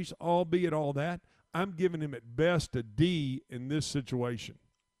injuries, albeit all that, I'm giving him at best a D in this situation.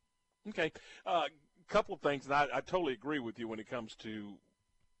 Okay. Couple of things, and I totally agree with you when it comes to,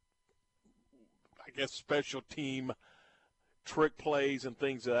 I guess, special team trick plays and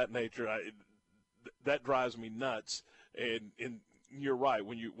things of that nature. That drives me nuts. And you're right,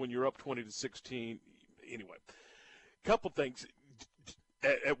 when you're up 20-16. Anyway, couple things.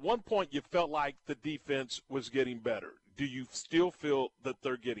 At one point, you felt like the defense was getting better. Do you still feel that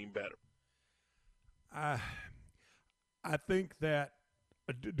they're getting better? I think that.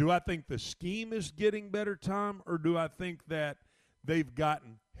 Do I think the scheme is getting better, Tom, or do I think that they've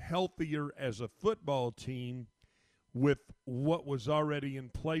gotten healthier as a football team with what was already in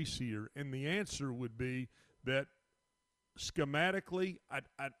place here? And the answer would be that schematically, I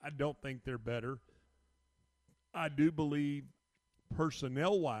don't think they're better. I do believe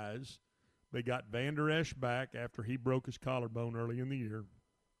personnel-wise, they got Van Der Esch back after he broke his collarbone early in the year.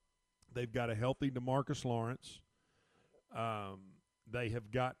 They've got a healthy DeMarcus Lawrence. They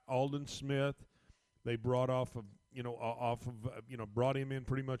have got Aldon Smith. They brought brought him in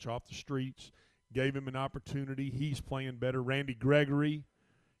pretty much off the streets, gave him an opportunity. He's playing better. Randy Gregory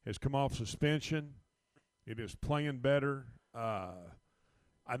has come off suspension. It is playing better.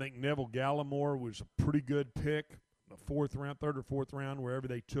 I think Neville Gallimore was a pretty good pick, third or fourth round, wherever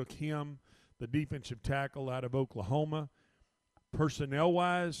they took him, the defensive tackle out of Oklahoma.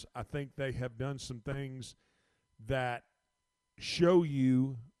 Personnel-wise, I think they have done some things that show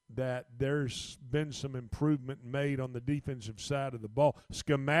you that there's been some improvement made on the defensive side of the ball.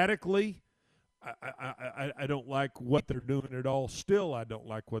 Schematically, I don't like what they're doing at all. Still, I don't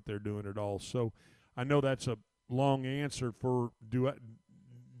like what they're doing at all. So I know that's a long answer for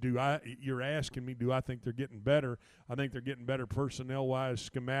you're asking me, do I think they're getting better? I think they're getting better personnel-wise,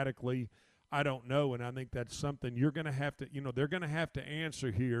 schematically. I don't know, and I think that's something you're going to have to, they're going to have to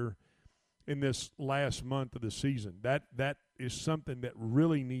answer here in this last month of the season. That is something that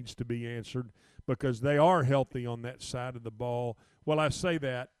really needs to be answered because they are healthy on that side of the ball. Well, I say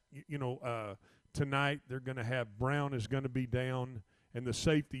that, tonight they're going to have Brown is going to be down and the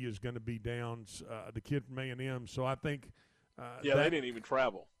safety is going to be down, the kid from A&M. So I think they didn't even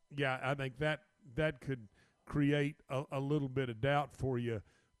travel. Yeah, I think that could create a little bit of doubt for you.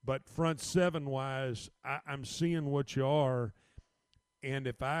 But front seven-wise, I'm seeing what you are. And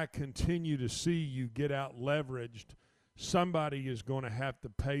if I continue to see you get out leveraged, somebody is going to have to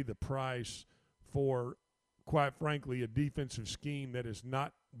pay the price for, quite frankly, a defensive scheme that has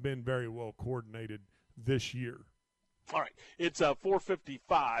not been very well coordinated this year. All right, it's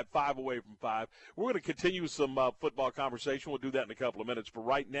 4:55, 5 away from 5. We're going to continue some football conversation. We'll do that in a couple of minutes. But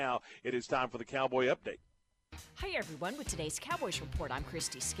right now, it is time for the Cowboy Update. Hi, everyone. With today's Cowboys Report, I'm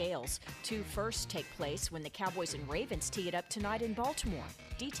Christy Scales. 2 firsts take place when the Cowboys and Ravens tee it up tonight in Baltimore.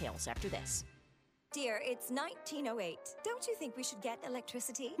 Details after this. Dear, it's 1908. Don't you think we should get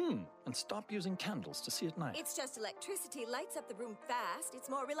electricity? And stop using candles to see at night. It's just electricity lights up the room fast. It's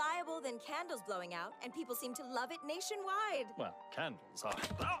more reliable than candles blowing out, and people seem to love it nationwide. Well, candles are...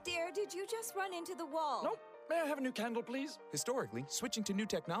 Dear, did you just run into the wall? Nope. May I have a new candle, please? Historically, switching to new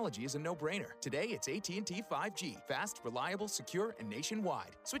technology is a no-brainer. Today, it's AT&T 5G. Fast, reliable, secure, and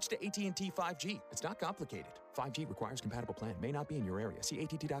nationwide. Switch to AT&T 5G. It's not complicated. 5G requires compatible plan. May not be in your area. See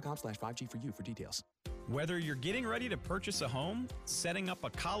att.com/5G for you for details. Whether you're getting ready to purchase a home, setting up a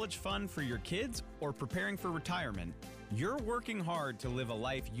college fund for your kids, or preparing for retirement, you're working hard to live a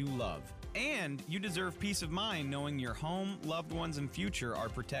life you love. And you deserve peace of mind knowing your home, loved ones, and future are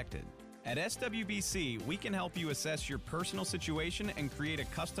protected. At SWBC, we can help you assess your personal situation and create a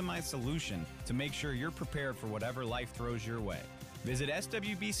customized solution to make sure you're prepared for whatever life throws your way. Visit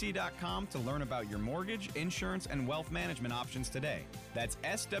SWBC.com to learn about your mortgage, insurance, and wealth management options today. That's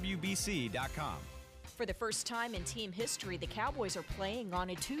SWBC.com. For the first time in team history, the Cowboys are playing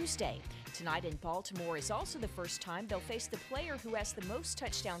on a Tuesday. Tonight in Baltimore is also the first time they'll face the player who has the most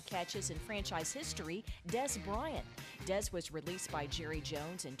touchdown catches in franchise history, Dez Bryant. Dez was released by Jerry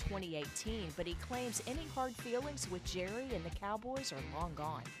Jones in 2018, but he claims any hard feelings with Jerry and the Cowboys are long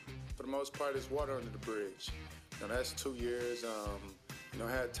gone. For the most part, it's water under the bridge. That's 2 years. I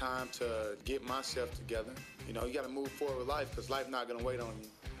had time to get myself together. You got to move forward with life because life's not going to wait on you.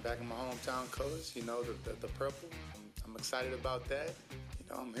 Back in my hometown colors, the purple. I'm excited about that.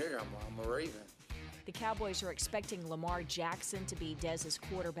 I'm here. I'm a Raven. The Cowboys are expecting Lamar Jackson to be Dez's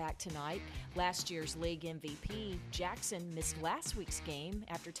quarterback tonight. Last year's league MVP, Jackson missed last week's game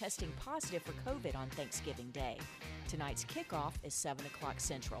after testing positive for COVID on Thanksgiving Day. Tonight's kickoff is 7 o'clock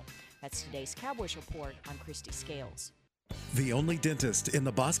Central. That's today's Cowboys Report. I'm Christy Scales. The only dentist in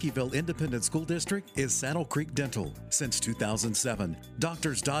the Bosqueville Independent School District is Saddle Creek Dental. Since 2007,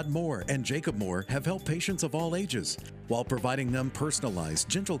 Doctors Dodd Moore and Jacob Moore have helped patients of all ages while providing them personalized,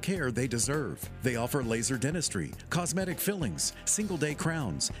 gentle care they deserve. They offer laser dentistry, cosmetic fillings, single-day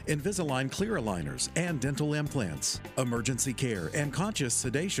crowns, Invisalign clear aligners, and dental implants. Emergency care and conscious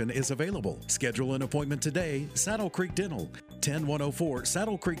sedation is available. Schedule an appointment today. Saddle Creek Dental, 10104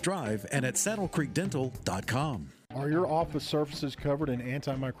 Saddle Creek Drive and at saddlecreekdental.com. Are your office surfaces covered in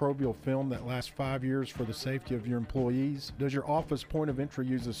antimicrobial film that lasts 5 years for the safety of your employees? Does your office point of entry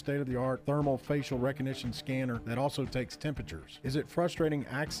use a state-of-the-art thermal facial recognition scanner that also takes temperatures? Is it frustrating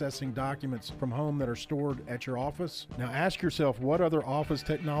accessing documents from home that are stored at your office? Now ask yourself what other office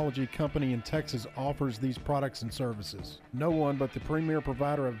technology company in Texas offers these products and services. No one but the premier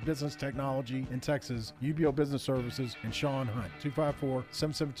provider of business technology in Texas, UBEO Business Services, and Sean Hunt.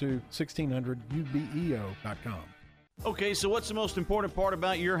 254-772-1600, ubeo.com. Okay, so what's the most important part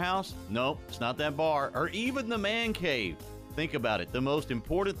about your house? Nope, it's not that bar or even the man cave. Think about it. The most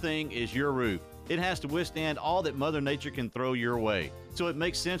important thing is your roof. It has to withstand all that Mother Nature can throw your way. So it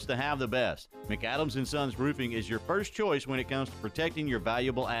makes sense to have the best. McAdams & Sons Roofing is your first choice when it comes to protecting your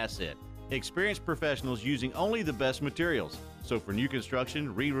valuable asset. Experienced professionals using only the best materials. So for new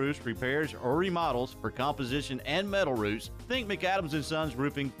construction, re-roofs, repairs, or remodels for composition and metal roofs, think McAdams & Sons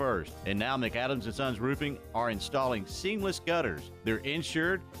Roofing first. And now McAdams & Sons Roofing are installing seamless gutters. They're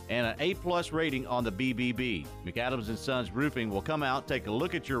insured and an A+ rating on the BBB. McAdams & Sons Roofing will come out, take a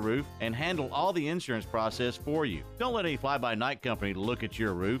look at your roof, and handle all the insurance process for you. Don't let any fly-by-night company look at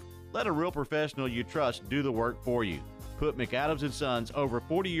your roof. Let a real professional you trust do the work for you. Put McAdams & Sons over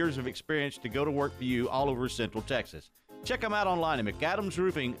 40 years of experience to go to work for you all over Central Texas. Check them out online at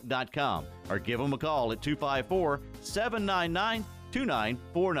McAdamsRoofing.com or give them a call at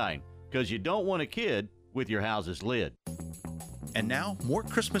 254-799-2949 because you don't want a kid with your house's lid. And now, more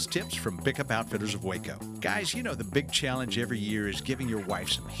Christmas tips from Pickup Outfitters of Waco. Guys, you know the big challenge every year is giving your wife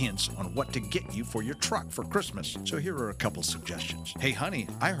some hints on what to get you for your truck for Christmas. So here are a couple suggestions. Hey, honey,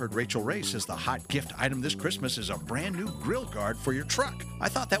 I heard Rachel Ray says the hot gift item this Christmas is a brand new grill guard for your truck. I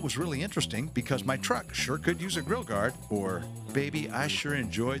thought that was really interesting because my truck sure could use a grill guard. Or, baby, I sure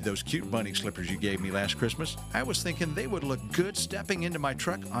enjoyed those cute bunny slippers you gave me last Christmas. I was thinking they would look good stepping into my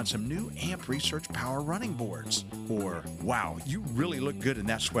truck on some new AMP Research Power running boards. Or, wow, you really look good in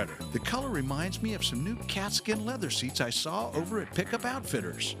that sweater. The color reminds me of some new catskin leather seats I saw over at Pickup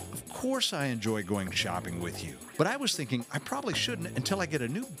Outfitters. Of course I enjoy going shopping with you, but I was thinking I probably shouldn't until I get a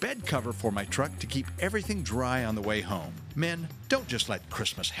new bed cover for my truck to keep everything dry on the way home. Men, don't just let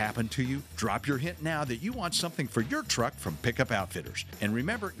Christmas happen to you. Drop your hint now that you want something for your truck from Pickup Outfitters. And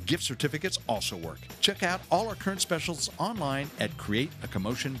remember, gift certificates also work. Check out all our current specials online at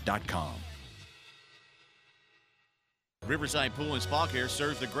createacommotion.com. Riverside Pool and Spa Care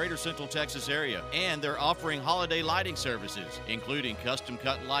serves the greater Central Texas area, and they're offering holiday lighting services, including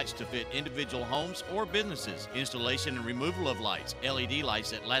custom-cut lights to fit individual homes or businesses, installation and removal of lights, LED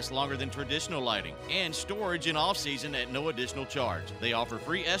lights that last longer than traditional lighting, and storage in off-season at no additional charge. They offer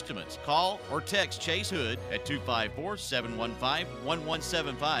free estimates. Call or text Chase Hood at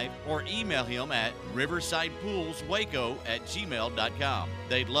 254-715-1175 or email him at riversidepoolswaco@gmail.com.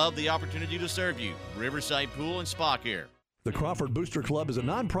 They'd love the opportunity to serve you. Riverside Pool and Spa Care. The Crawford Booster Club is a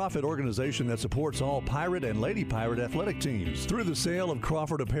nonprofit organization that supports all Pirate and Lady Pirate athletic teams. Through the sale of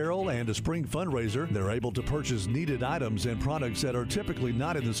Crawford apparel and a spring fundraiser, they're able to purchase needed items and products that are typically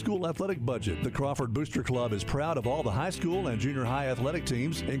not in the school athletic budget. The Crawford Booster Club is proud of all the high school and junior high athletic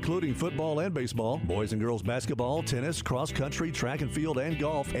teams, including football and baseball, boys and girls basketball, tennis, cross country, track and field, and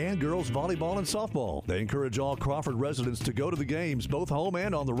golf, and girls volleyball and softball. They encourage all Crawford residents to go to the games, both home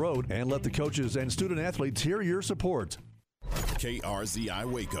and on the road, and let the coaches and student athletes hear your support.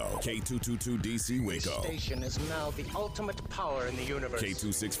 KRZI Waco, K222DC Waco. This station is now the ultimate power in the universe.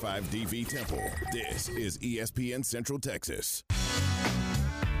 K265DV Temple. This is ESPN Central Texas.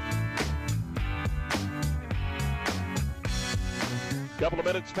 Couple of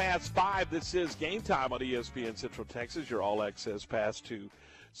minutes past 5. This is Game Time on ESPN Central Texas, your all-access pass to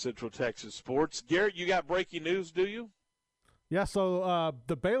Central Texas sports. Garrett, you got breaking news, do you? Yeah, so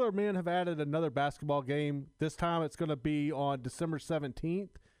the Baylor men have added another basketball game. This time it's going to be on December 17th.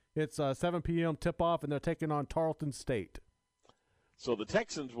 It's 7 p.m. tip-off, and they're taking on Tarleton State. So the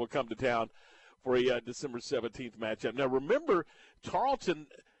Texans will come to town for a December 17th matchup. Now, remember, Tarleton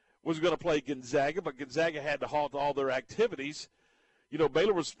was going to play Gonzaga, but Gonzaga had to halt all their activities. You know,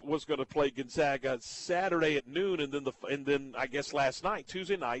 Baylor was going to play Gonzaga Saturday at noon, and then I guess last night,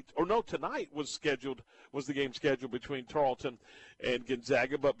 Tuesday night, or no, tonight was the game scheduled between Tarleton and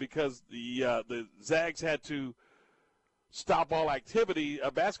Gonzaga, but because the Zags had to stop all activity,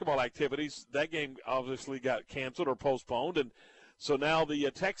 basketball activities, that game obviously got canceled or postponed, and so now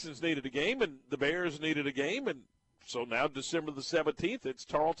the Texans needed a game, and the Bears needed a game, and so now December the 17th, it's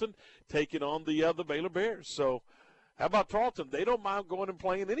Tarleton taking on the Baylor Bears. So. How about Tarleton? They don't mind going and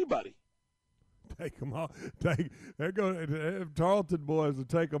playing anybody. Take them on. They're going. Tarleton boys will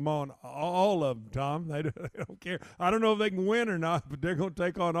take them on, all of them. Tom, they don't care. I don't know if they can win or not, but they're going to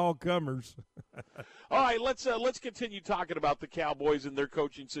take on all comers. All right, let's continue talking about the Cowboys and their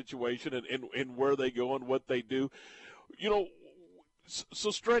coaching situation and where they go and what they do. You know, so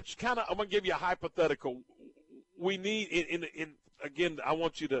Stretch, I'm going to give you a hypothetical. We need in again, I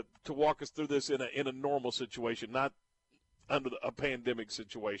want you to walk us through this in a normal situation, not under a pandemic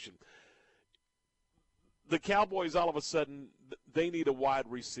situation. The Cowboys, all of a sudden, they need a wide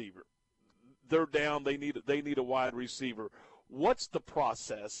receiver. They're down. They need a wide receiver. What's the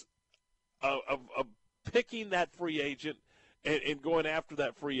process of picking that free agent and going after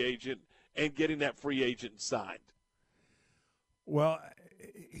that free agent and getting that free agent signed? Well,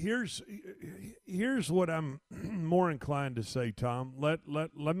 here's what I'm more inclined to say, Tom. Let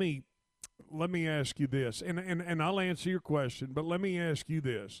me ask you this, and I'll answer your question, but let me ask you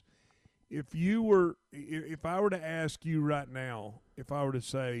this. If I were to ask you right now, if I were to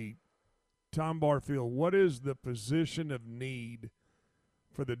say, Tom Barfield, what is the position of need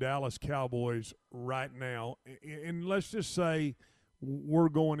for the Dallas Cowboys right now? And let's just say we're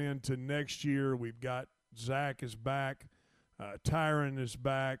going into next year. We've got Zach is back. Tyron is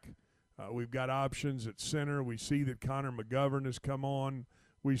back. We've got options at center. We see that Connor McGovern has come on.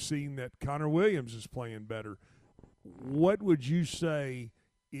 We've seen that Connor Williams is playing better. What would you say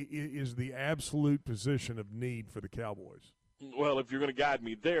is the absolute position of need for the Cowboys? Well, if you're going to guide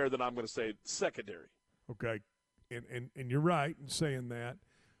me there, then I'm going to say secondary. Okay, and you're right in saying that.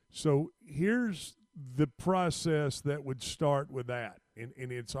 So here's the process that would start with that, and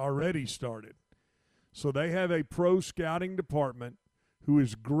it's already started. So they have a pro scouting department who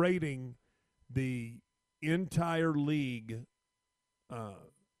is grading the entire league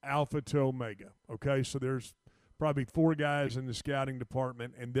alpha to omega. Okay, so there's probably 4 guys in the scouting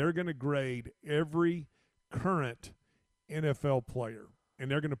department, and they're going to grade every current NFL player,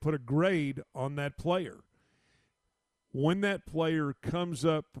 and they're going to put a grade on that player. When that player comes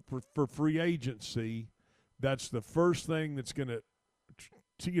up for free agency, that's the first thing that's going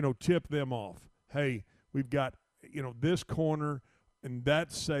to tip them off. Hey, we've got, this corner and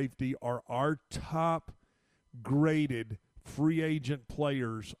that safety are our top graded free agent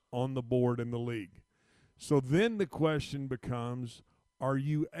players on the board in the league. So then the question becomes, are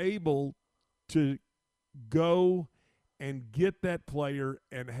you able to go and get that player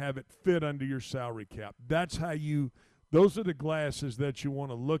and have it fit under your salary cap? That's how those are the glasses that you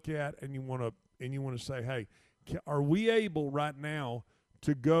want to look at, and you want to say, hey, are we able right now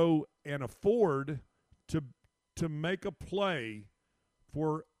to go and afford to make a play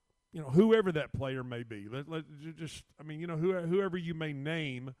for whoever that player may be. Whoever you may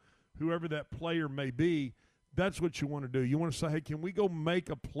name, whoever that player may be, that's what you want to do. You want to say, hey, can we go make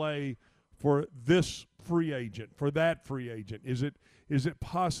a play for this free agent, for that free agent? Is it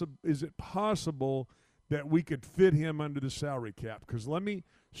possible that we could fit him under the salary cap? Because let me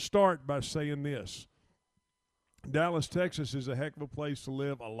start by saying this. Dallas, Texas is a heck of a place to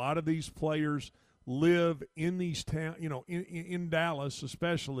live. A lot of these players live in these towns, in Dallas,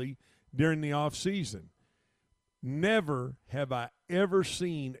 especially during the off season. Never have I ever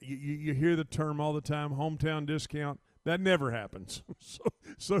seen, you hear the term all the time, hometown discount. That never happens.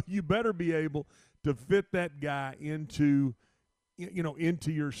 So you better be able to fit that guy into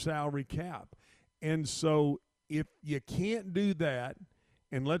your salary cap. And so if you can't do that,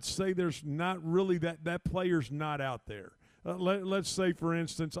 and let's say there's not really that player's not out there. Let's say, for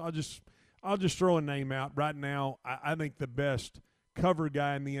instance, I'll just throw a name out right now. I think the best cover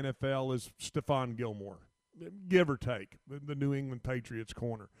guy in the NFL is Stephon Gilmore, give or take, the New England Patriots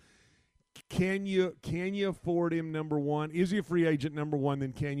corner. Can you afford him, number one? Is he a free agent, number one?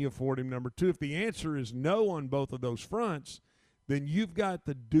 Then can you afford him, number two? If the answer is no on both of those fronts, then you've got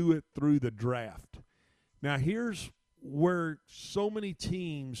to do it through the draft. Now, here's where so many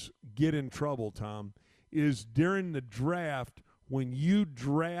teams get in trouble, Tom, is during the draft, when you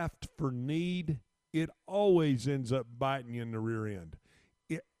draft for need, it always ends up biting you in the rear end.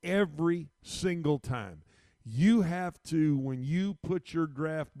 Every single time. You have to, when you put your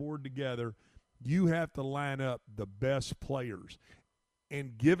draft board together, you have to line up the best players.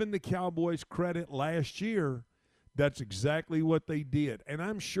 And given the Cowboys credit last year, that's exactly what they did. And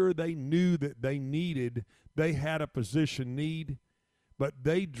I'm sure they knew that they had a position need, but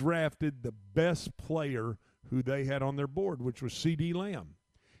they drafted the best player who they had on their board, which was C.D. Lamb.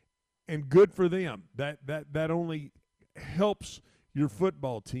 And good for them. That only helps your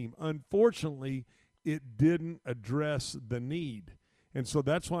football team. Unfortunately, it didn't address the need. And so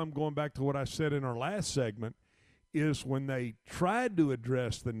that's why I'm going back to what I said in our last segment, is when they tried to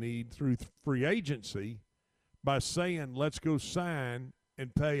address the need through free agency by saying, let's go sign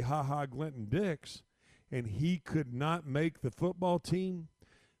and pay Clinton Dix, and he could not make the football team,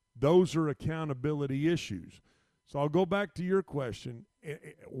 those are accountability issues. So I'll go back to your question.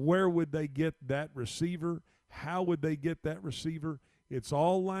 Where would they get that receiver? How would they get that receiver? It's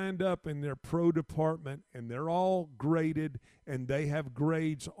all lined up in their pro department, and they're all graded, and they have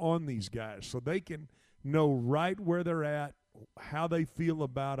grades on these guys. So they can know right where they're at, how they feel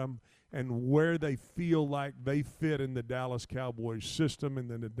about them, and where they feel like they fit in the Dallas Cowboys system and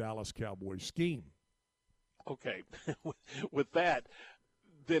then the Dallas Cowboys scheme. Okay. With that,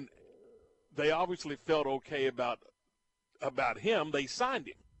 then they obviously felt okay about him. They signed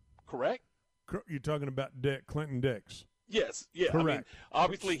him, correct? You're talking about Clinton Dix. Yes, yeah. Correct. I mean,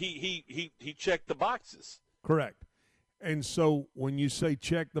 obviously he checked the boxes. Correct. And so when you say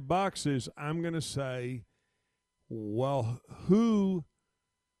check the boxes, I'm going to say, well, who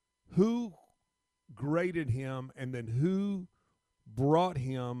graded him, and then who brought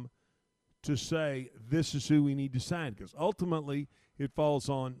him to say this is who we need to sign? Because ultimately it falls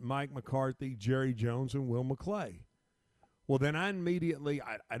on Mike McCarthy, Jerry Jones, and Will McClay. Well, then I immediately,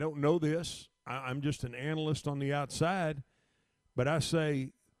 I don't know this. I'm just an analyst on the outside, but I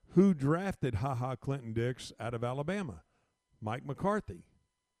say, who drafted Clinton Dix out of Alabama? Mike McCarthy,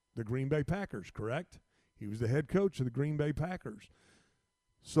 the Green Bay Packers, correct? He was the head coach of the Green Bay Packers.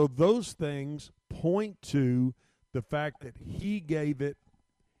 So those things point to the fact that he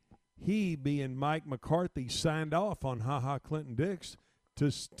being Mike McCarthy, signed off on Clinton Dix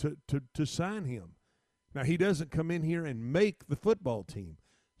to sign him. Now, he doesn't come in here and make the football team.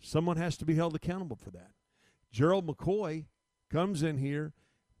 Someone has to be held accountable for that. Gerald McCoy comes in here,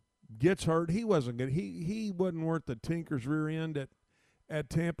 gets hurt. He wasn't good. He wasn't worth the tinker's rear end at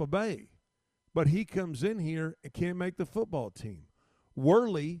Tampa Bay. But he comes in here and can't make the football team.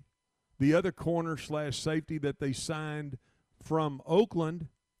 Worley, the other corner/safety that they signed from Oakland,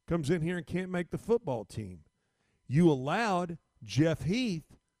 comes in here and can't make the football team. You allowed Jeff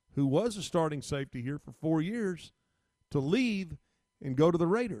Heath, who was a starting safety here for 4 years, to leave and go to the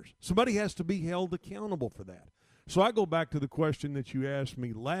Raiders. Somebody has to be held accountable for that. So I go back to the question that you asked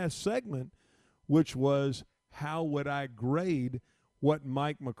me last segment, which was, how would I grade what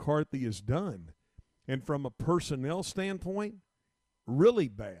Mike McCarthy has done? And from a personnel standpoint, really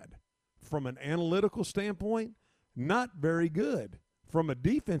bad. From an analytical standpoint, not very good. From a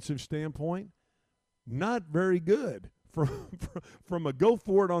defensive standpoint, not very good. From a go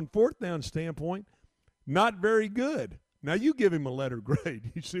for it on fourth down standpoint, not very good. Now, you give him a letter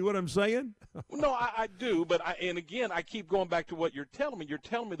grade. You see what I'm saying? No, I do, but and again, I keep going back to what you're telling me. You're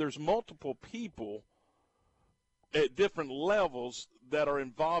telling me there's multiple people at different levels that are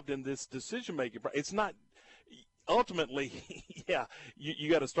involved in this decision-making. It's not ultimately, yeah, you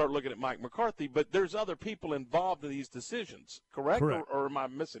got to start looking at Mike McCarthy, but there's other people involved in these decisions, correct? Or am I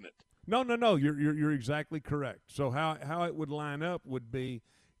missing it? No. You're exactly correct. So how it would line up would be,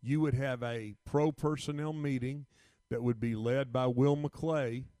 you would have a pro personnel meeting that would be led by Will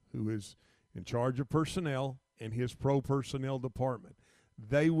McClay, who is in charge of personnel and his pro personnel department.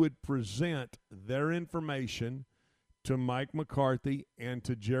 They would present their information to Mike McCarthy and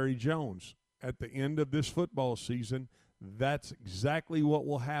to Jerry Jones. At the end of this football season, that's exactly what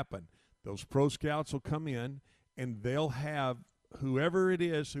will happen. Those pro scouts will come in, and they'll have whoever it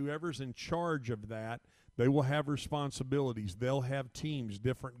is, whoever's in charge of that, they will have responsibilities. They'll have teams,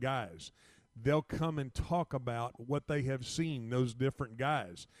 different guys. They'll come and talk about what they have seen, those different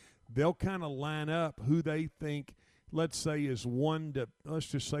guys. They'll kind of line up who they think, let's say, is 1 to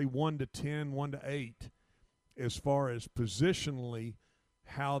 10, 1 to 8, as far as positionally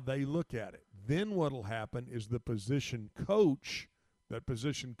how they look at it. Then what will happen is the position coach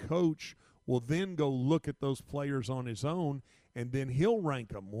will then go look at those players on his own, and then he'll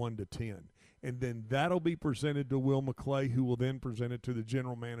rank them 1 to 10. And then that'll be presented to Will McClay, who will then present it to the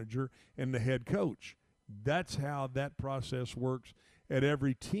general manager and the head coach. That's how that process works at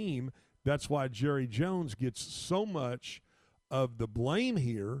every team. That's why Jerry Jones gets so much of the blame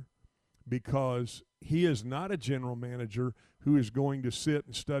here, because he is not a general manager who is going to sit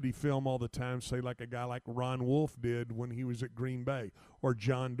and study film all the time, say like a guy like Ron Wolf did when he was at Green Bay, or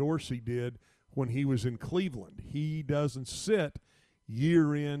John Dorsey did when he was in Cleveland. He doesn't sit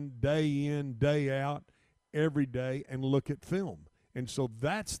year in, day out, every day and look at film. And so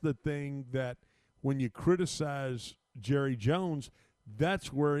that's the thing that when you criticize Jerry Jones,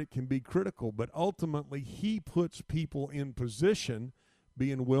 that's where it can be critical. But ultimately, he puts people in position,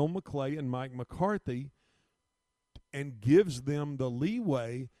 being Will McClay and Mike McCarthy, and gives them the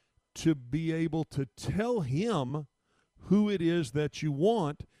leeway to be able to tell him who it is that you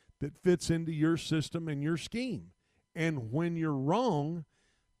want that fits into your system and your scheme. And when you're wrong,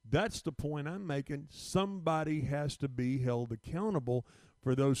 that's the point I'm making. Somebody has to be held accountable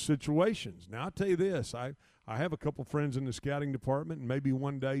for those situations. Now, I'll tell you this. I have a couple friends in the scouting department, and maybe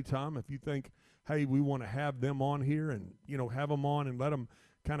one day, Tom, if you think, hey, we want to have them on here and, have them on and let them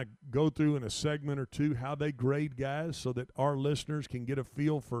kind of go through in a segment or two how they grade guys so that our listeners can get a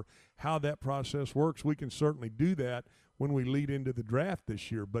feel for how that process works, we can certainly do that when we lead into the draft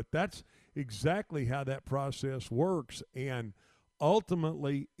this year. But that's exactly how that process works, and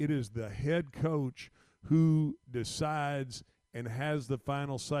ultimately it is the head coach who decides and has the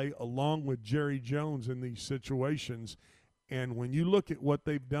final say, along with Jerry Jones, in these situations. And when you look at what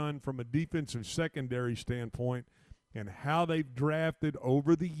they've done from a defensive secondary standpoint and how they've drafted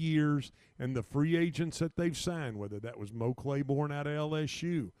over the years and the free agents that they've signed, whether that was Mo Claiborne out of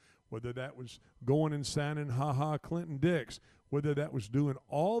LSU, whether that was going and signing Clinton Dix, whether that was doing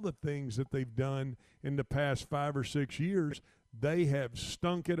all the things that they've done in the past 5 or 6 years, they have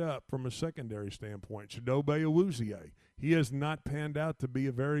stunk it up from a secondary standpoint. Chidobe Awuzie, he has not panned out to be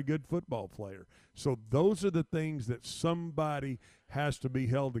a very good football player. So those are the things that somebody has to be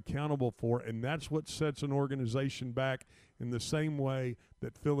held accountable for, and that's what sets an organization back, in the same way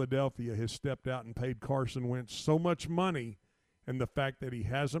that Philadelphia has stepped out and paid Carson Wentz so much money, and the fact that he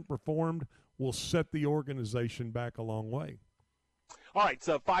hasn't performed will set the organization back a long way. All right,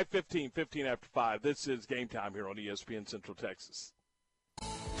 so 5:15, 15 after 5. This is Game Time here on ESPN Central Texas.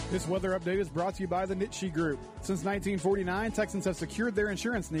 This weather update is brought to you by the Nitsche Group. Since 1949, Texans have secured their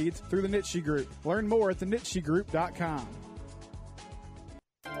insurance needs through the Nitsche Group. Learn more at thenitschegroup.com.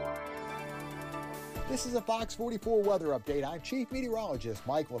 This is a Fox 44 weather update. I'm Chief Meteorologist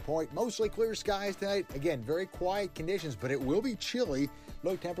Mike LaPointe. Mostly clear skies tonight. Again, very quiet conditions, but it will be chilly.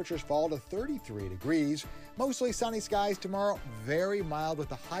 Low temperatures fall to 33 degrees. Mostly sunny skies tomorrow. Very mild with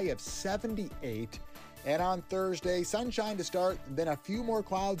a high of 78. And on Thursday, sunshine to start, then a few more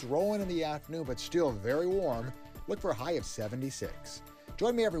clouds rolling in the afternoon, but still very warm. Look for a high of 76.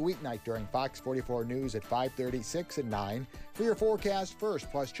 Join me every weeknight during Fox 44 News at 5:30, 6, and 9 for your forecast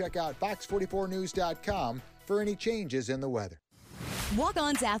first. Plus, check out fox44news.com for any changes in the weather.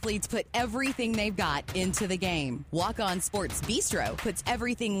 Walk-On's athletes put everything they've got into the game. Walk-On Sports Bistro puts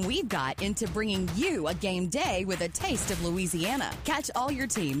everything we've got into bringing you a game day with a taste of Louisiana. Catch all your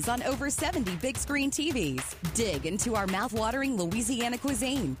teams on over 70 big screen TVs. Dig into our mouth-watering Louisiana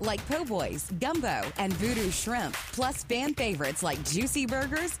cuisine like po' boys, gumbo, and voodoo shrimp, plus fan favorites like juicy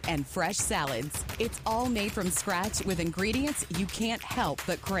burgers and fresh salads. It's all made from scratch with ingredients you can't help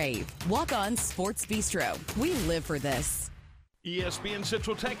but crave. Walk-On Sports Bistro. We live for this. ESPN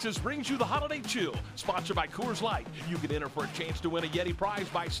Central Texas brings you the Holiday Chill, sponsored by Coors Light. You can enter for a chance to win a Yeti prize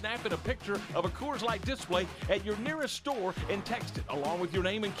by snapping a picture of a Coors Light display at your nearest store and text it along with your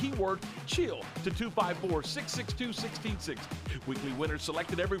name and keyword CHILL to 254-662-1660. Weekly winners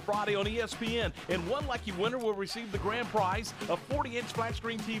selected every Friday on ESPN, and one lucky winner will receive the grand prize, a 40-inch flat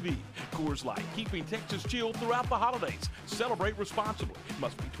screen TV. Coors Light, keeping Texas chill throughout the holidays. Celebrate responsibly.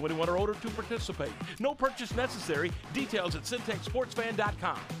 Must be 21 or older to participate. No purchase necessary. Details at CentexSportsFan.com.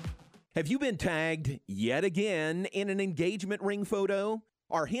 Have you been tagged yet again in an engagement ring photo?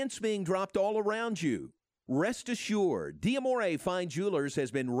 Are hints being dropped all around you? Rest assured, D'Amore Fine Jewelers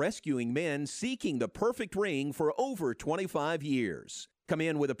has been rescuing men seeking the perfect ring for over 25 years. Come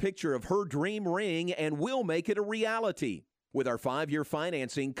in with a picture of her dream ring and we'll make it a reality. With our 5-year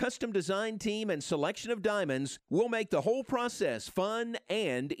financing, custom design team, and selection of diamonds, we'll make the whole process fun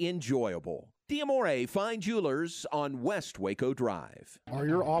and enjoyable. D'Amore Fine Jewelers on West Waco Drive. Are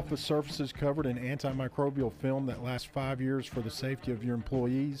your office surfaces covered in antimicrobial film that lasts 5 years for the safety of your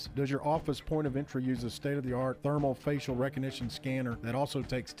employees? Does your office point of entry use a state-of-the-art thermal facial recognition scanner that also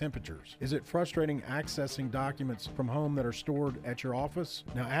takes temperatures? Is it frustrating accessing documents from home that are stored at your office?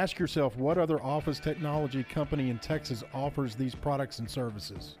 Now ask yourself, what other office technology company in Texas offers these products and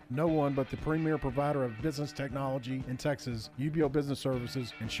services? No one but the premier provider of business technology in Texas, UBO Business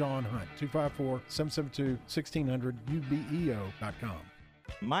Services, and Sean Hunt. 254-772-1600, ubeo.com.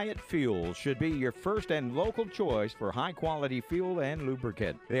 Myatt Fuel should be your first and local choice for high-quality fuel and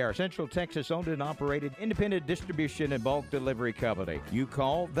lubricant. They are Central Texas-owned and operated independent distribution and bulk delivery company. You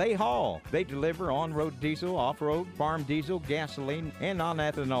call, they haul. They deliver on-road diesel, off-road, farm diesel, gasoline, and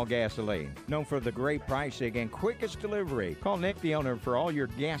non-ethanol gasoline. Known for the great pricing and quickest delivery. Call Nick, the owner, for all your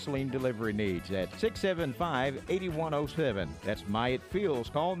gasoline delivery needs at 675-8107. That's Myatt Fuels.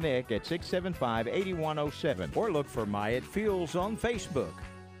 Call Nick at 675-8107 or look for Myatt Fuels on Facebook.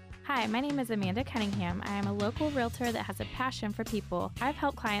 Hi, my name is Amanda Cunningham. I am a local realtor that has a passion for people. I've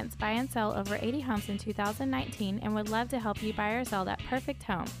helped clients buy and sell over 80 homes in 2019 and would love to help you buy or sell that perfect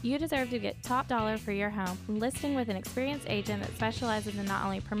home. You deserve to get top dollar for your home. Listing with an experienced agent that specializes in not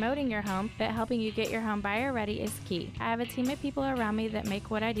only promoting your home, but helping you get your home buyer ready is key. I have a team of people around me that make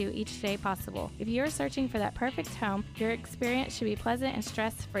what I do each day possible. If you are searching for that perfect home, your experience should be pleasant and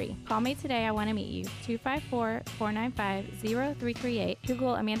stress-free. Call me today. I want to meet you. 254-495-0338.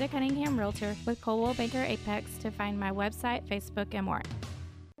 Google Amanda Cunningham Realtor with Coldwell Banker Apex to find my website, Facebook, and more.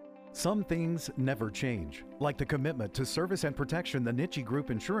 Some things never change, like the commitment to service and protection the Nitsche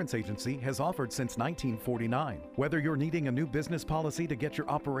Group Insurance Agency has offered since 1949. Whether you're needing a new business policy to get your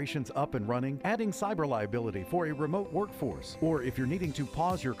operations up and running, adding cyber liability for a remote workforce, or if you're needing to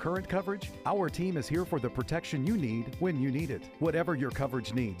pause your current coverage, our team is here for the protection you need when you need it. Whatever your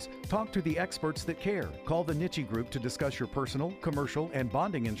coverage needs, talk to the experts that care. Call the Nitsche Group to discuss your personal, commercial, and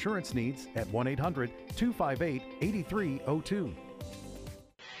bonding insurance needs at 1-800-258-8302.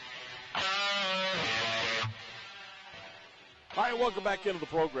 All right, welcome back into the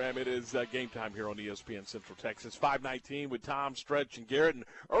program. It is game time here on ESPN Central Texas, 519 with Tom, Stretch, and Garrett. And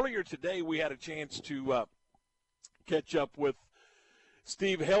earlier today, we had a chance to catch up with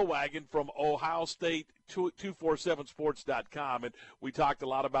Steve Hellwagon from Ohio State, 247sports.com. And we talked a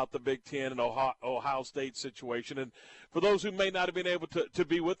lot about the Big Ten and Ohio State situation. And for those who may not have been able to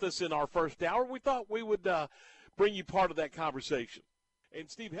be with us in our first hour, we thought we would bring you part of that conversation. And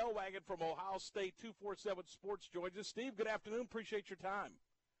Steve Hellwagon from Ohio State, 247 Sports joins us. Steve, good afternoon. Appreciate your time.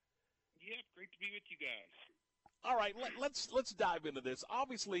 Yeah, great to be with you guys. All right, let's dive into this.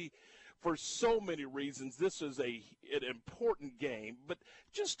 Obviously, for so many reasons, this is an important game. But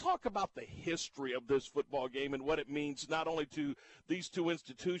just talk about the history of this football game and what it means not only to these two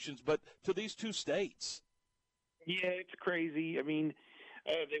institutions, but to these two states. Yeah, it's crazy. I mean,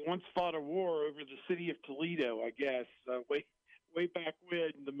 they once fought a war over the city of Toledo, I guess, way back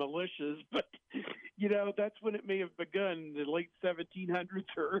when, the militias, but, you know, that's when it may have begun, the late 1700s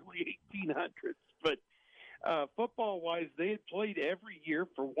or early 1800s. But football-wise, they had played every year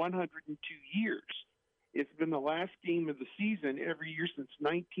for 102 years. It's been the last game of the season every year since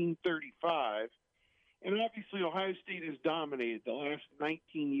 1935. And obviously, Ohio State has dominated the last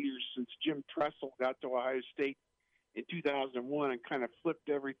 19 years since Jim Tressel got to Ohio State in 2001 and kind of flipped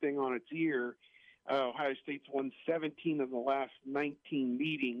everything on its ear. Ohio State's won 17 of the last 19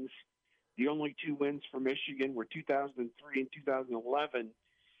 meetings. The only two wins for Michigan were 2003 and 2011.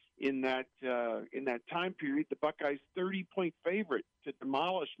 In that time period, the Buckeyes 30-point favorite to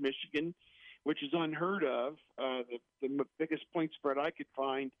demolish Michigan, which is unheard of. The biggest point spread I could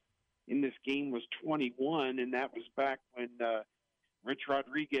find in this game was 21, and that was back when Rich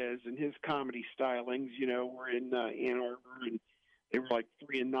Rodriguez and his comedy stylings, were in Ann Arbor, and They were like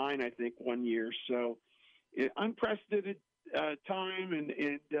 3-9, I think, one year. So unprecedented time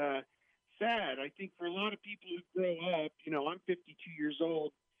and sad. I think for a lot of people who grow up, I'm 52 years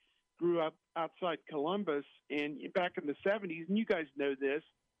old, grew up outside Columbus, and back in the 70s, and you guys know this,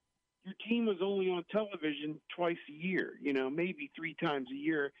 your team was only on television twice a year, maybe 3 times a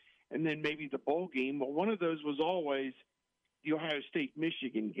year, and then maybe the bowl game. Well, one of those was always the Ohio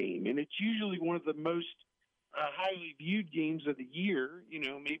State-Michigan game, and it's usually one of the most highly viewed games of the year.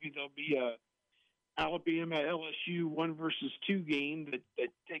 Maybe there'll be a Alabama-LSU 1-2 game that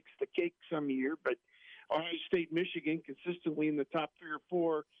takes the cake some year, but Ohio State-Michigan consistently in the top 3 or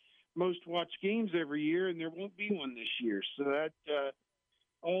 4 most watched games every year, and there won't be one this year. So that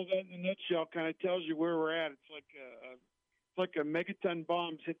all that in a nutshell kind of tells you where we're at. It's like a megaton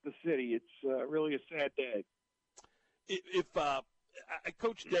bombs hit the city. It's really a sad day. If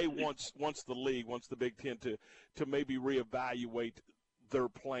Coach Day wants the league, wants the Big Ten to maybe reevaluate their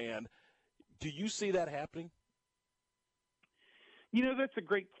plan, do you see that happening? That's a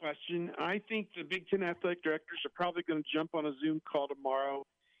great question. I think the Big Ten athletic directors are probably going to jump on a Zoom call tomorrow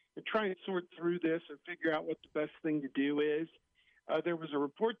and try and sort through this and figure out what the best thing to do is. There was a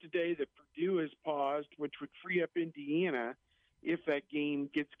report today that Purdue has paused, which would free up Indiana if that game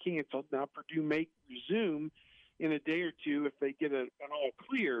gets canceled. Now, Purdue may resume in a day or two if they get an all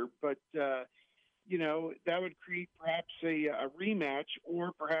clear, but, that would create perhaps a rematch,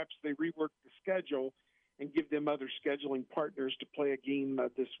 or perhaps they rework the schedule and give them other scheduling partners to play a game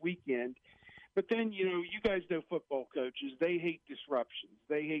this weekend. But then, you guys know football coaches. They hate disruptions.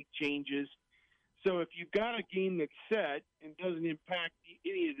 They hate changes. So if you've got a game that's set and doesn't impact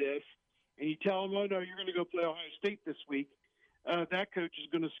any of this, and you tell them, oh, no, you're going to go play Ohio State this week, that coach is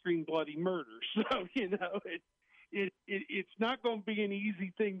going to scream bloody murder. So, it's not going to be an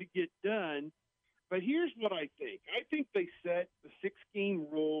easy thing to get done. But here's what I think. I think they set the 6-game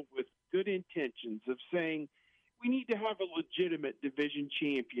rule with good intentions of saying we need to have a legitimate division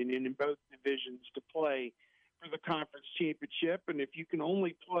champion in both divisions to play for the conference championship. And if you can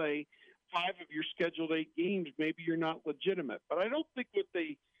only play 5 of your scheduled 8 games, maybe you're not legitimate. But I don't think what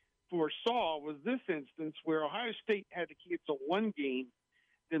they foresaw was this instance where Ohio State had to cancel 1 game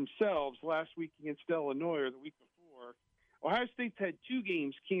themselves last week against Illinois or the week before. Ohio State's had 2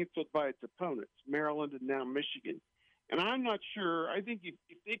 games canceled by its opponents, Maryland and now Michigan. And I'm not sure. I think if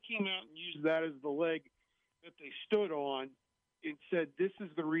they came out and used that as the leg that they stood on and said, this is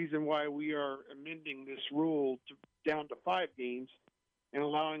the reason why we are amending this rule down to 5 games and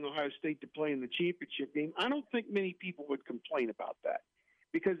allowing Ohio State to play in the championship game, I don't think many people would complain about that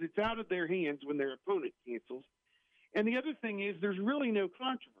because it's out of their hands when their opponent cancels. And the other thing is there's really no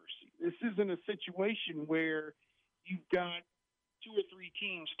controversy. This isn't a situation where you've got 2 or 3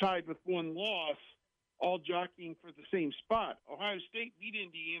 teams tied with 1 loss, all jockeying for the same spot. Ohio State beat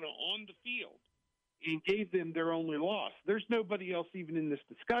Indiana on the field and gave them their only loss. There's nobody else even in this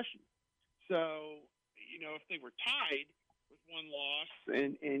discussion. So, if they were tied with 1 loss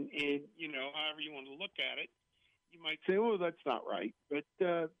and however you want to look at it, you might say, oh, that's not right. But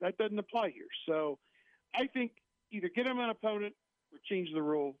that doesn't apply here. So I think either get them an opponent or change the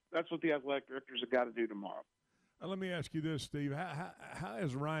rule. That's what the athletic directors have got to do tomorrow. Let me ask you this, Steve. How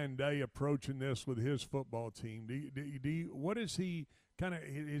is Ryan Day approaching this with his football team? What is he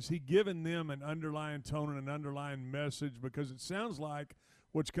is he giving them an underlying tone and an underlying message? Because it sounds like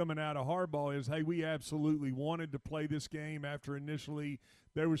what's coming out of Harbaugh is, hey, we absolutely wanted to play this game after initially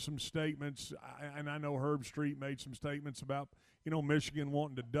there were some statements, and I know Herb Street made some statements about, Michigan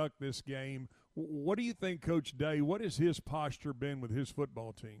wanting to duck this game. What do you think, Coach Day, what has his posture been with his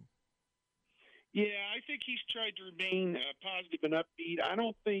football team? Yeah, I think he's tried to remain positive and upbeat. I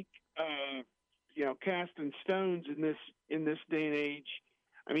don't think, casting stones in this day and age.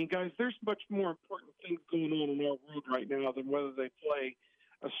 I mean, guys, there's much more important things going on in our world right now than whether they play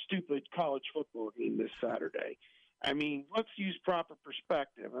a stupid college football game this Saturday. I mean, let's use proper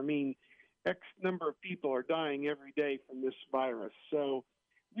perspective. I mean, X number of people are dying every day from this virus. So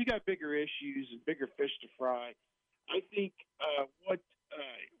we got bigger issues and bigger fish to fry. I think what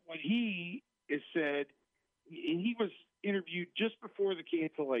he has said, and he was interviewed just before the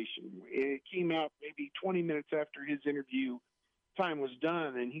cancellation. It came out maybe 20 minutes after his interview time was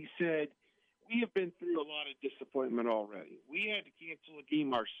done, and he said, we have been through a lot of disappointment already. We had to cancel a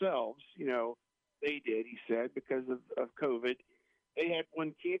game ourselves. They did, he said, because of COVID. They had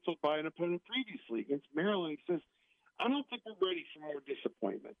one canceled by an opponent previously against Maryland. He says, I don't think we're ready for more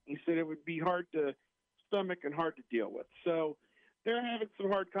disappointment. He said it would be hard to stomach and hard to deal with. So they're having some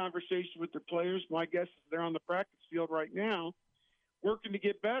hard conversations with their players. My guess is they're on the practice field right now working to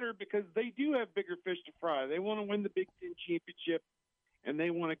get better because they do have bigger fish to fry. They want to win the Big Ten championship. and they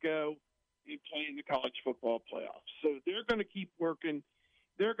want to go and play in the college football playoffs. So they're going to keep working.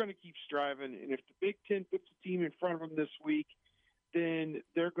 They're going to keep striving. And if the Big Ten puts a team in front of them this week, then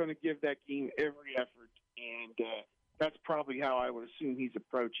they're going to give that game every effort. And that's probably how I would assume he's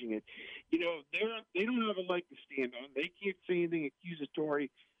approaching it. You know, they don't have a leg to stand on. They can't say anything accusatory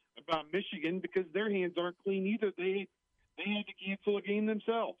about Michigan because their hands aren't clean either. They had to cancel a game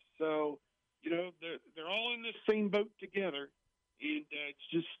themselves. So, you know, they're all in this same boat together. And it's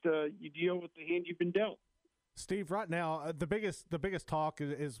just you deal with the hand you've been dealt. Steve, right now, the biggest talk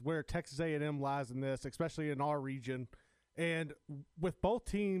is where Texas A&M lies in this, especially in our region. And with both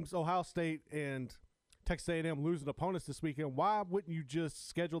teams, Ohio State and Texas A&M, losing opponents this weekend, why wouldn't you just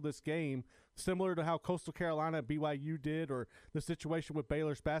schedule this game similar to how Coastal Carolina and BYU did, or the situation with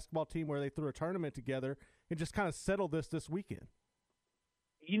Baylor's basketball team where they threw a tournament together, and just kind of settle this weekend?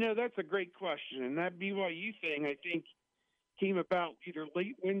 You know, that's a great question. And that BYU thing, I think, came about either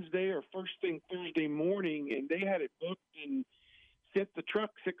late Wednesday or first thing Thursday morning, and they had it booked and sent the truck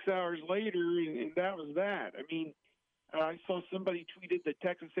 6 hours later, and that was that. I mean, I saw somebody tweeted that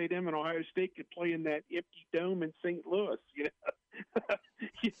Texas A&M and Ohio State could play in that empty dome in St. Louis. You know,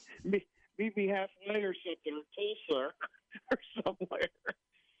 meet me halfway or something, or Tulsa or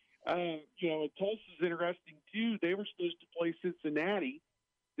somewhere. You know, Tulsa's interesting too. They were supposed to play Cincinnati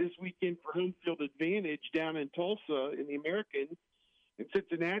this weekend for home field advantage down in Tulsa in the American, and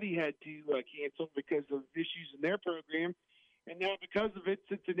Cincinnati had to cancel because of issues in their program. And now because of it,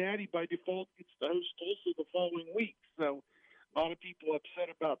 Cincinnati by default gets to host Tulsa the following week. So a lot of people upset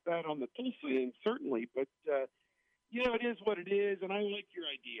about that on the Tulsa end, certainly. But, you know, it is what it is, and I like your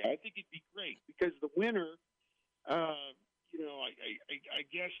idea. I think it'd be great because the winner, you know, I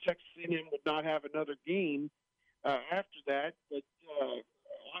guess Texas A&M would not have another game after that, but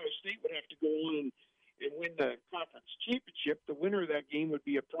Ohio State would have to go on and win the conference championship. The winner of that game would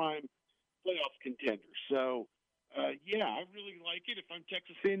be a prime playoff contender. So, yeah, I really like it. If I'm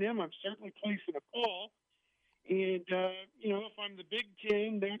Texas A&M, I'm certainly placing a call. And, you know, if I'm the Big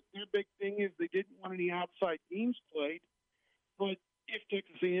Ten, their big thing is they didn't want any outside games played. But if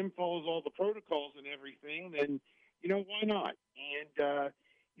Texas A&M follows all the protocols and everything, then, you know, why not? And,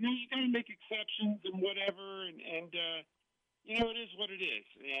 you know, you got to make exceptions and whatever. And you know, it is what it is.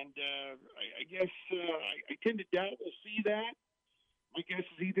 And I guess I tend to doubt we'll see that. My guess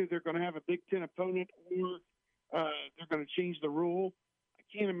is either they're going to have a Big Ten opponent or they're going to change the rule.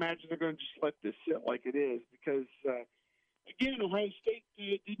 I can't imagine they're going to just let this sit like it is because, again, Ohio State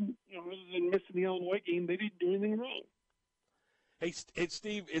didn't, you know, other than missing the Illinois game, they didn't do anything wrong. Hey,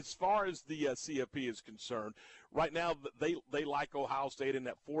 Steve, as far as the CFP is concerned, right now they like Ohio State in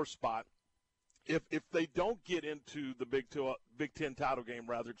that 4th spot. If they don't get into the Big Ten title game,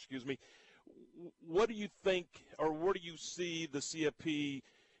 what do you think, or where do you see the CFP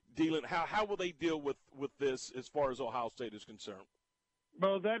dealing? How will they deal with this as far as Ohio State is concerned?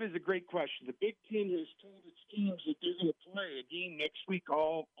 Well, that is a great question. The Big Ten has told its teams that they're going to play a game next week.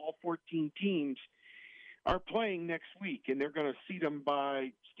 All 14 teams are playing next week, and they're going to seed them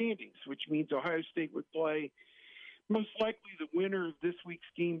by standings, which means Ohio State would play. Most likely the winner of this week's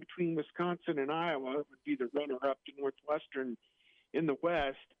game between Wisconsin and Iowa would be the runner-up to Northwestern in the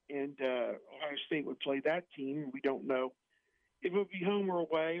West, and Ohio State would play that team. We don't know if it would be home or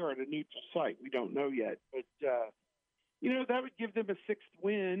away or at a neutral site. We don't know yet. But, you know, that would give them a 6th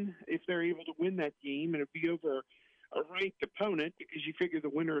win if they're able to win that game, and it would be over a ranked opponent because you figure the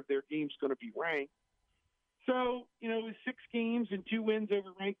winner of their game is going to be ranked. So, you know, is 6 games and 2 wins over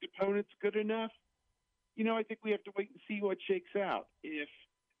ranked opponents good enough? You know, I think we have to wait and see what shakes out. If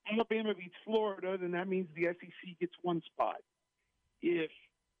Alabama beats Florida, then that means the SEC gets 1 spot. If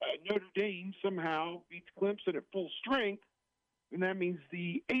Notre Dame somehow beats Clemson at full strength, then that means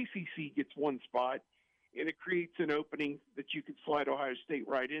the ACC gets 1 spot, and it creates an opening that you can slide Ohio State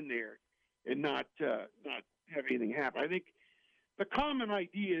right in there and not have anything happen. I think the common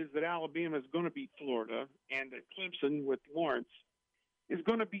idea is that Alabama is going to beat Florida and that Clemson with Lawrence is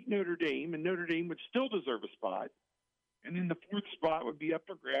going to beat Notre Dame, and Notre Dame would still deserve a spot. And then the 4th spot would be up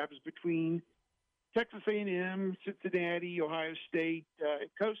for grabs between Texas A&M, Cincinnati, Ohio State, and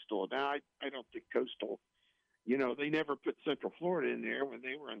Coastal. Now, I don't think Coastal, you know, they never put Central Florida in there when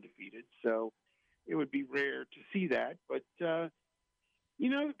they were undefeated, so it would be rare to see that. But, you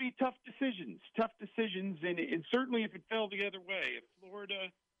know, it would be tough decisions, and certainly if it fell the other way, if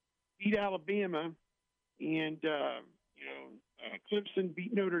Florida beat Alabama and, you know, Clemson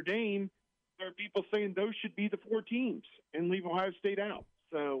beat Notre Dame, there are people saying those should be the 4 teams and leave Ohio State out.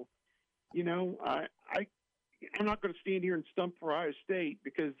 So, you know, I'm not going to stand here and stump for Ohio State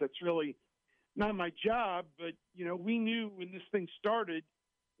because that's really not my job, but, you know, we knew when this thing started,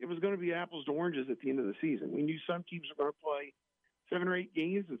 it was going to be apples to oranges at the end of the season. We knew some teams were going to play 7 or 8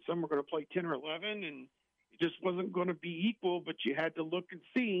 games and some were going to play 10 or 11, and it just wasn't going to be equal, but you had to look and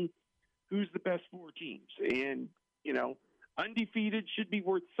see who's the best 4 teams. And, you know, undefeated should be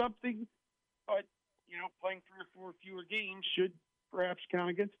worth something, but, you know, playing 3 or 4 fewer games should perhaps count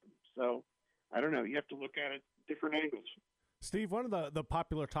against them. So, I don't know. You have to look at it different angles. Steve, one of the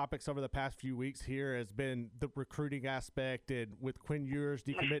popular topics over the past few weeks here has been the recruiting aspect, and with Quinn Ewers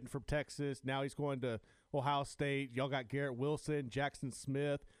decommitting from Texas, now he's going to Ohio State. Y'all got Garrett Wilson, Jackson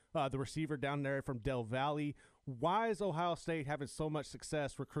Smith, the receiver down there from Del Valle. Why is Ohio State having so much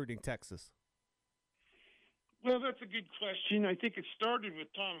success recruiting Texas? Well, that's a good question. I think it started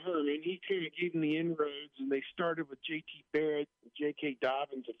with Tom Herman. He kind of gave them the inroads, and they started with J.T. Barrett and J.K.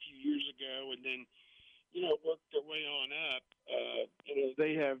 Dobbins a few years ago, and then, you know, worked their way on up. You know,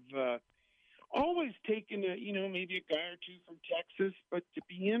 they have always taken, you know, maybe a guy or two from Texas, but to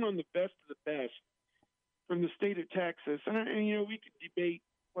be in on the best of the best from the state of Texas, and you know, we could debate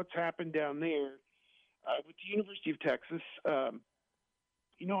what's happened down there with the University of Texas.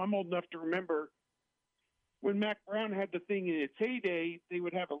 You know, I'm old enough to remember when Mac Brown had the thing in its heyday, they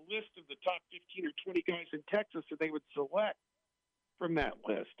would have a list of the top 15 or 20 guys in Texas, and they would select from that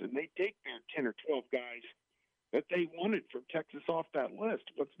list, and they'd take their 10 or 12 guys that they wanted from Texas off that list.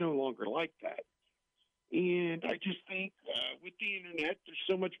 But it's no longer like that. And I just think with the internet, there's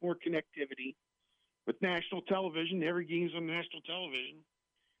so much more connectivity. With national television, every game's on national television.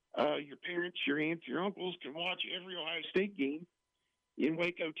 Your parents, your aunts, your uncles can watch every Ohio State game in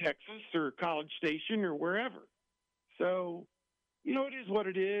Waco, Texas, or College Station, or wherever. So, you know, it is what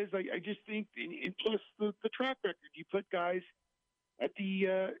it is. I just think, and plus the track record, you put guys at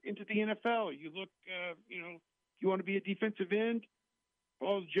the into the NFL. You look, you know, if you want to be a defensive end,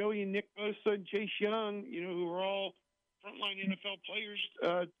 well, Joey and Nick Bosa and Chase Young, you know, who are all frontline NFL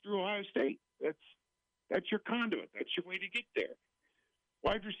players through Ohio State. That's your conduit. That's your way to get there.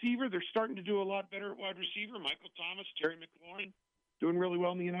 Wide receiver, they're starting to do a lot better at wide receiver. Michael Thomas, Terry McLaurin, doing really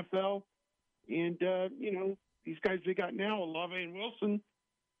well in the NFL. And, you know, these guys they got now, Olave and Wilson,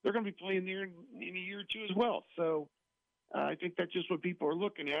 they're going to be playing there in a year or two as well. So I think that's just what people are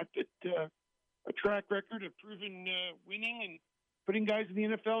looking at, that a track record of proven winning and putting guys in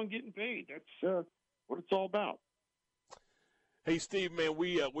the NFL and getting paid. That's what it's all about. Hey, Steve, man,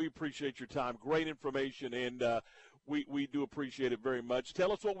 we appreciate your time. Great information, and we do appreciate it very much.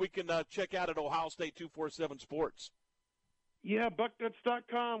 Tell us what we can check out at Ohio State 247 Sports. Yeah,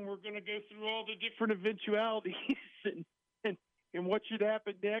 bucknuts.com. We're going to go through all the different eventualities and what should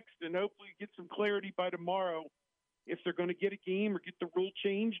happen next, and hopefully get some clarity by tomorrow if they're going to get a game or get the rule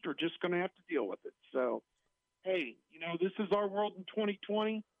changed or just going to have to deal with it. So, hey, you know, this is our world in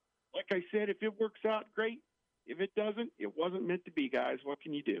 2020. Like I said, if it works out, great. If it doesn't, it wasn't meant to be, guys. What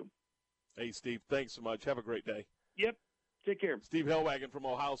can you do? Hey, Steve, thanks so much. Have a great day. Yep. Take care. Steve Hellwagon from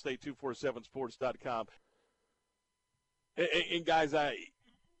Ohio State 247sports.com. And guys,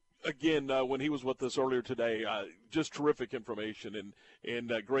 when he was with us earlier today, just terrific information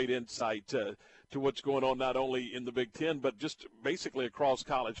and great insight to what's going on not only in the Big Ten, but just basically across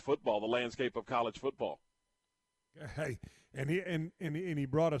college football, the landscape of college football. Hey, and he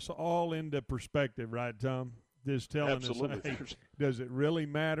brought us all into perspective, right, Tom? Just telling Absolutely. us, hey, does it really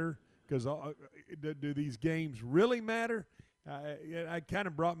matter? Because do these games really matter? It kind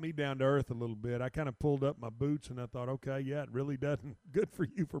of brought me down to earth a little bit. I kind of pulled up my boots and I thought, okay, yeah, it really doesn't. Good for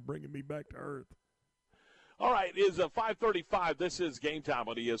you for bringing me back to earth. All right, it is 5:35. This is Game Time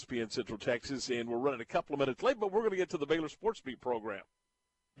on ESPN Central Texas, and we're running a couple of minutes late, but we're going to get to the Baylor Sports Beat program.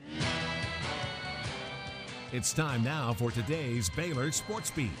 It's time now for today's Baylor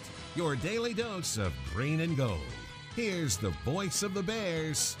Sports Beat, your daily dose of green and gold. Here's the voice of the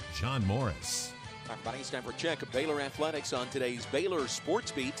Bears, John Morris. Hi, everybody. It's time for a check of Baylor Athletics on today's Baylor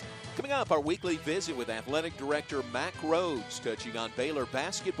Sports Beat. Coming up, our weekly visit with Athletic Director Mack Rhodes, touching on Baylor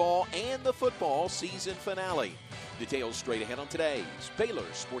basketball and the football season finale. Details straight ahead on today's Baylor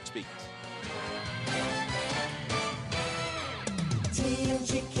Sports Beat.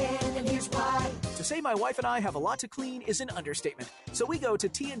 TNG can, and here's why. To say my wife and I have a lot to clean is an understatement. So we go to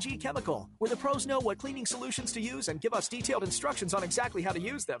TNG Chemical, where the pros know what cleaning solutions to use and give us detailed instructions on exactly how to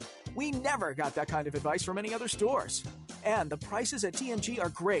use them. We never got that kind of advice from any other stores. And the prices at TNG are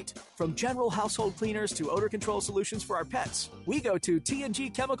great. From general household cleaners to odor control solutions for our pets. We go to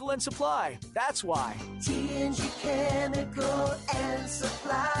TNG Chemical and Supply. That's why. TNG Chemical and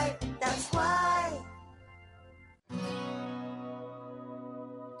Supply. That's why.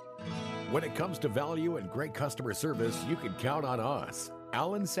 When it comes to value and great customer service, you can count on us.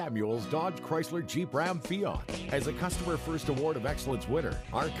 Alan Samuels Dodge Chrysler Jeep Ram Fiat. As a Customer First Award of Excellence winner,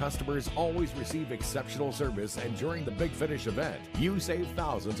 our customers always receive exceptional service, and during the Big Finish event, you save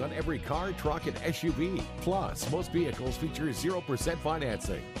thousands on every car, truck, and SUV. Plus, most vehicles feature 0%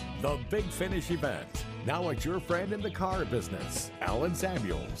 financing. The Big Finish event. Now at your friend in the car business, Alan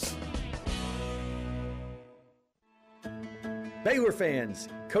Samuels. Baylor fans,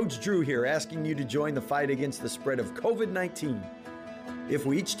 Coach Drew here asking you to join the fight against the spread of COVID-19. If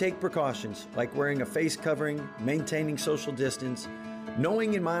we each take precautions like wearing a face covering, maintaining social distance,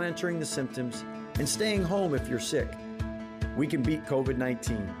 knowing and monitoring the symptoms, and staying home if you're sick, we can beat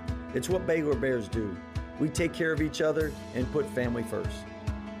COVID-19. It's what Baylor Bears do. We take care of each other and put family first.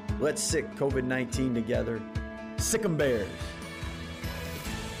 Let's sick COVID-19 together. Sick 'em Bears.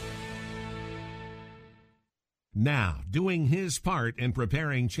 Now, doing his part in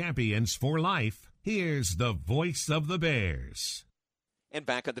preparing champions for life, here's the voice of the Bears. And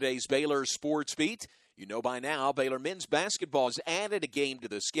back on today's Baylor Sports Beat, you know by now, Baylor men's basketball has added a game to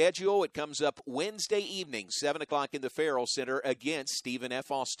the schedule. It comes up Wednesday evening, 7 o'clock in the Farrell Center against Stephen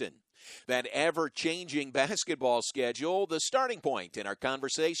F. Austin. That ever-changing basketball schedule, the starting point in our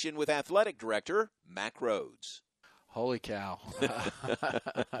conversation with Athletic Director Mack Rhodes. Holy cow.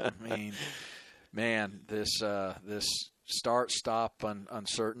 I mean, man, this start-stop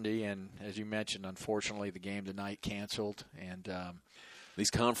uncertainty, and as you mentioned, unfortunately, the game tonight canceled. And these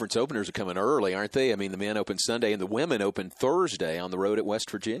conference openers are coming early, aren't they? I mean, the men open Sunday and the women open Thursday on the road at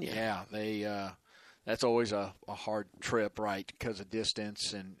West Virginia. Yeah, that's always a hard trip, right, because of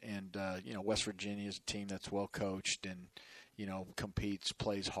distance. And West Virginia is a team that's well coached and, competes,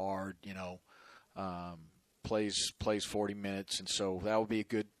 plays hard, plays 40 minutes. And so that will be a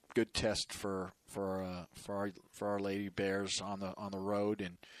good test for our Lady Bears on the road,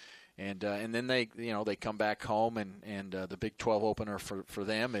 and then they come back home, and the Big 12 opener for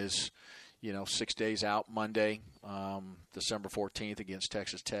them is 6 days out, Monday, December 14th against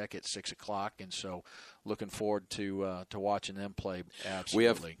Texas Tech at 6 o'clock, and so looking forward to watching them play. Absolutely. We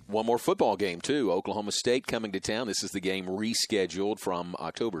have one more football game too. Oklahoma State coming to town. This is the game rescheduled from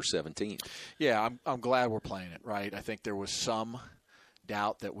October 17th. Yeah, I'm glad we're playing it. Right, I think there was some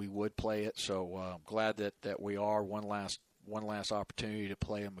doubt that we would play it, so I'm glad that we are. One last opportunity to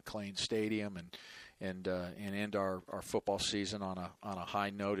play in McLean Stadium and end our football season on a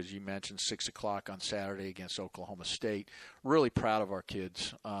high note, as you mentioned, 6 o'clock on Saturday against Oklahoma State. Really proud of our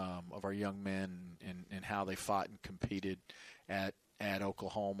kids, of our young men, and how they fought and competed at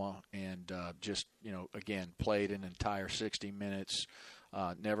Oklahoma, and again played an entire 60 minutes.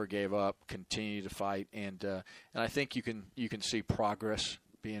 Never gave up, continued to fight, and I think you can see progress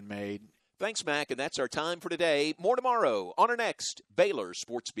being made. Thanks, Mac, and that's our time for today. More tomorrow on our next Baylor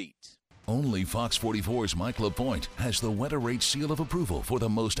Sports Beat. Only Fox 44's Mike LaPointe has the Weather Rate seal of approval for the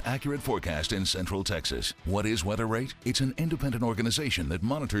most accurate forecast in Central Texas. What is Weather Rate? It's an independent organization that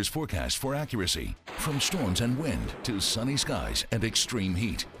monitors forecasts for accuracy. From storms and wind to sunny skies and extreme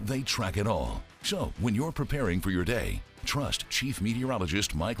heat, they track it all. So, when you're preparing for your day, trust Chief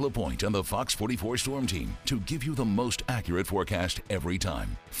Meteorologist Mike LaPointe and the Fox 44 Storm Team to give you the most accurate forecast every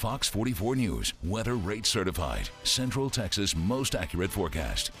time. Fox 44 News, Weather Rate Certified, Central Texas' most accurate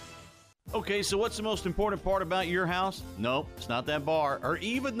forecast. Okay, so what's the most important part about your house? No, it's not that bar or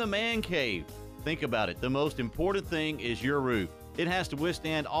even the man cave. Think about it. The most important thing is your roof. It has to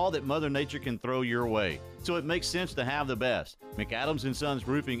withstand all that Mother Nature can throw your way. So it makes sense to have the best. McAdams & Sons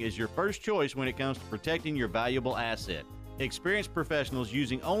Roofing is your first choice when it comes to protecting your valuable asset. Experienced professionals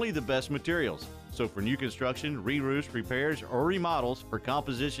using only the best materials. So for new construction, re-roofs, repairs, or remodels for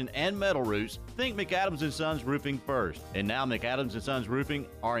composition and metal roofs, think McAdams & Sons Roofing first. And now McAdams & Sons Roofing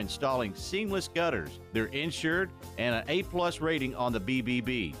are installing seamless gutters. They're insured and an A+ rating on the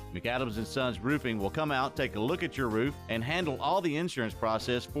BBB. McAdams & Sons Roofing will come out, take a look at your roof, and handle all the insurance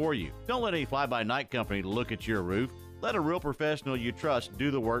process for you. Don't let any fly-by-night company look at your roof. Let a real professional you trust do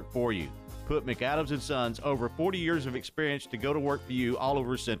the work for you. Put McAdams & Sons over 40 years of experience to go to work for you all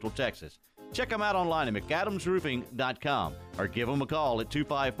over Central Texas. Check them out online at McAdamsRoofing.com or give them a call at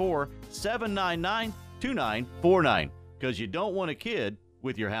 254-799-2949 because you don't want a kid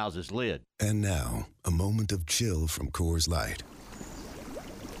with your house's lid. And now, a moment of chill from Coors Light.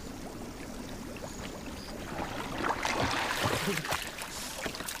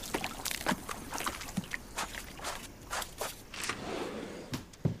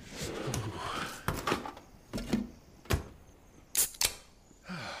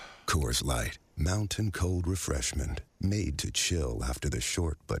 Coors Light, mountain cold refreshment, made to chill after the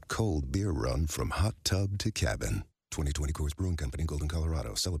short but cold beer run from hot tub to cabin. 2020 Coors Brewing Company, Golden, Colorado.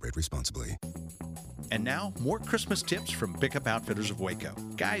 Auto. Celebrate responsibly. And now, more Christmas tips from Pickup Outfitters of Waco.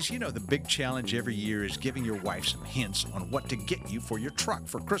 Guys, you know the big challenge every year is giving your wife some hints on what to get you for your truck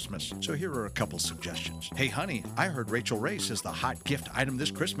for Christmas. So here are a couple suggestions. Hey, honey, I heard Rachel Ray says the hot gift item this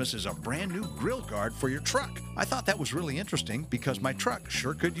Christmas is a brand new grill guard for your truck. I thought that was really interesting because my truck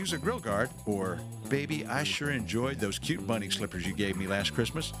sure could use a grill guard. Or, baby, I sure enjoyed those cute bunny slippers you gave me last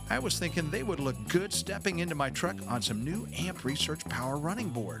Christmas. I was thinking they would look good stepping into my truck on some new AMP Research Power running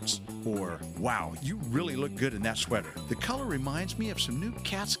boards. Or, wow, you really look good in that sweater. The color reminds me of some new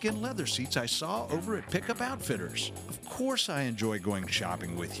catskin leather seats I saw over at Pickup Outfitters. Of course I enjoy going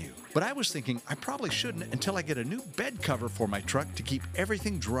shopping with you, but I was thinking I probably shouldn't until I get a new bed cover for my truck to keep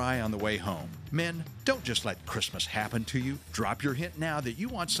everything dry on the way home. Men, don't just let Christmas happen to you. Drop your hint now that you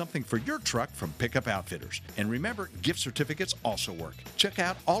want something for your truck from Pickup Outfitters. And remember, gift certificates also work. Check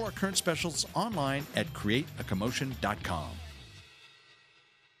out all our current specials online at createacommotion.com.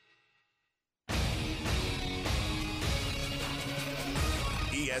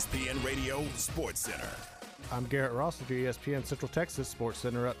 ESPN Radio Sports Center. I'm Garrett Ross with your ESPN Central Texas Sports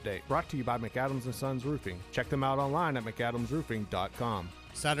Center update, brought to you by McAdams & Sons Roofing. Check them out online at mcadamsroofing.com.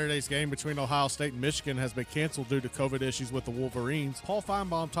 Saturday's game between Ohio State and Michigan has been canceled due to COVID issues with the Wolverines. Paul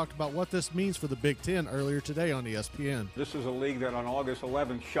Feinbaum talked about what this means for the Big Ten earlier today on ESPN. This is a league that on August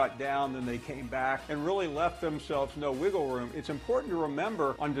 11th shut down, then they came back and really left themselves no wiggle room. It's important to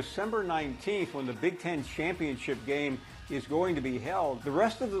remember on December 19th when the Big Ten championship game is going to be held, the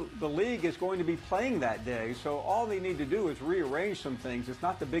rest of the league is going to be playing that day, so all they need to do is rearrange some things. It's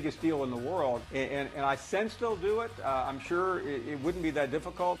not the biggest deal in the world, and I sense they'll do it. I'm sure it wouldn't be that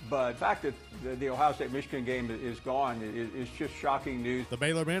difficult, but the fact that the Ohio State-Michigan game is gone is just shocking news. The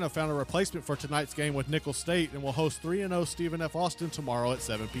Baylor men have found a replacement for tonight's game with Nicholls State and will host 3-0 Stephen F. Austin tomorrow at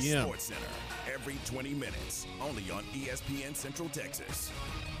 7 p.m. Sports Center, every 20 minutes, only on ESPN Central Texas.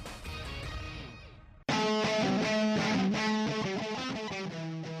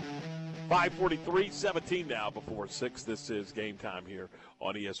 5:43:17 now before 6. This is Game Time here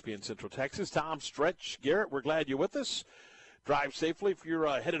on ESPN Central Texas. Tom, Stretch, Garrett, we're glad you're with us. Drive safely if you're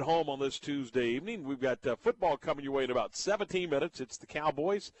headed home on this Tuesday evening. We've got football coming your way in about 17 minutes. It's the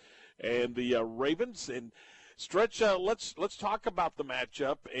Cowboys and the Ravens. And Stretch, let's talk about the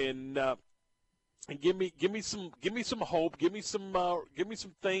matchup and give me some hope. Give me some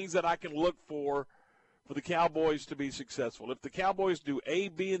things that I can look for the Cowboys to be successful. If the Cowboys do A,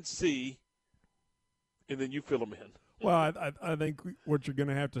 B, and C, and then you fill them in. Well, I think what you're going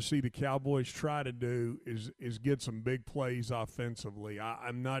to have to see the Cowboys try to do is get some big plays offensively.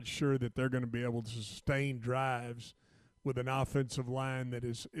 I'm not sure that they're going to be able to sustain drives with an offensive line that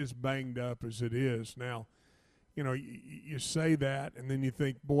is banged up as it is. Now, you know, you say that, and then you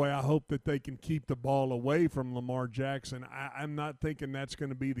think, boy, I hope that they can keep the ball away from Lamar Jackson. I'm not thinking that's going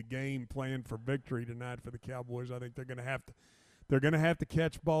to be the game plan for victory tonight for the Cowboys. I think they're going to have to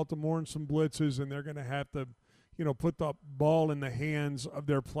catch Baltimore in some blitzes, and they're going to have to, you know, put the ball in the hands of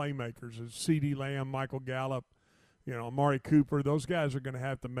their playmakers. CeeDee Lamb, Michael Gallup, you know, Amari Cooper. Those guys are going to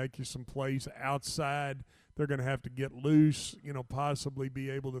have to make you some plays outside. They're going to have to get loose, you know, possibly be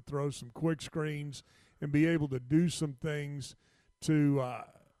able to throw some quick screens and be able to do some things to,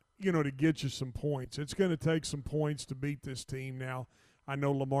 you know, to get you some points. It's going to take some points to beat this team. Now, I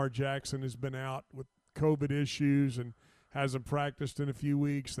know Lamar Jackson has been out with COVID issues and hasn't practiced in a few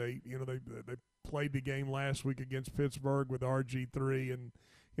weeks. They played the game last week against Pittsburgh with RG3, and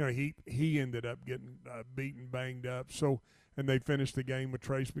you know he ended up getting beaten, banged up. So, and they finished the game with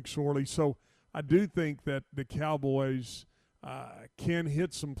Trace McSorley. So, I do think that the Cowboys can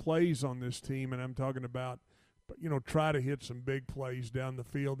hit some plays on this team, and I'm talking about, you know, try to hit some big plays down the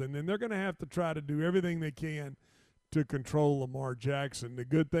field, and then they're going to have to try to do everything they can to control Lamar Jackson. The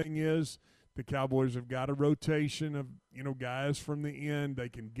good thing is the Cowboys have got a rotation of, you know, guys from the end. They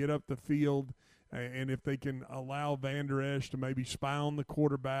can get up the field, and if they can allow Van Der Esch to maybe spy on the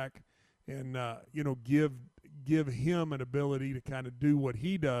quarterback and, you know, give him an ability to kind of do what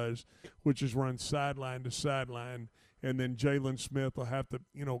he does, which is run sideline to sideline, and then Jalen Smith will have to,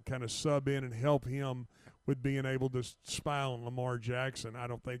 you know, kind of sub in and help him with being able to spy on Lamar Jackson. I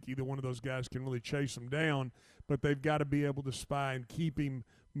don't think either one of those guys can really chase him down, but they've got to be able to spy and keep him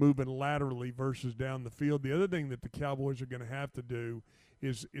moving laterally versus down the field. The other thing that the Cowboys are going to have to do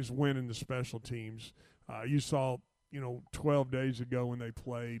is win in the special teams. You saw, you know, 12 days ago when they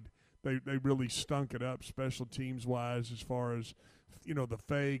played, they really stunk it up special teams wise as far as, you know, the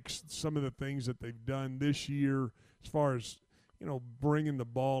fakes, some of the things that they've done this year as far as, you know, bringing the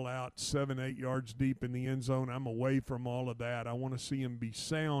ball out 7-8 yards deep in the end zone. I'm away from all of that. I want to see them be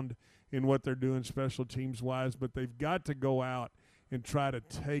sound in what they're doing special teams wise, but they've got to go out and try to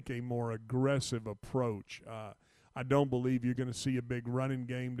take a more aggressive approach. I don't believe you're going to see a big running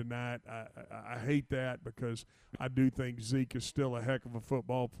game tonight. I hate that because I do think Zeke is still a heck of a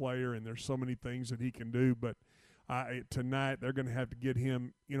football player, and there's so many things that he can do. But tonight they're going to have to get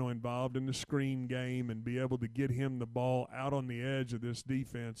him, involved in the screen game and be able to get him the ball out on the edge of this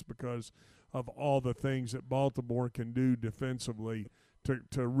defense because of all the things that Baltimore can do defensively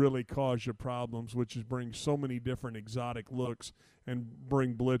to really cause you problems, which is bring so many different exotic looks and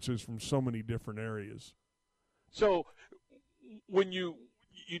bring blitzes from so many different areas. So when you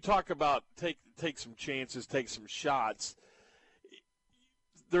talk about take some chances, take some shots,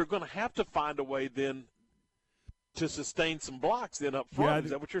 they're going to have to find a way then to sustain some blocks then up front. Yeah, is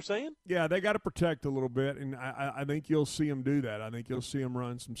that what you're saying? Yeah, they got to protect a little bit, and I think you'll see them do that. I think you'll see them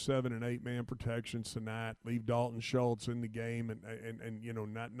run some 7- and 8-man protections tonight, leave Dalton Schultz in the game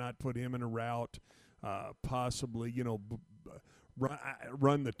and not put him in a route, possibly,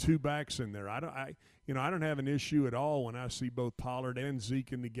 run the two backs in there. I don't have an issue at all when I see both Pollard and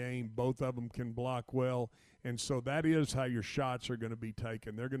Zeke in the game. Both of them can block well, and so that is how your shots are going to be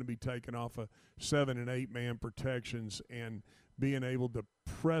taken. They're going to be taken off of 7- and 8-man protections and being able to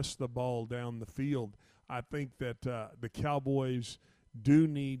press the ball down the field. I think that the Cowboys do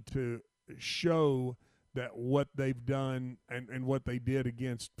need to show that what they've done and what they did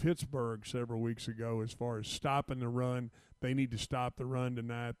against Pittsburgh several weeks ago as far as stopping the run, they need to stop the run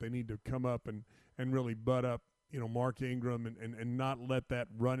tonight. They need to come up and really butt up, Mark Ingram and not let that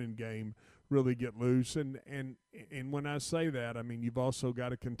running game really get loose. And when I say that, I mean you've also got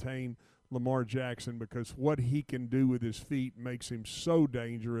to contain Lamar Jackson because what he can do with his feet makes him so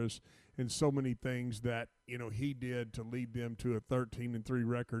dangerous in so many things that, he did to lead them to a 13-3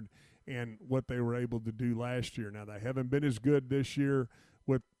 record and what they were able to do last year. Now, they haven't been as good this year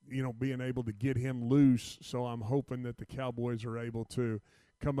with, being able to get him loose. So I'm hoping that the Cowboys are able to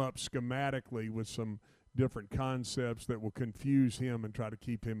come up schematically with some different concepts that will confuse him and try to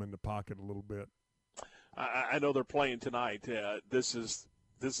keep him in the pocket a little bit. I know they're playing tonight. This is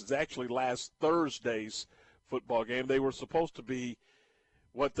actually last Thursday's football game. They were supposed to be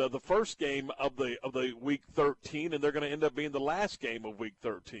the first game of the week 13, and they're going to end up being the last game of week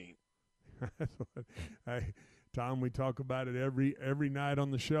 13. Hey, Tom, we talk about it every night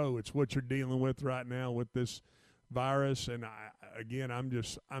on the show. It's what you're dealing with right now with this virus, and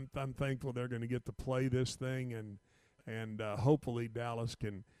I'm thankful they're going to get to play this thing, and hopefully Dallas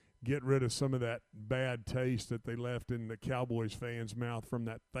can get rid of some of that bad taste that they left in the Cowboys fans' mouth from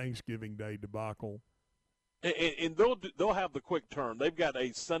that Thanksgiving Day debacle. And they'll have the quick turn. They've got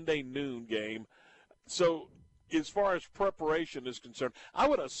a Sunday noon game, so as far as preparation is concerned, I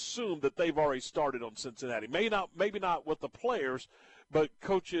would assume that they've already started on Cincinnati. Maybe not with the players, but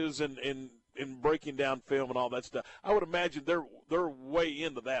coaches and breaking down film and all that stuff. I would imagine they're way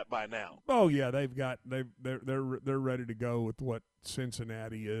into that by now. Oh yeah, they're ready to go with what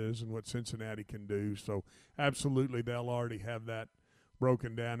Cincinnati is and what Cincinnati can do. So absolutely, they'll already have that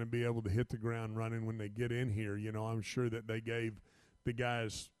broken down and be able to hit the ground running when they get in here. I'm sure that they gave the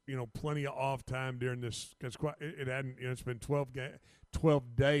guys, plenty of off time during this because it's been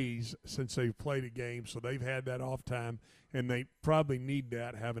 12 days since they've played a game, so they've had that off time, and they probably need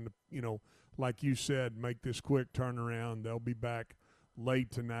that, having to, like you said, make this quick turnaround. They'll be back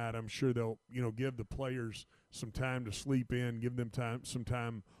late tonight. I'm sure they'll, give the players some time to sleep in, give them some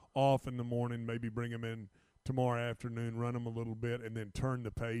time off in the morning, maybe bring them in tomorrow afternoon, run them a little bit, and then turn the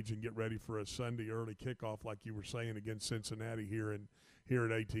page and get ready for a Sunday early kickoff, like you were saying, against Cincinnati here at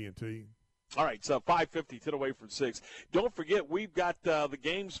AT&T. All right, so 5:50, 10 away from 6. Don't forget, we've got the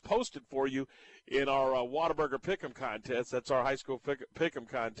games posted for you in our Whataburger Pick'em contest. That's our high school Pick'em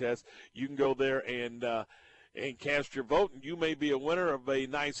contest. You can go there and cast your vote, and you may be a winner of a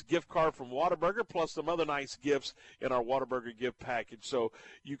nice gift card from Whataburger, plus some other nice gifts in our Whataburger gift package. So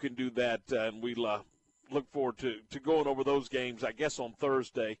you can do that, and we'll look forward to going over those games, I guess, on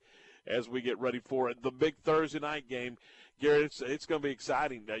Thursday as we get ready for it. The big Thursday night game, Garrett, it's going to be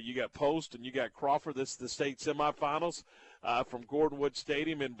exciting. You got Post and you got Crawford. This is the state semifinals from Gordon-Wood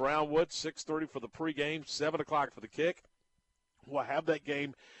Stadium in Brownwood, 6:30 for the pregame, 7 o'clock for the kick. We'll have that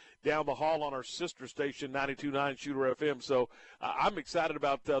game down the hall on our sister station, 92.9 Shooter FM. So I'm excited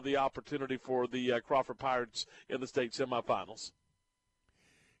about the opportunity for the Crawford Pirates in the state semifinals.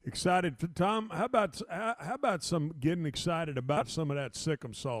 Excited, Tom. How about some getting excited about some of that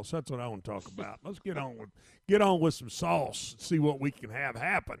Sikkim sauce? That's what I want to talk about. Let's get on with some sauce. See what we can have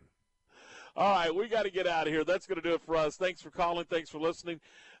happen. All right, we got to get out of here. That's going to do it for us. Thanks for calling. Thanks for listening,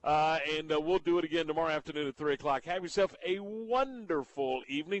 and we'll do it again tomorrow afternoon at 3 o'clock. Have yourself a wonderful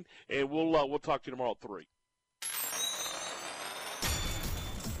evening, and we'll talk to you tomorrow at 3.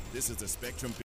 This is the Spectrum